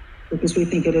done, because we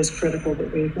think it is critical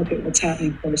that we look at what's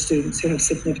happening for the students who have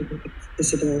significant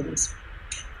disabilities.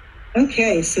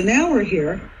 Okay, so now we're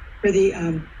here for the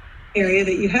area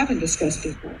that you haven't discussed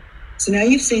before. So now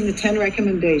you've seen the 10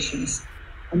 recommendations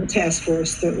on the task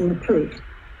force that were approved.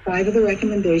 5 of the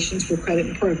recommendations were credit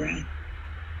and program.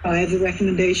 5 of the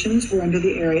recommendations were under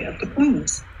the area of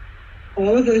diplomas.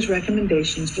 All of those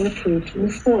recommendations were approved to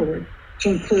move forward to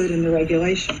include in the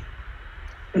regulation.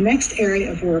 The next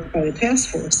area of work by the task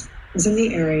force is in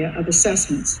the area of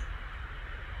assessments.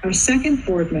 Our second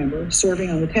board member serving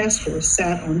on the task force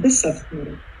sat on this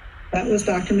subcommittee. That was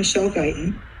Dr. Michelle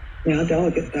Guyton, now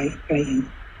Delegate Guyton.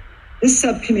 This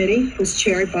subcommittee was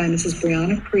chaired by Mrs.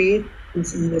 Brianna Creed,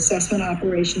 who's in the Assessment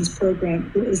Operations Program,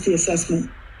 who is the Assessment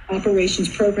Operations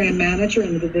Program Manager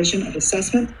in the Division of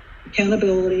Assessment,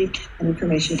 Accountability, and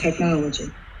Information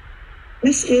Technology.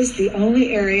 This is the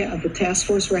only area of the task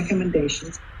force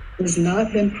recommendations that has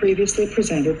not been previously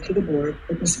presented to the board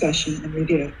for discussion and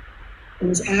review. It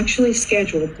was actually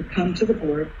scheduled to come to the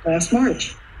board last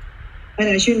March. And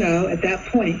as you know, at that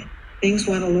point, things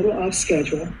went a little off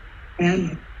schedule,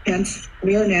 and hence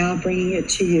we are now bringing it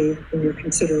to you for your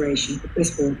consideration at this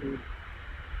board meeting.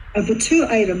 Of the 2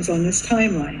 items on this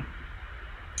timeline,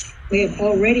 we have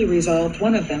already resolved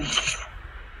one of them.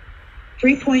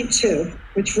 3.2,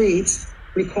 which reads,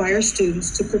 requires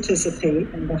students to participate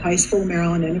in the High School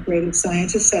Maryland Integrated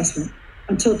Science Assessment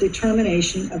until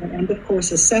determination of an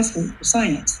end-of-course assessment for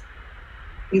science.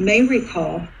 You may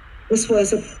recall this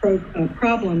was a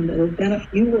problem that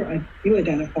you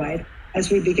identified as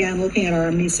we began looking at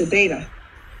our MESA data.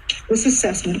 This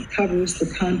assessment covers the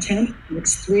content in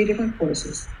its 3 different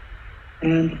courses,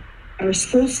 and our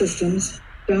school systems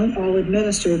don't all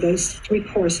administer those 3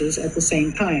 courses at the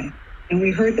same time. And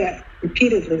we heard that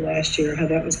repeatedly last year, how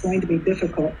that was going to be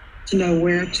difficult to know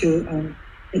where to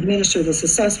administer this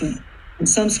assessment. And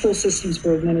some school systems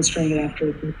were administering it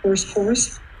after the first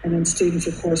course, and then students,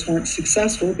 of course, weren't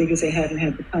successful because they hadn't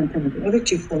had the content of the other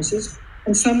 2 courses.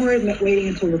 And some were waiting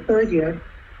until the 3rd year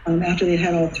after they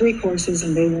had all 3 courses,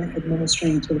 and they weren't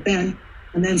administering until then.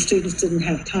 And then students didn't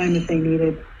have time that they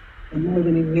needed more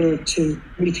than a year to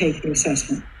retake the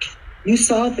assessment. You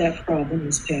solved that problem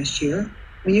this past year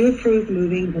when you approved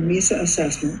moving the MESA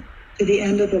assessment to the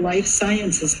end of the life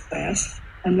sciences class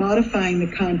and modifying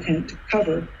the content to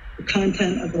cover the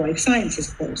content of the life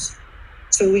sciences course.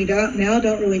 So we now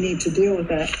don't really need to deal with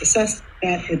that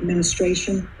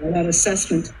administration or that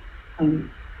assessment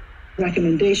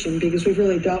recommendation, because we've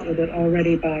really dealt with it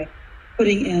already by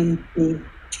putting in the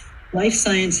life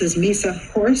sciences MESA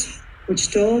course, which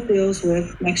still deals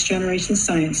with next generation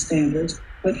science standards,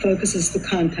 but focuses the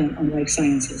content on life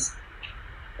sciences.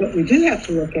 What we do have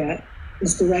to look at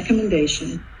is the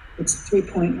recommendation, it's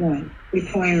 3.1,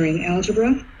 requiring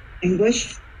algebra,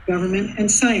 English, government, and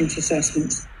science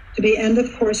assessments to be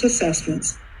end-of-course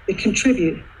assessments that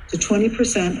contribute to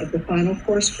 20% of the final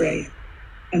course grade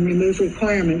and remove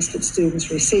requirements that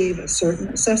students receive a certain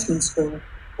assessment score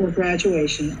for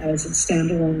graduation as a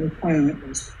standalone requirement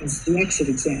as the exit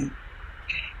exam.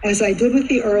 As I did with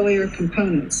the earlier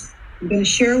components, I'm going to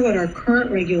share what our current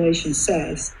regulation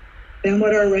says, then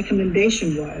what our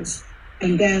recommendation was,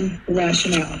 and then the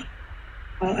rationale.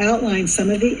 I'll outline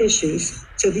some of the issues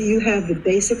so that you have the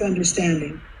basic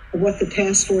understanding of what the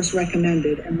task force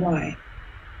recommended and why.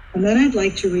 And then I'd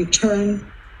like to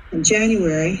return in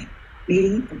January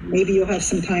meeting, maybe you'll have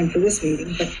some time for this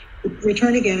meeting, but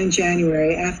return again in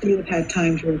January after you've had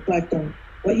time to reflect on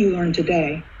what you learned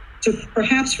today, to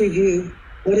perhaps review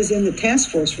what is in the task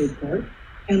force report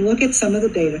and look at some of the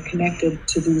data connected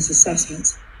to these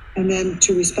assessments, and then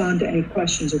to respond to any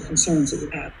questions or concerns that you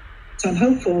have. So I'm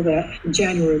hopeful that in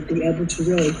January we'll be able to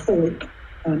really fully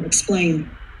explain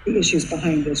the issues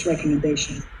behind this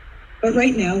recommendation. But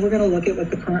right now we're going to look at what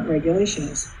the current regulation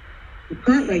is. The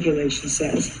current regulation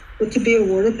says that to be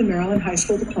awarded the Maryland High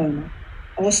School Diploma,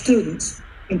 all students,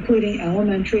 including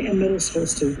elementary and middle school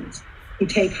students who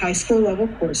take high school level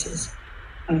courses,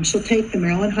 shall take the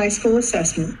Maryland High School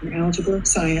assessment in algebra,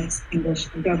 science, English,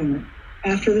 and government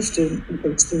after the student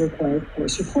completes the required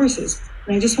course or courses.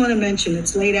 And I just want to mention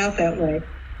it's laid out that way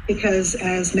because,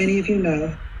 as many of you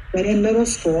know, that in middle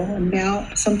school, and now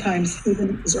sometimes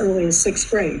even as early as 6th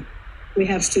grade, we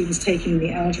have students taking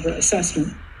the algebra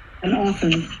assessment. And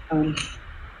often,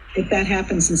 if that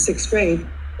happens in 6th grade,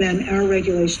 then our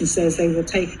regulation says they will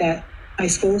take that high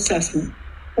school assessment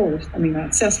course,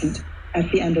 assessment, at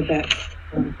the end of that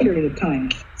period of time.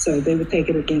 So they would take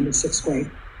it at the end of 6th grade.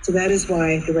 So that is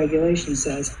why the regulation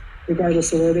says,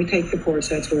 regardless of where they take the course,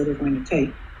 that's where they're going to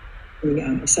take the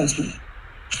assessment.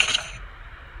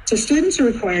 So students are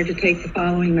required to take the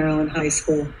following Maryland High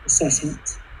School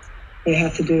assessments. They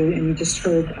have to do, and you just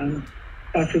heard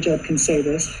Dr. Judkins say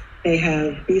this, they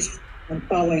have these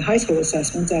following high school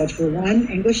assessments: Algebra 1,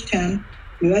 English 10,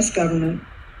 U.S. Government,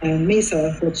 and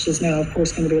MISA, which is now, of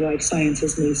course, going to be Life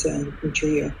Sciences MISA in the future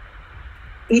year.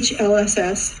 Each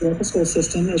LSS, local school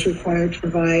system, is required to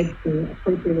provide the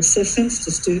appropriate assistance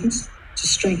to students to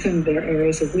strengthen their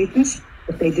areas of weakness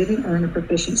if they didn't earn a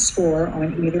proficient score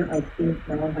on either of the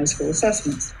Maryland High School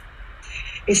assessments.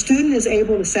 A student is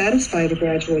able to satisfy the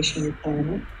graduation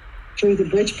requirement through the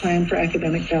Bridge Plan for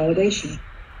Academic Validation.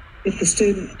 If the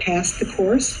student passed the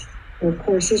course or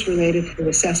courses related to the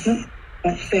assessment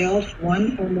but failed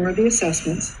one or more of the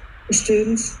assessments, the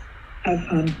students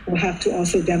will have to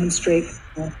also demonstrate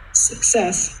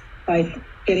success by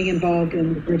getting involved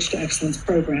in the Bridge to Excellence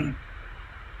program.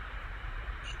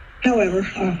 However,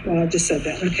 I just said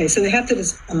that. Okay, so they have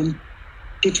to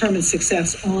determine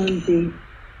success on the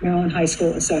Maryland High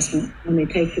School assessment when they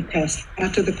take the test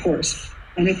after the course.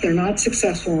 And if they're not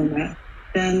successful in that,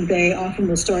 then they often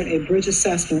will start a bridge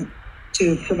assessment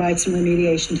to provide some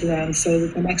remediation to them so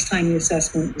that the next time the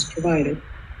assessment is provided,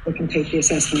 they can take the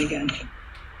assessment again.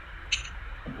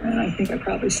 And I think I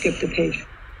probably skipped a page.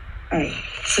 All right,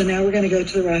 so now we're going to go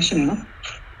to the rationale.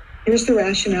 Here's the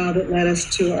rationale that led us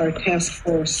to our task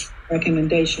force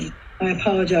recommendation. I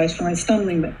apologize for my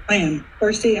stumbling, but I am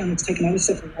thirsty. I'm going to take another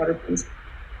sip of water, please.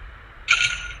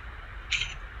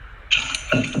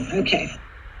 Okay,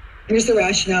 here's the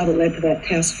rationale that led to that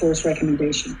task force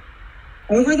recommendation.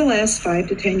 Over the last 5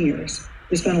 to 10 years,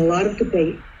 there's been a lot of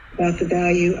debate about the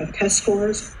value of test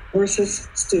scores versus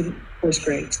student course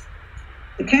grades.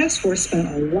 The task force spent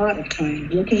a lot of time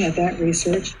looking at that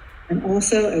research and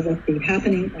also at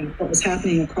what was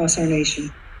happening across our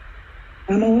nation.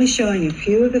 I'm only showing a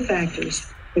few of the factors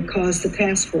that caused the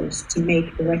task force to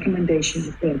make the recommendation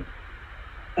it did.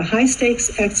 The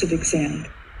high-stakes exit exam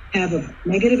have a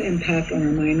negative impact on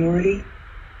our minority,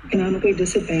 economically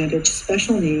disadvantaged,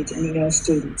 special needs, and EL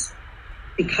students.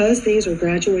 Because these are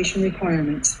graduation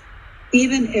requirements,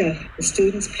 even if the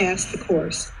students pass the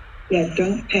course, yet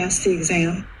don't pass the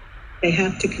exam, they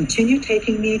have to continue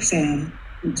taking the exam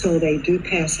until they do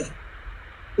pass it.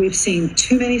 We've seen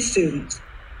too many students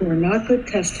who are not good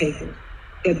test takers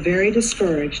get very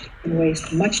discouraged and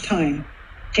waste much time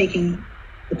taking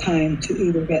the time to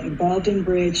either get involved in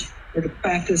Bridge or to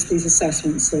practice these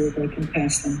assessments so that they can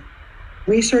pass them.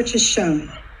 Research has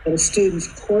shown that a student's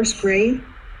course grade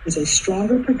is a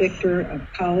stronger predictor of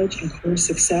college and career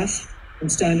success than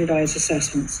standardized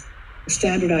assessments. The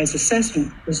standardized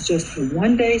assessment is just a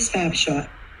one-day snapshot,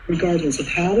 regardless of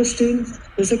how the student is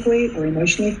physically or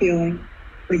emotionally feeling,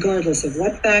 regardless of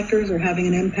what factors are having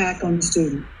an impact on the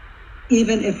student,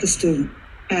 even if the student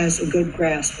has a good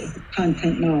grasp of the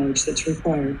content knowledge that's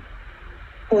required.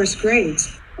 Course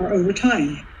grades are over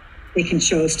time. They can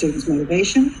show a student's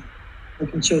motivation, they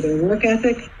can show their work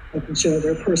ethic, they can show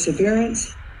their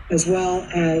perseverance, as well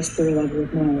as their level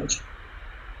of knowledge.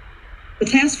 The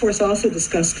task force also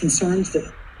discussed concerns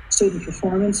that student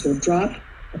performance will drop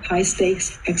if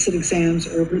high-stakes exit exams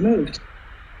are removed.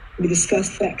 We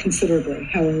discussed that considerably.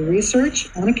 However, research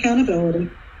on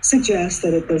accountability suggests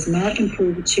that it does not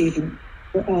improve achievement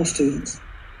for all students.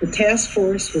 The task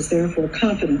force was therefore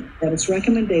confident that its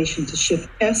recommendation to shift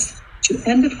tests to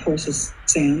end-of-course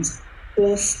exams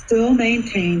will still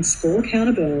maintain school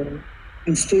accountability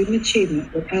and student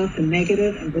achievement without the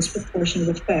negative and disproportionate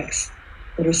effects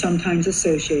that are sometimes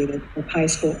associated with high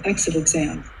school exit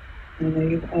exams.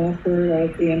 And you've all heard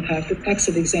of the impact of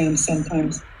exit exams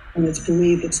sometimes, and it's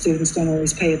believed that students don't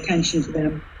always pay attention to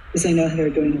them because they know how they're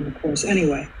doing in the course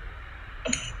anyway.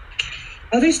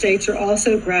 Other states are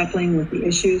also grappling with the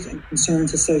issues and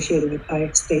concerns associated with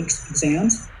high stakes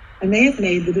exams, and they have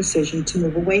made the decision to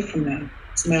move away from them.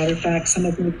 As a matter of fact, some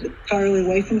have moved entirely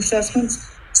away from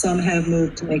assessments, some have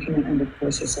moved to making them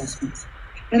end-of-course assessments.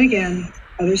 And again,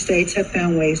 other states have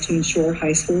found ways to ensure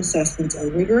high school assessments are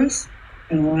rigorous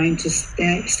and aligned to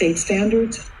state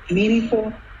standards,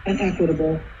 meaningful and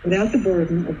equitable, without the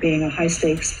burden of being a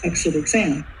high-stakes exit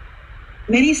exam.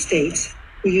 Many states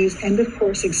who use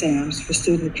end-of-course exams for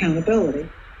student accountability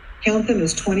count them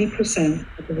as 20%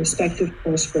 of the respective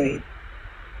course grade.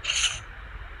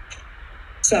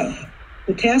 So,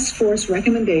 the task force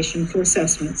recommendation for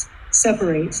assessments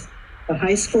separates the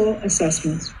high school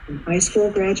assessments from high school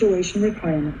graduation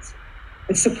requirements.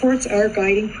 It supports our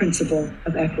guiding principle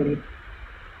of equity.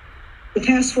 The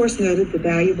task force noted the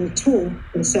valuable tool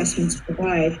that assessments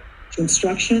provide to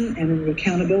instruction and in the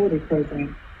accountability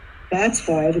program. That's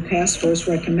why the task force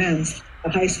recommends the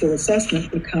high school assessment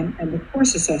become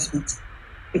end-of-course assessments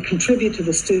that contribute to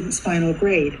the student's final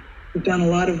grade. We've done a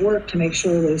lot of work to make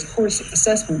sure those course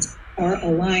assessments are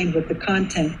aligned with the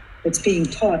content that's being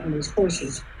taught in those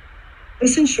courses.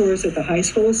 This ensures that the high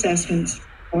school assessments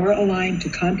are aligned to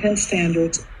content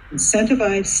standards,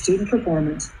 incentivize student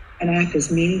performance, and act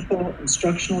as meaningful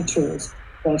instructional tools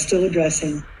while still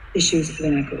addressing issues of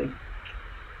inequity.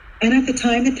 And at the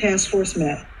time the task force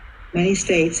met, many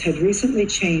states had recently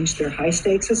changed their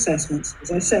high-stakes assessments,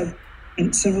 as I said,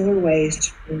 in similar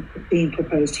ways to being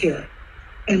proposed here.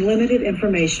 And limited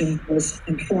information was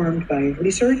informed by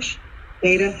research,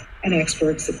 data, and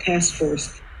experts the task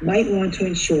force might want to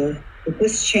ensure that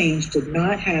this change did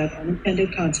not have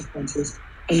unintended consequences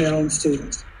for their own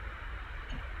students.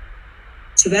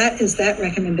 So that is that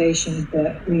recommendation,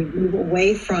 that we move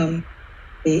away from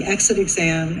the exit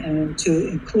exam and to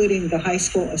including the high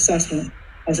school assessment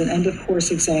as an end-of-course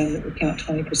exam that would count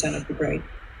 20% of the grade.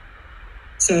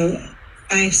 So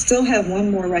I still have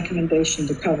one more recommendation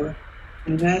to cover,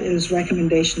 and that is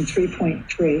recommendation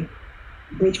 3.3,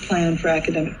 Bridge Plan for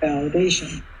Academic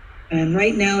Validation. And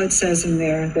right now it says in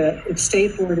there that if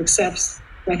State Board accepts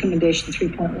recommendation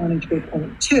 3.1 and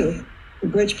 3.2, the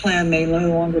bridge plan may no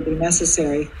longer be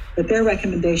necessary, but their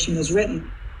recommendation was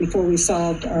written before we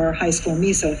solved our high school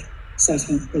MISA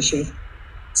assessment issue.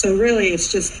 So really,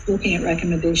 it's just looking at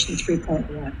recommendation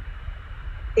 3.1.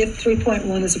 If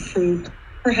 3.1 is approved,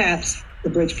 perhaps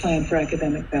the bridge plan for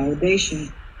academic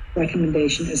validation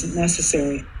recommendation isn't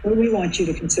necessary, but we want you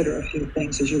to consider a few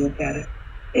things as you look at it.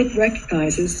 It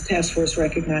recognizes, the task force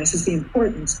recognizes the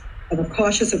importance of a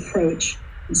cautious approach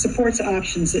and supports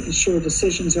options that ensure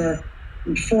decisions are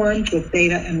informed with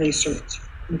data and research.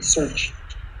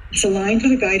 It's aligned to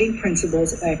the guiding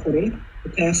principles of equity. The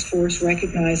task force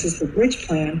recognizes the bridge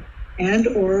plan and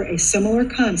or a similar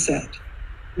concept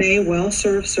may well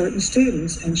serve certain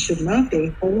students and should not be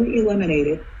wholly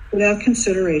eliminated without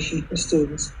consideration for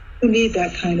students who need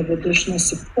that kind of additional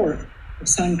support of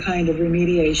some kind of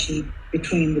remediation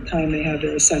between the time they have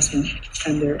their assessment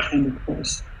and their end of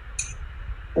course,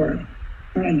 or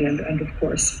end of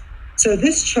course. So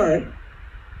this chart,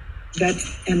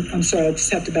 and I'm sorry, I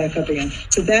just have to back up again.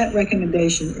 So that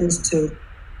recommendation is to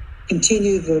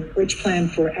continue the bridge plan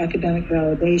for academic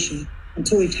validation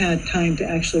until we've had time to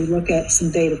actually look at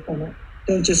some data from it.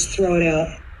 Don't just throw it out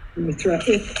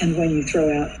if and when you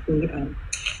throw out the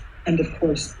end of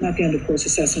course, not the end of course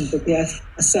assessment, but the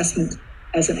assessment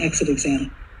as an exit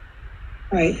exam.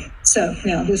 All right, so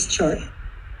now this chart,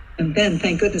 and then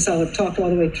thank goodness I'll have talked all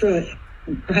the way through it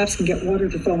and perhaps can get water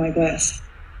to fill my glass.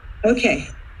 Okay,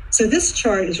 so this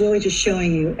chart is really just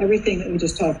showing you everything that we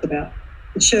just talked about.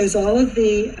 It shows all of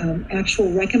the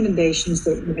actual recommendations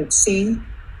that you had seen,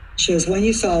 it shows when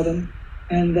you saw them,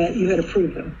 and that you had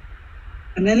approved them.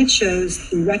 And then it shows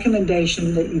the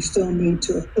recommendation that you still need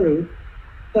to approve,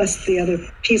 plus the other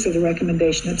piece of the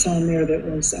recommendation that's on there that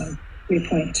was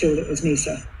 3.2, that was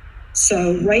MISA.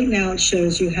 So right now it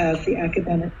shows you have the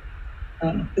academic,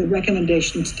 the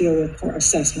recommendation to deal with for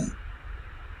assessment.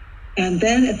 And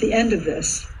then at the end of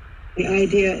this, the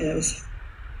idea is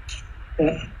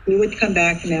that we would come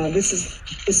back now.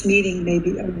 This meeting may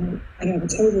be over, I don't know if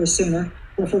it's over sooner,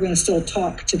 or if we're going to still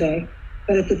talk today.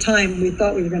 But at the time, we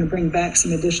thought we were going to bring back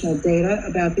some additional data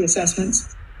about the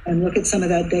assessments and look at some of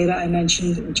that data I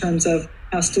mentioned in terms of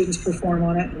how students perform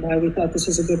on it and why we thought this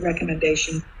was a good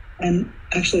recommendation, and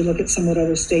actually look at some what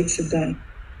other states have done.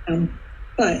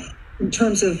 But in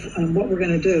terms of what we're going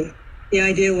to do, the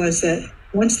idea was that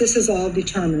once this is all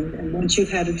determined and once you've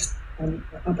had an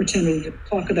opportunity to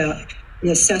talk about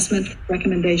the assessment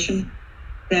recommendation,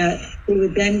 that we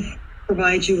would then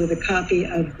provide you with a copy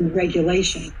of the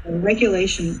regulation. And the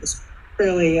regulation is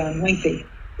fairly lengthy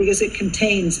because it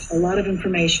contains a lot of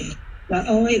information. Not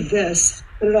only this,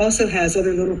 but it also has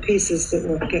other little pieces that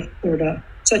will get cleared up,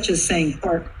 such as saying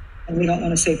park, and we don't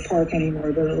want to say park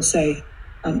anymore, but it'll say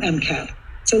MCAP.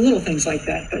 So little things like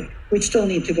that, but we'd still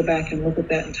need to go back and look at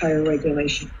that entire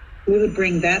regulation. We would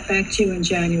bring that back to you in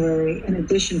January, in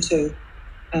addition to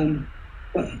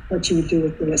what you would do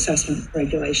with the assessment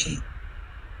regulation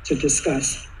to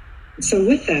discuss. So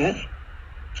with that,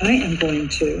 I am going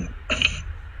to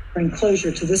bring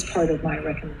closure to this part of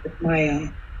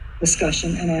my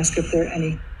discussion and ask if there are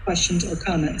any questions or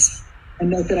comments.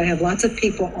 And note that I have lots of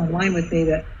people online with me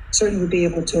that certainly would be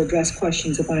able to address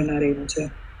questions if I'm not able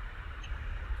to.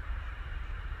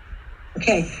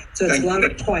 Okay, so it's a lot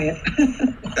of quiet.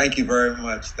 Thank you very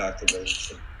much, Dr.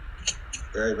 Williamson.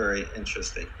 Very, very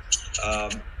interesting.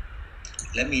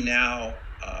 Let me now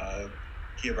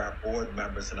give our board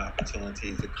members an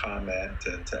opportunity to comment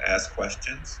and to ask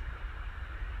questions.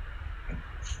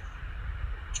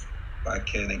 If I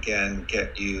can again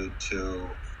get you to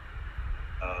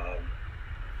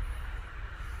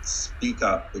speak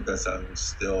up, because I'm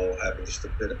still having just a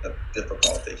bit of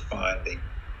difficulty finding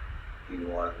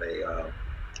you on the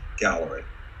gallery.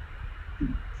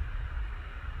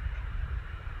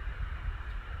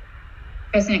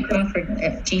 President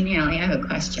Crawford, Jean Haley, I have a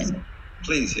question.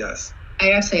 Please, yes.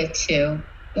 I actually have two.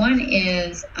 One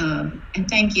is, and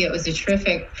thank you, it was a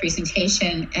terrific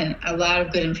presentation and a lot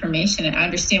of good information. And I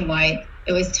understand why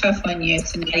it was tough on you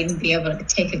to not even be able to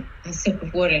take a sip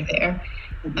of water there.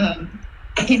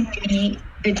 In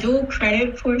the dual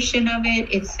credit portion of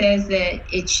it, it says that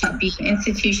it should be an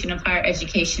institution of higher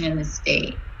education in the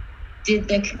state. Did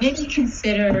the committee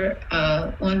consider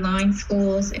online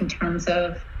schools in terms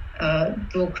of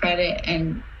dual credit,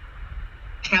 and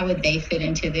how would they fit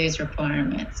into those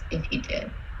requirements if you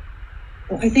did?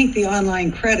 Well, I think the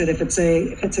online credit, if it's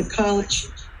a college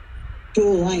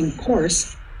dual line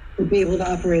course, would be able to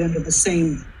operate under the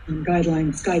same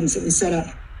guidance that we set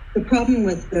up. The problem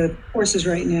with the courses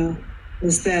right now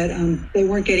is that they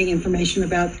weren't getting information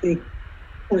about the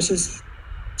courses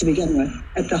to begin with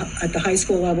at the high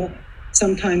school level.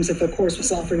 Sometimes if a course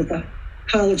was offered at the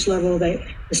college level, the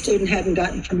student hadn't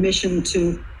gotten permission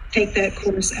to take that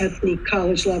course at the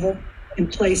college level in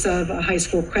place of a high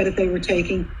school credit they were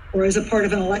taking or as a part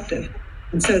of an elective.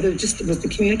 And so there just was the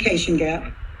communication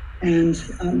gap, and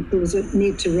there was a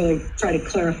need to really try to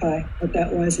clarify what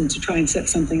that was and to try and set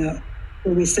something up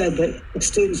where we said that if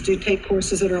students do take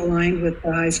courses that are aligned with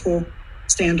the high school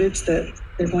standards, that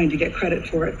they're going to get credit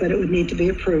for it, but it would need to be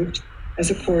approved as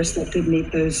a course that did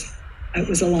meet those, it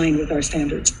was aligned with our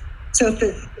standards. So if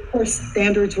the course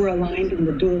standards were aligned in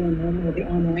the dual enrollment of the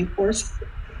online course,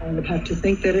 I would have to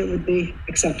think that it would be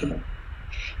acceptable.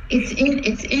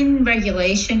 It's in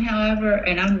regulation, however,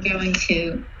 and I'm going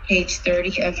to page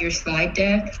 30 of your slide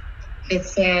deck. It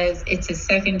says it's a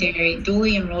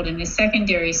dually enrolled in a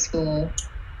secondary school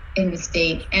in the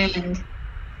state and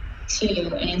to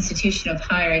an institution of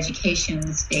higher education in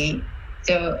the state.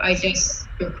 So I just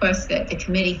request that the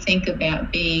committee think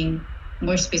about being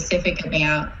more specific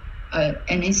about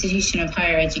an institution of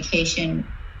higher education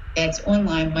that's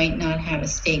online might not have a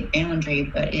state boundary,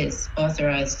 but is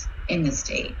authorized in the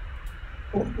state.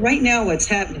 Well, right now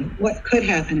what could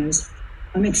happen is,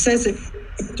 it says that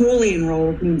dually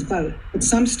enrolled means both, but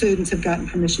some students have gotten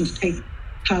permission to take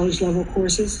college level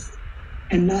courses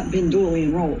and not been dually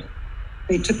enrolled.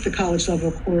 They took the college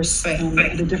level course at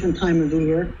a different time of the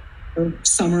year, or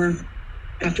summer,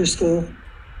 after school.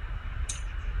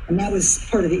 And that was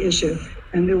part of the issue.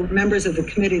 And there were members of the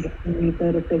committee that believed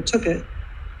that if they took it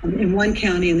in one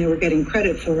county and they were getting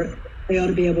credit for it, they ought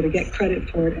to be able to get credit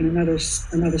for it in another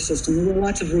system. There were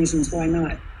lots of reasons why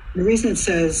not. The reason it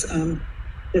says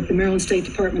that the Maryland State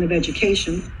Department of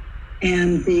Education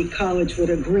and the college would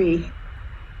agree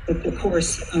that the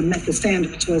course met the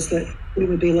standards was that we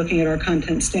would be looking at our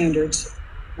content standards.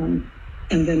 And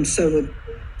then so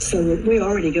would we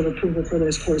already give approval for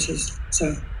those courses.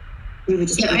 So we would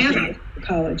just the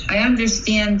college. I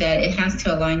understand that it has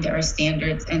to align to our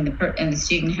standards and the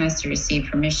student has to receive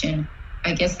permission.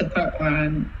 I guess the part where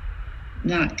I'm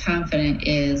not confident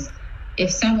is if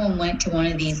someone went to one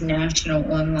of these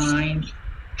national online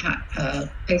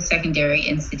post-secondary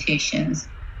institutions,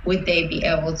 would they be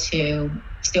able to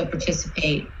still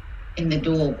participate in the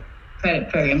dual credit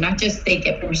program? Not just they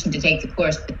get permission to take the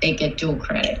course, but they get dual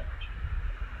credit.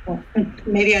 Well,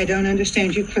 maybe I don't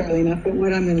understand you clearly enough, but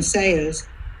what I'm going to say is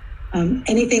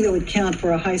anything that would count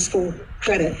for a high school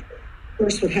credit,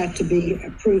 course, would have to be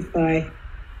approved by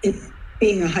it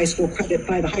being a high school credit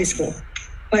by the high school,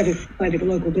 by the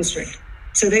local district.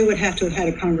 So they would have to have had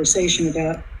a conversation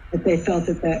about if they felt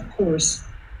that that course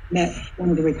met one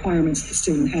of the requirements the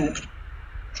student had.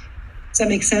 Does that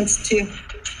make sense to you?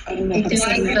 I don't know if I'm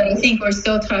saying that. But I think we're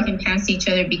still talking past each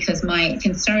other, because my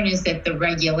concern is that the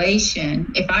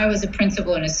regulation, if I was a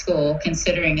principal in a school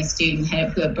considering a student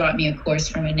who had brought me a course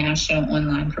from a national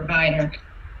online provider,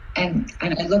 and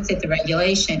I looked at the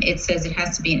regulation, it says it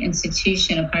has to be an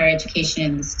institution of higher education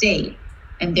in the state.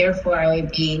 And therefore, I would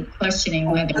be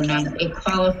questioning whether or not it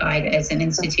qualified as an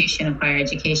institution of higher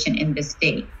education in the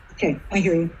state. Okay, I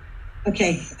hear you.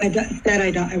 Okay, I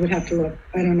would have to look.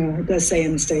 I don't know. It does say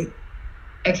in the state.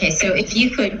 Okay, so if you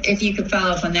could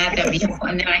follow up on that, that would be helpful.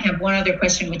 And then I have one other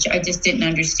question, which I just didn't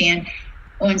understand.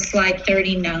 On slide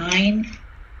 39,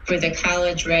 for the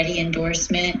college ready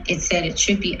endorsement, it said it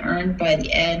should be earned by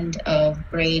the end of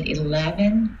grade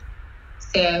 11.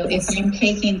 So if I'm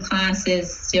taking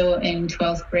classes still in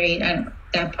 12th grade,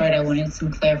 that part I wanted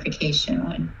some clarification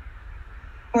on.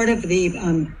 Part of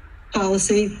the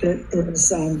policy that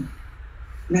is, and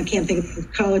I can't think of the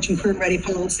college and career ready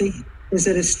policy, is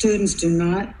that if students are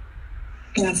not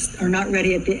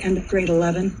ready at the end of grade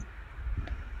 11,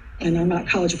 and are not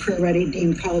college and career ready,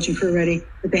 deemed college and career ready,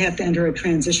 that they have to enter a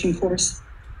transition course,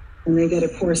 and they get a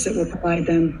course that will provide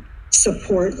them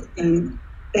support. And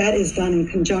that is done in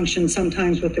conjunction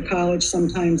sometimes with the college,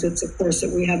 sometimes it's a course that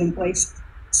we have in place,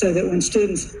 so that when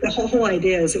students, the whole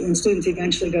idea is that when students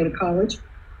eventually go to college,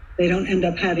 they don't end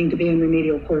up having to be in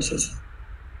remedial courses.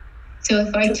 So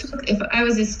if I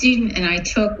was a student and I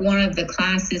took one of the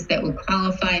classes that would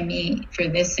qualify me for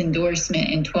this endorsement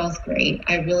in 12th grade,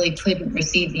 I really couldn't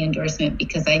receive the endorsement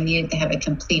because I needed to have it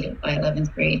completed by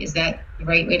 11th grade. Is that the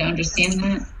right way to understand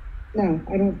that? No,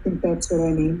 I don't think that's what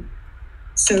I mean.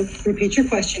 So repeat your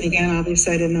question again.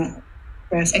 Obviously, I did not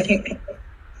grasp it. Okay.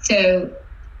 So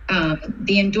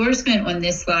the endorsement on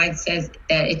this slide says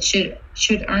that it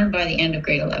should earn by the end of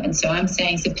grade 11. So I'm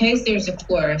saying, suppose there's a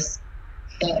course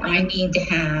that I need to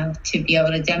have to be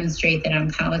able to demonstrate that I'm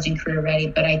college and career ready,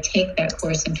 but I take that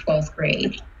course in 12th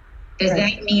grade. Does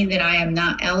that mean that I am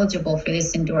not eligible for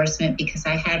this endorsement because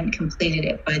I hadn't completed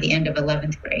it by the end of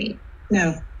 11th grade?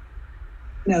 No,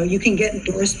 you can get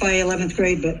endorsed by 11th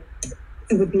grade, but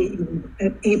it would be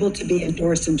able to be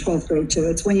endorsed in 12th grade too.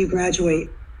 It's when you graduate,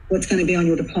 what's going to be on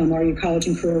your diploma. Are you college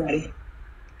and career ready?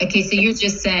 Okay, so you're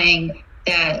just saying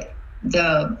that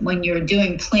when you're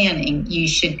doing planning, you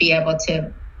should be able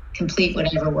to complete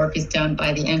whatever work is done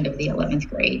by the end of the 11th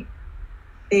grade.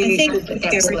 I think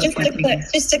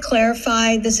just to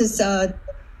clarify, this is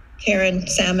Karen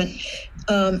Salmon.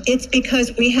 It's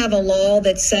because we have a law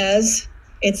that says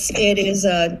it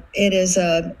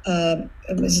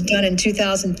was done in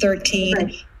 2013.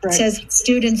 Right. It says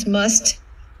students must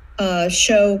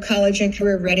show college and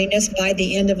career readiness by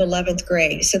the end of 11th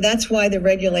grade. So that's why the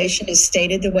regulation is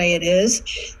stated the way it is.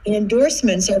 The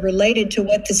endorsements are related to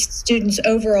what the student's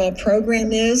overall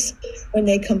program is when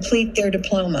they complete their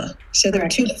diploma. So they're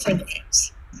two different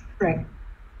things. Right.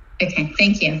 Okay,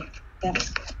 thank you. Yeah.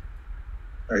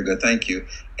 Very good, thank you.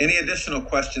 Any additional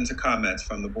questions or comments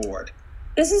from the board?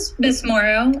 This is Ms.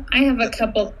 Morrow. I have a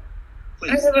couple.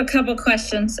 Please. I have a couple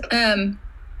questions, and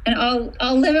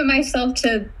I'll limit myself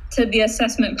to the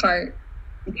assessment part,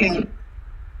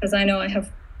 because I know I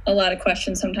have a lot of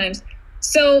questions sometimes.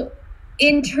 So,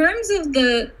 in terms of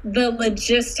the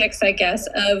logistics, I guess,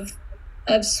 of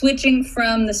switching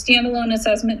from the standalone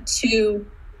assessment to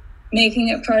making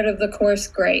it part of the course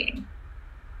grade,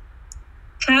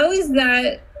 how is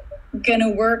that going to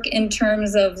work in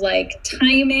terms of like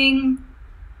timing?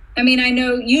 I mean, I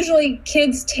know usually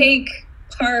kids take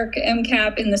PARCC,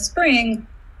 MCAP in the spring.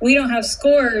 We don't have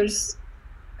scores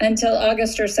until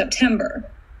August or September.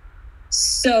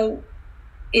 So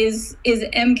is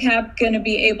MCAP going to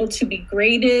be able to be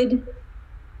graded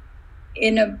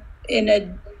in a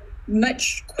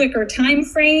much quicker time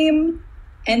frame?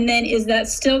 And then is that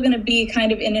still going to be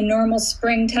kind of in a normal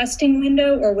spring testing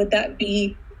window, or would that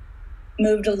be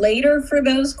moved later for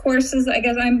those courses? I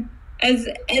guess I'm, as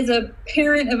a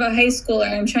parent of a high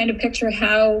schooler, I'm trying to picture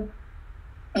how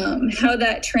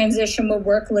that transition will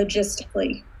work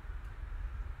logistically.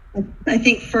 I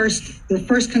think the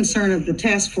first concern of the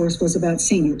task force was about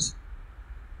seniors.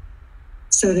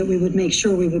 so that we would make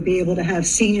sure we would be able to have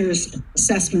seniors'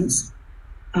 assessments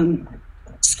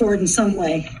scored in some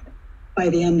way by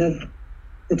the end of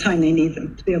the time they need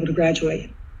them to be able to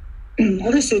graduate.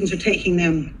 Other students are taking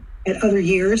them at other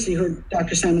years. You heard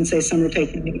Dr. Salmon say some are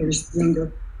taking them years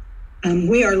younger.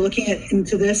 We are looking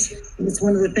into this. It's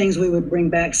one of the things we would bring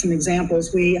back some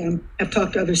examples. We have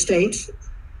talked to other states.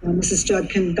 Mrs.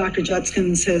 Judkins, Dr.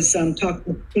 Judkins has talked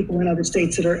with people in other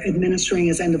states that are administering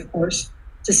as end of course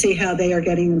to see how they are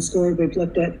getting them scored. We've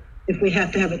looked at if we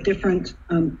have to have a different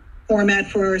format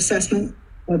for our assessment,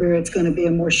 whether it's going to be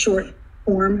a more short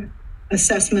form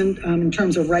assessment in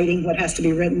terms of writing what has to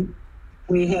be written.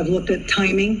 We have looked at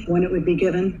timing, when it would be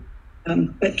given.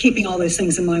 But keeping all those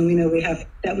things in mind, we know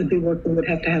that would be work we would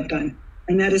have to have done.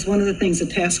 And that is one of the things the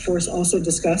task force also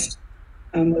discussed,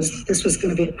 this was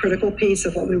going to be a critical piece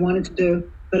of what we wanted to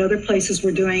do, but other places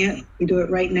we're doing it. We do it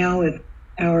right now with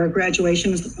our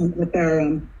graduations, with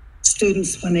our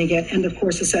students when they get end of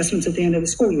course assessments at the end of the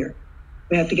school year.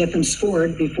 We have to get them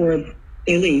scored before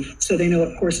they leave so they know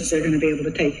what courses they're going to be able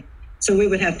to take. So we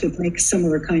would have to make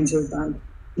similar kinds of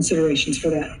considerations for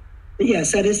that. But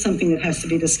yes, that is something that has to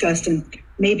be discussed, and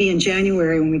maybe in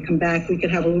January when we come back, we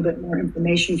could have a little bit more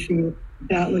information for you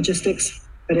about logistics,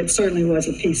 but it certainly was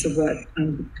a piece of what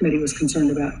the committee was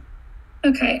concerned about.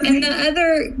 Okay, and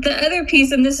the other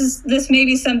piece, and this may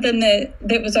be something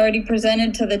that was already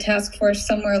presented to the task force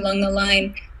somewhere along the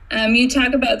line. You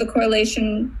talk about the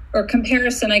correlation or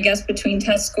comparison, I guess, between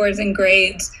test scores and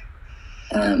grades.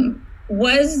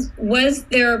 Was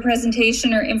there a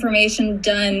presentation or information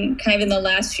done kind of in the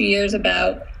last few years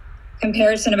about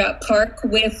comparison about PARCC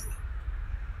with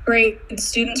grade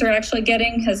students are actually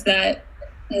getting? Has that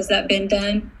been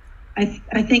done?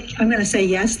 I think I'm going to say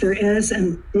yes, there is.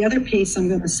 And the other piece I'm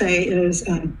going to say is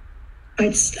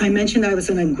I mentioned I was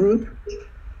in a group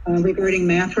regarding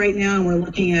math right now, and we're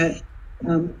looking at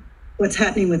what's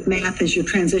happening with math as you're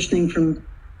transitioning from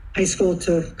high school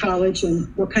to college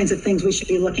and what kinds of things we should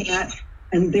be looking at.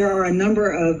 And there are a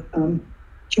number of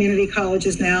community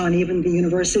colleges now, and even the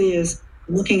university is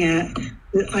looking at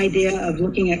the idea of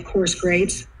looking at course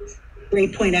grades,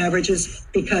 grade point averages,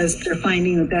 because they're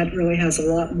finding that really has a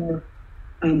lot more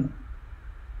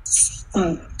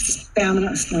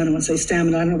stamina. I don't want to say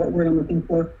stamina, I don't know what word I'm looking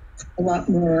for, a lot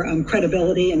more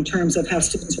credibility in terms of how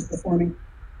students are performing.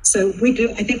 So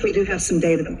I think we do have some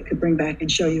data that we could bring back and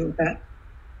show you with that.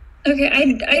 Okay,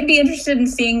 I'd be interested in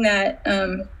seeing that,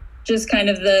 just kind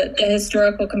of the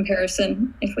historical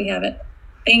comparison if we have it.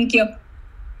 Thank you.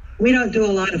 We don't do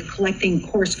a lot of collecting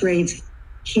course grades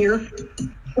here.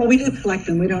 Well, we do collect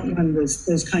them. We don't run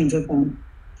those kinds of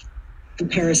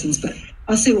comparisons, but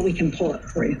I'll see what we can pull up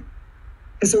for you.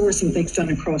 Because there were some things done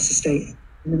across the state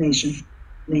and the nation.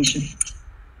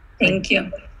 Thank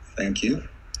you. Thank you.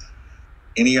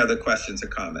 Any other questions or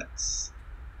comments?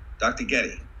 Dr.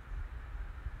 Getty.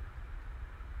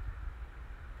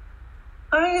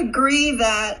 I agree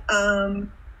that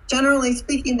generally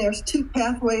speaking, there's two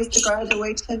pathways to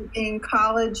graduation, being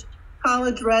college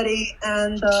ready,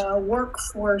 and the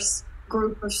workforce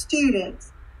group of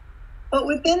students. But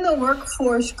within the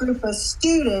workforce group of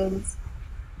students,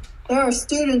 there are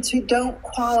students who don't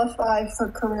qualify for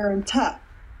career and tech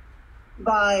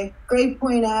by grade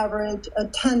point average,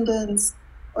 attendance,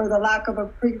 or the lack of a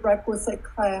prerequisite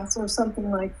class or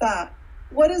something like that.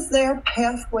 What is their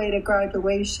pathway to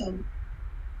graduation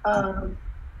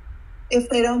if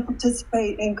they don't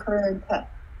participate in career and tech?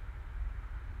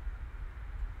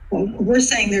 Well, we're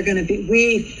saying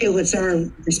we feel it's our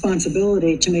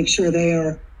responsibility to make sure they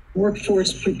are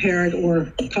workforce prepared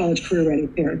or college career ready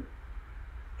prepared.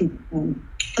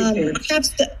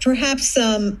 Perhaps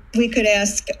we could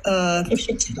ask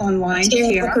online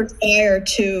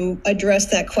to address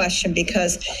that question,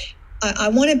 because I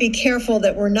want to be careful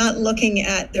that we're not looking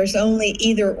at there's only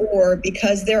either or,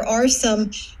 because there's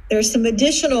some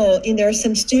additional, there are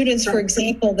some students, for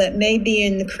example, that may be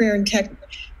in the career and tech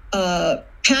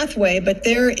pathway, but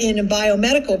they're in a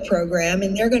biomedical program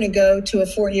and they're going to go to a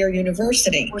 4-year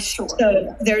university. Sure.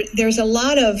 So there's a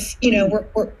lot of,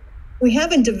 we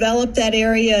haven't developed that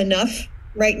area enough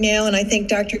right now. And I think,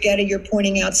 Dr. Getty, you're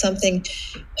pointing out something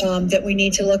that we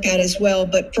need to look at as well.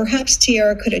 But perhaps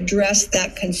Tiara could address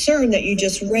that concern that you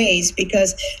just raised,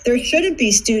 because there shouldn't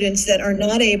be students that are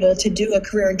not able to do a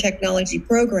career and technology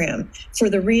program for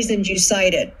the reasons you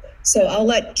cited. So I'll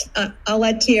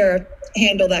let Tiara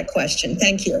handle that question.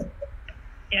 Thank you.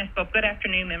 Yes, well, good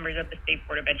afternoon, members of the State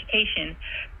Board of Education.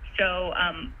 So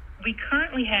we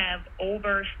currently have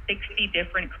over 60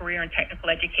 different career and technical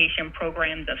education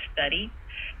programs of study,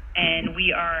 and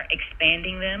we are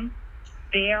expanding them.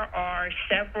 there are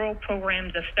several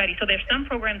programs of study. So there's some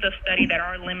programs of study that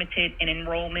are limited in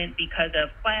enrollment because of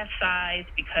class size,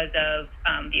 because of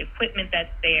the equipment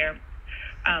that's there.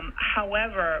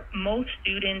 However, most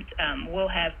students will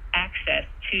have access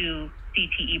to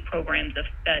CTE programs of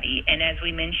study. And as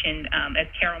we mentioned, as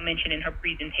Carol mentioned in her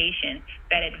presentation,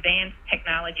 that advanced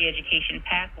technology education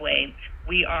pathway,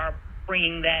 we are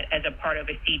bringing that as a part of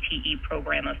a CTE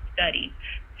program of study.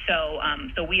 So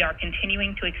we are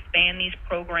continuing to expand these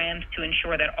programs to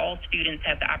ensure that all students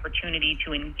have the opportunity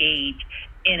to engage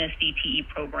in a CTE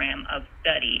program of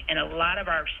study. And a lot of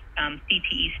our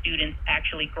CTE students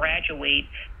actually graduate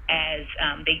as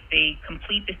they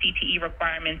complete the CTE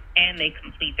requirements and they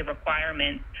complete the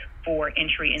requirements for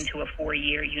entry into a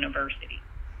 4-year university.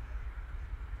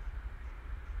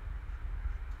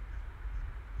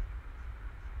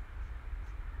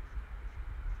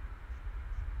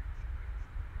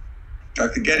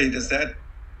 Dr. Getty, does that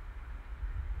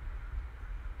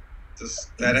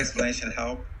explanation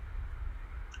help?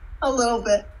 A little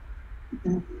bit.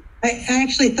 I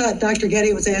actually thought Dr.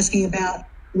 Getty was asking about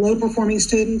low-performing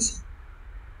students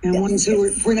and ones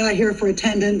who we're not here for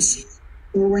attendance,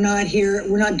 or we're not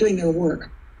doing their work.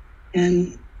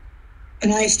 And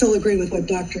I still agree with what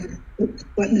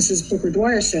Mrs.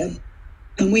 Booker-Dwyer said.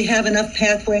 And we have enough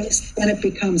pathways, then it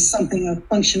becomes something, a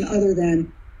function other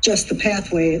than just the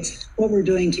pathway. It's what we're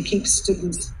doing to keep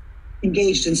students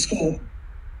engaged in school.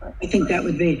 I think that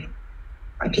would be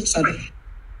a piece of it.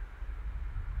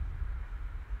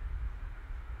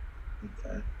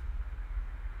 Okay.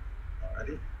 All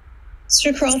righty.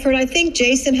 Mr. Crawford, I think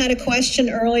Jason had a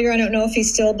question earlier. I don't know if he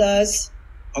still does.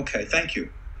 Okay, thank you.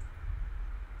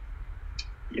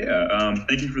 Yeah,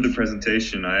 thank you for the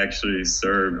presentation. I actually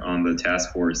served on the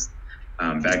task force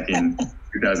back in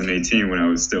 2018 when I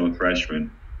was still a freshman.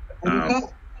 I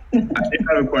did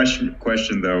have a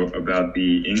question though about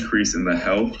the increase in the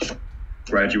health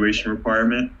graduation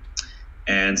requirement.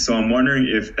 And so I'm wondering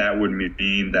if that would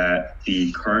mean that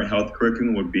the current health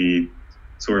curriculum would be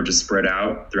sort of just spread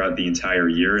out throughout the entire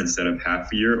year instead of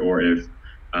half a year, or if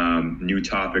new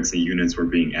topics and units were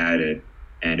being added.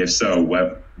 And if so,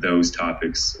 what those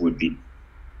topics would be.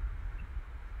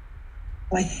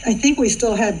 I think we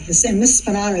still have the same, Ms.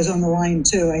 Spinana is on the line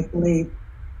too, I believe.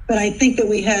 But I think that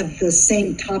we have the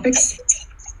same topics.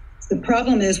 The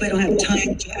problem is we don't have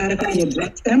time to adequately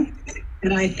address them.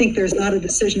 And I think there's not a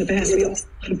decision if it has to be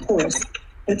one course.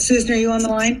 But Susan, are you on the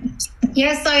line?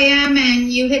 Yes, I am,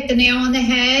 and you hit the nail on the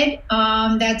head.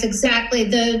 That's exactly,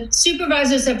 the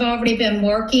supervisors have already been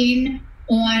working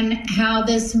on how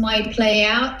this might play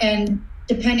out, and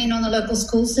depending on the local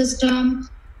school system,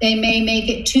 they may make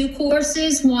it 2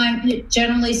 courses. One,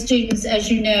 generally students, as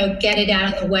you know, get it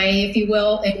out of the way, if you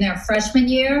will, in their freshman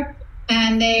year.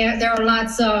 And there are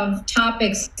lots of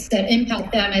topics that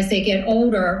impact them as they get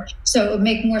older. So it would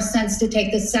make more sense to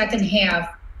take the second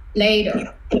half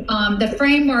later. The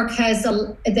framework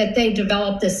that they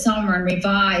developed this summer and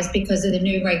revised because of the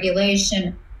new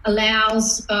regulation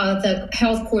allows the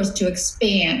health course to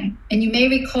expand. And you may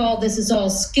recall this is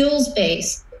all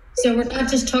skills-based. So we're not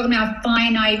just talking about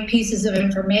finite pieces of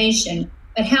information,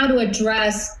 but how to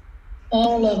address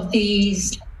all of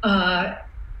these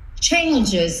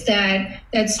challenges that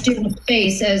students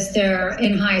face as they're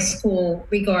in high school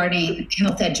regarding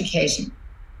health education.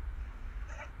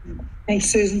 Thanks,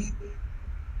 Susan.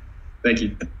 Thank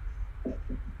you.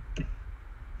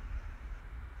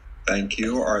 Thank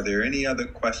you. Are there any other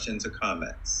questions or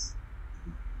comments?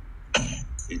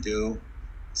 You do.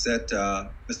 Is that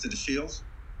Mr. DeShields?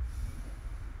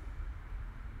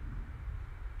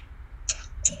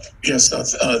 Yes,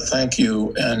 thank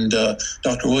you. And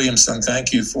Dr. Williamson,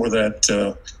 thank you for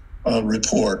that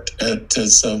report. It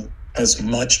has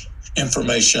much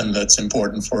information that's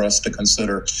important for us to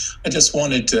consider. I just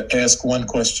wanted to ask one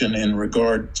question in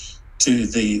regard to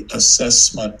the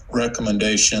assessment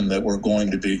recommendation that we're going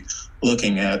to be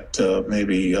looking at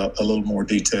maybe a little more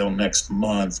detail next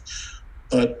month.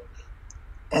 But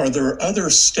are there other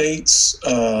states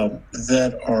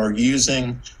that are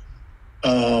using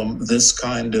this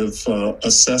kind of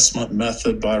assessment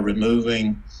method by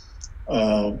removing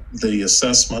the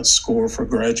assessment score for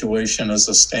graduation as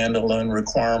a standalone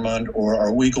requirement, or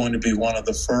are we going to be one of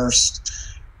the first?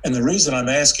 And the reason I'm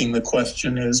asking the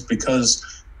question is because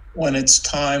when it's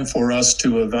time for us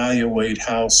to evaluate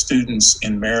how students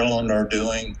in Maryland are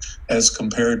doing as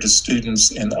compared to students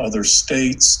in other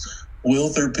states, will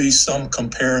there be some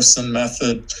comparison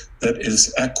method that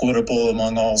is equitable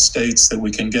among all states that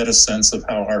we can get a sense of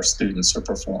how our students are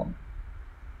performing?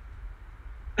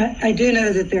 I do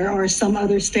know that there are some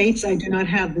other states. I do not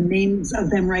have the names of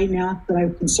them right now, but I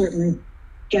can certainly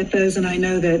get those, and I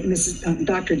know that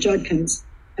Dr. Judkins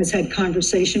has had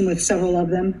conversation with several of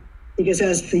them, because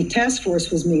as the task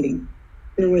force was meeting,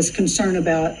 there was concern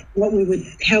about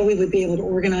how we would be able to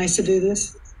organize to do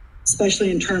this,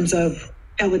 especially in terms of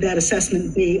how would that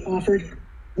assessment be offered?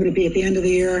 Would it be at the end of the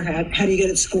year? How do you get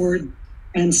it scored?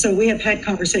 And so we have had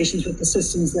conversations with the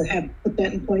systems that have put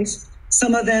that in place.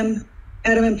 Some of them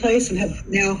had them in place and have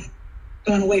now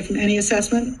gone away from any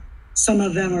assessment. Some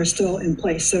of them are still in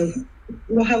place. So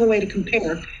we'll have a way to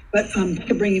compare, but I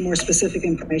can bring you more specific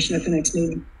information at the next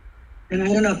meeting. And I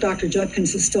don't know if Dr.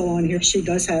 Judkins is still on here. She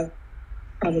does have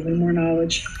probably more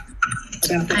knowledge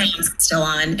about that. I am still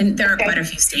on, and there are quite a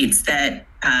few states that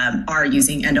are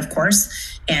using end of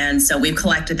course. And so we've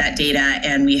collected that data,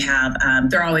 and we have,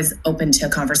 they're always open to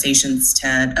conversations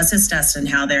to assist us in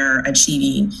how they're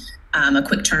achieving a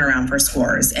quick turnaround for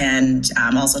scores, and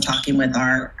also talking with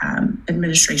our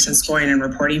administration scoring and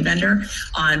reporting vendor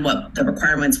on what the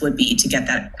requirements would be to get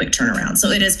that quick turnaround. So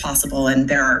it is possible, and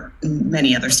there are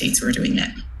many other states who are doing it.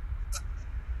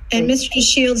 And Mr.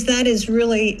 Shields, that is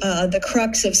really the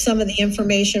crux of some of the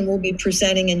information we'll be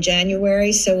presenting in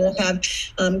January. So we'll have,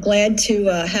 I'm glad to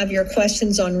have your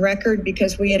questions on record,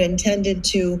 because we had intended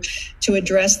to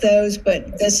address those,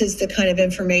 but this is the kind of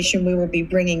information we will be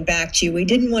bringing back to you. We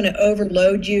didn't want to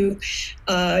overload you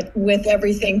with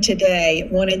everything today.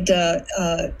 Wanted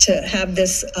to have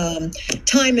this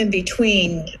time in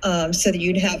between so that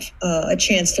you'd have a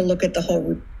chance to look at the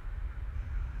whole.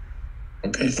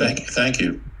 Okay, thank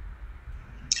you.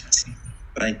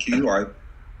 Thank you. All right.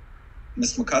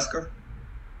 Ms. McCusker?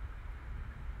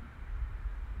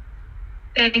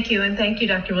 Thank you, and thank you,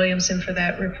 Dr. Williamson, for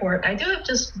that report. I do have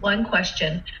just one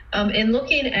question. In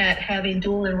looking at having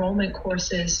dual enrollment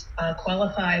courses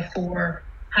qualify for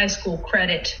high school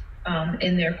credit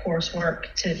in their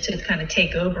coursework to kind of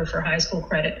take over for high school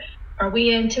credit, are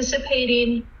we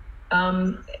anticipating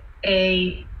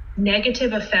a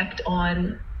negative effect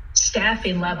on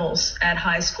staffing levels at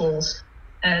high schools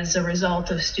as a result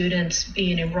of students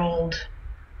being enrolled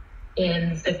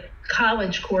in the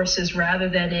college courses rather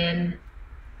than in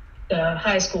the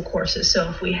high school courses? So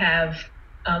if we have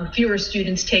fewer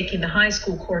students taking the high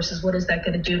school courses, what is that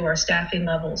going to do to our staffing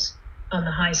levels on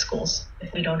the high schools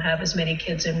if we don't have as many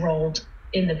kids enrolled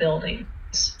in the buildings?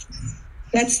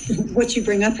 That's what you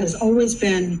bring up has always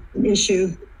been an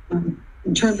issue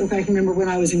in terms of, I can remember when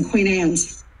I was in Queen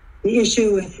Anne's, the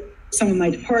issue with some of my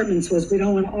departments was we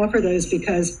don't want to offer those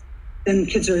because then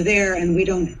kids are there and we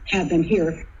don't have them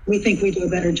here. We think we do a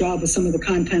better job with some of the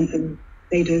content than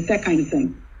they do, that kind of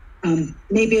thing.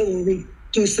 Maybe it will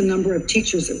reduce the number of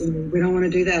teachers that we need. We don't want to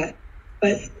do that.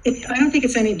 But I don't think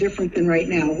it's any different than right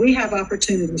now. We have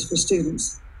opportunities for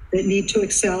students that need to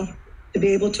excel, to be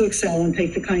able to excel and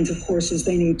take the kinds of courses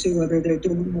they need to, whether they're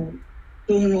dual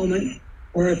enrollment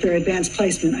or if they're advanced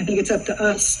placement. I think it's up to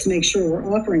us to make sure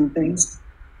we're offering things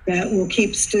that will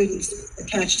keep students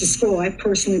attached to school. I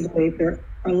personally believe there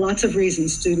are lots of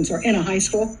reasons students are in a high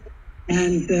school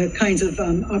and the kinds of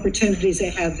opportunities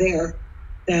they have there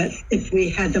that if we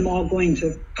had them all going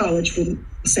to college wouldn't be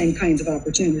the same kinds of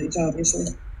opportunities, obviously.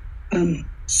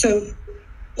 So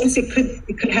yes,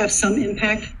 it could have some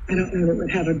impact. I don't know that it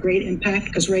would have a great impact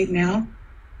because right now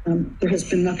there has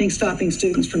been nothing stopping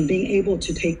students from being able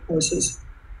to take courses.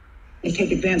 They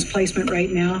take advanced placement right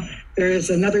now. There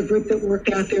is another group that worked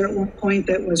out there at one point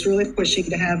that was really pushing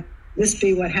to have this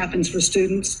be what happens for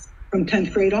students from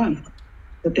 10th grade on,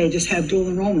 that they just have dual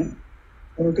enrollment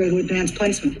or go to advanced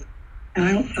placement.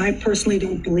 And I personally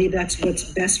don't believe that's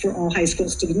what's best for all high school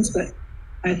students, but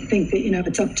I think that,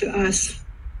 it's up to us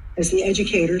as the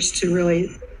educators to really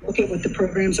look at what the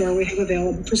programs are we have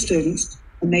available for students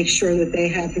and make sure that they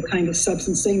have the kind of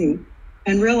substance they need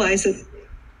and realize that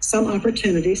some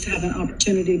opportunities to have an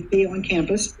opportunity to be on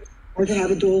campus or to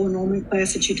have a dual enrollment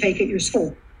class that you take at your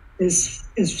school is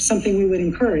something we would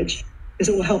encourage because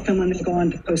it will help them when they go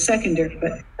on to post-secondary.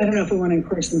 But I don't know if we want to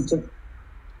encourage them to.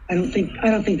 I don't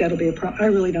think that'll be a problem. I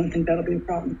really don't think that'll be a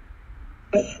problem.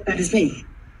 But that is me.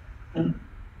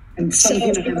 And some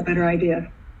of you have a better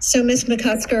idea. So, Ms.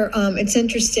 McCusker, it's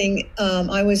interesting.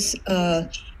 I was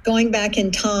going back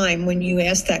in time when you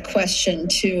asked that question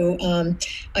to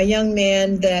a young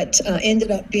man that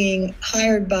ended up being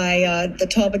hired by the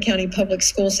Talbot County Public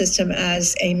School System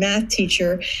as a math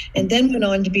teacher and then went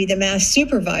on to be the math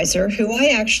supervisor, who I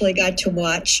actually got to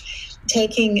watch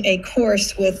taking a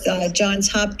course with Johns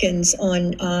Hopkins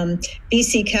on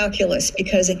BC calculus,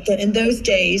 because in those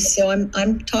days, so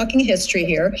I'm talking history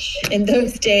here, in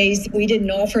those days we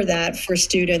didn't offer that for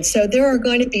students. So there are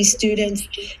going to be students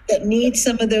that need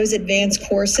some of those advanced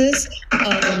courses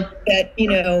that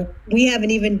we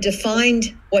haven't even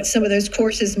defined what some of those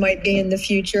courses might be in the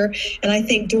future. And I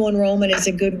think dual enrollment is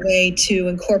a good way to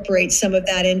incorporate some of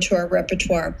that into our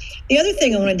repertoire. The other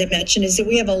thing I wanted to mention is that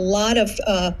we have a lot of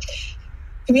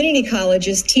community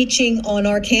colleges teaching on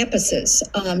our campuses,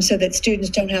 so that students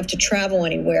don't have to travel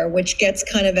anywhere, which gets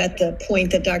kind of at the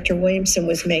point that Dr. Williamson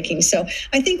was making. So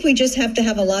I think we just have to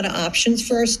have a lot of options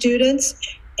for our students.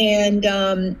 And,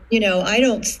 I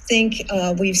don't think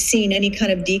we've seen any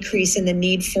kind of decrease in the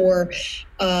need for,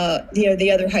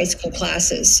 the other high school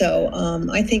classes. So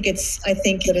I think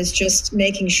it is just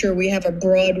making sure we have a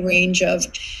broad range of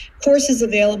courses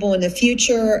available in the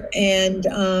future. And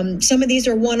some of these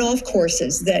are one-off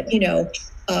courses that,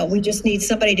 we just need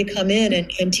somebody to come in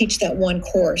and teach that one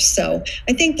course. So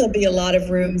I think there'll be a lot of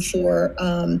room for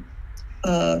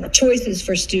choices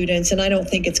for students, and I don't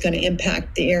think it's going to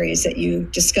impact the areas that you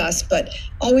discussed, but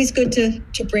always good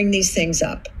to bring these things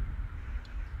up.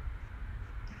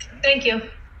 Thank you.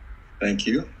 Thank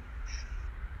you.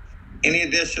 Any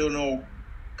additional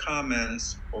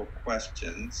comments or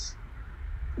questions?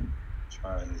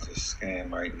 Trying to just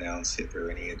scan right now and see if there are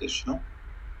any additional.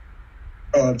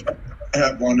 I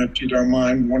have one, if you don't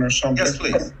mind, one or something. Yes,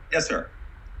 please. Yes, sir.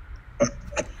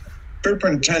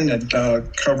 Superintendent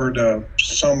covered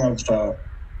some of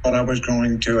what I was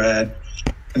going to add.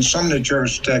 In some of the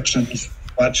jurisdictions,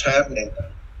 what's happening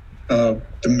to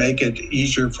make it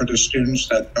easier for the students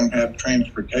that don't have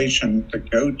transportation to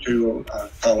go to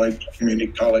college,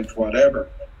 community college, whatever.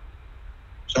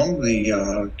 Some of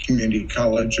the community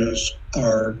colleges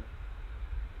are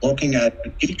looking at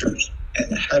the teachers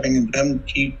and having them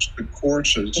teach the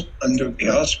courses under the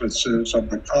auspices of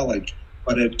the college,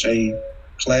 but it's a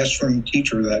classroom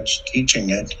teacher that's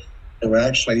teaching it. So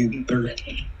actually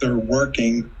they're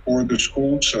working for the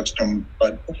school system,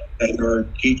 but they are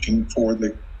teaching for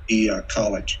the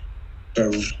college.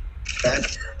 So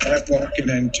that won't get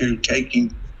into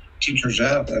taking teachers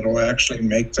out. That'll actually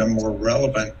make them more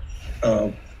relevant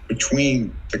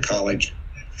between the college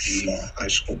and the high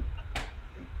school.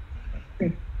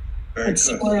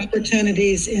 Explore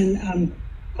opportunities in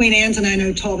Queen Anne's, and I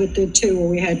know Talbot did too, where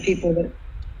we had people that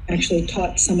actually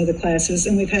taught some of the classes,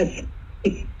 and we've had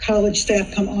college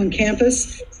staff come on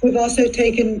campus. We've also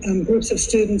taken groups of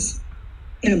students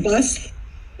in a bus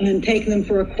and taken them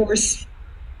for a course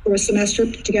for a semester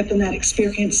to get them that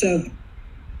experience. So,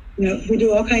 we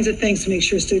do all kinds of things to make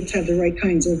sure students have the right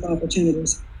kinds of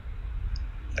opportunities.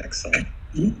 Excellent.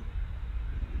 Mm-hmm.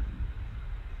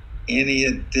 Any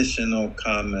additional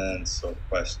comments or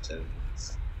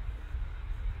questions?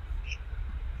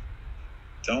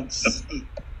 Don't see.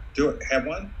 Have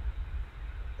one?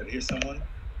 Did I hear someone?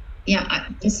 Yeah,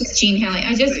 this is Jean Halley.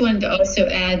 I just wanted to also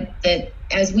add that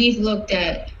as we've looked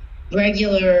at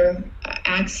regular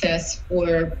access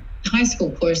for high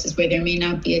school courses where there may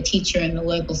not be a teacher in the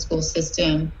local school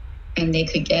system and they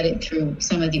could get it through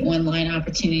some of the online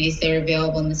opportunities that are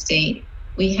available in the state,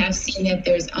 we have seen that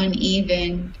there's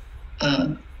uneven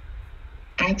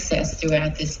access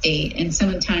throughout the state, and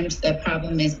sometimes the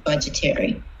problem is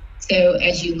budgetary. So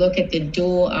as you look at the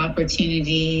dual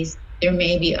opportunities, there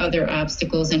may be other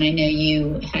obstacles, and I know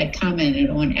you had commented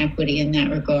on equity in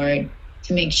that regard,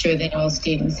 to make sure that all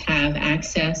students have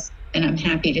access, and I'm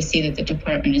happy to see that the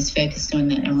department is focused on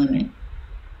that element.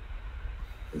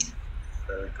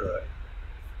 Very good.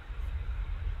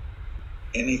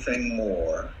 Anything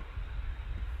more?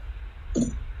 Okay.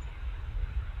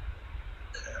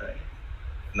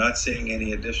 Not seeing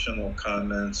any additional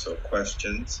comments or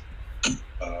questions.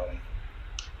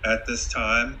 At this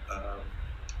time,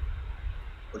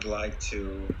 would like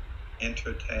to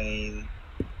entertain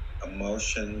a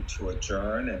motion to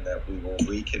adjourn, and that we will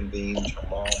reconvene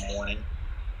tomorrow morning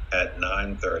at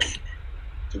 9:30.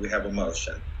 Do we have a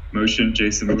motion? Motion,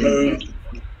 Jason Wu.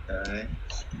 Okay.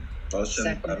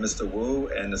 Motion by Mr. Wu,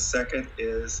 and the second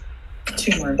is?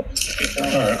 Two more.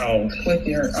 With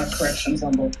your corrections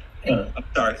on both. I'm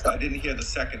sorry, I didn't hear the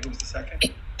second. Who's the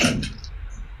second?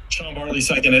 Sean Bartley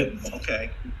seconded. Okay,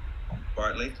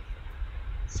 Bartley.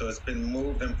 So it's been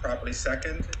moved and properly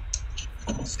seconded.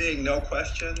 Seeing no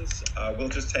questions, we'll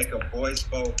just take a voice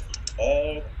vote.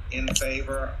 All in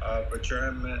favor of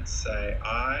adjournment, say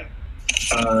aye.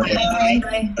 Aye.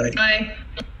 Aye.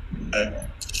 Aye.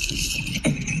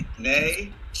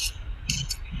 Nay.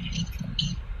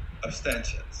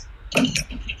 Abstentions.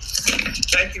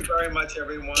 Thank you very much,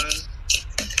 everyone.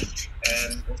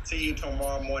 And we'll see you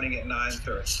tomorrow morning at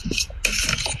 9:30.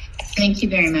 Thank you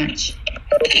very much.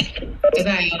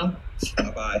 Goodbye, y'all.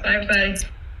 Bye-bye. Bye-bye.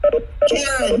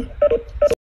 Karen.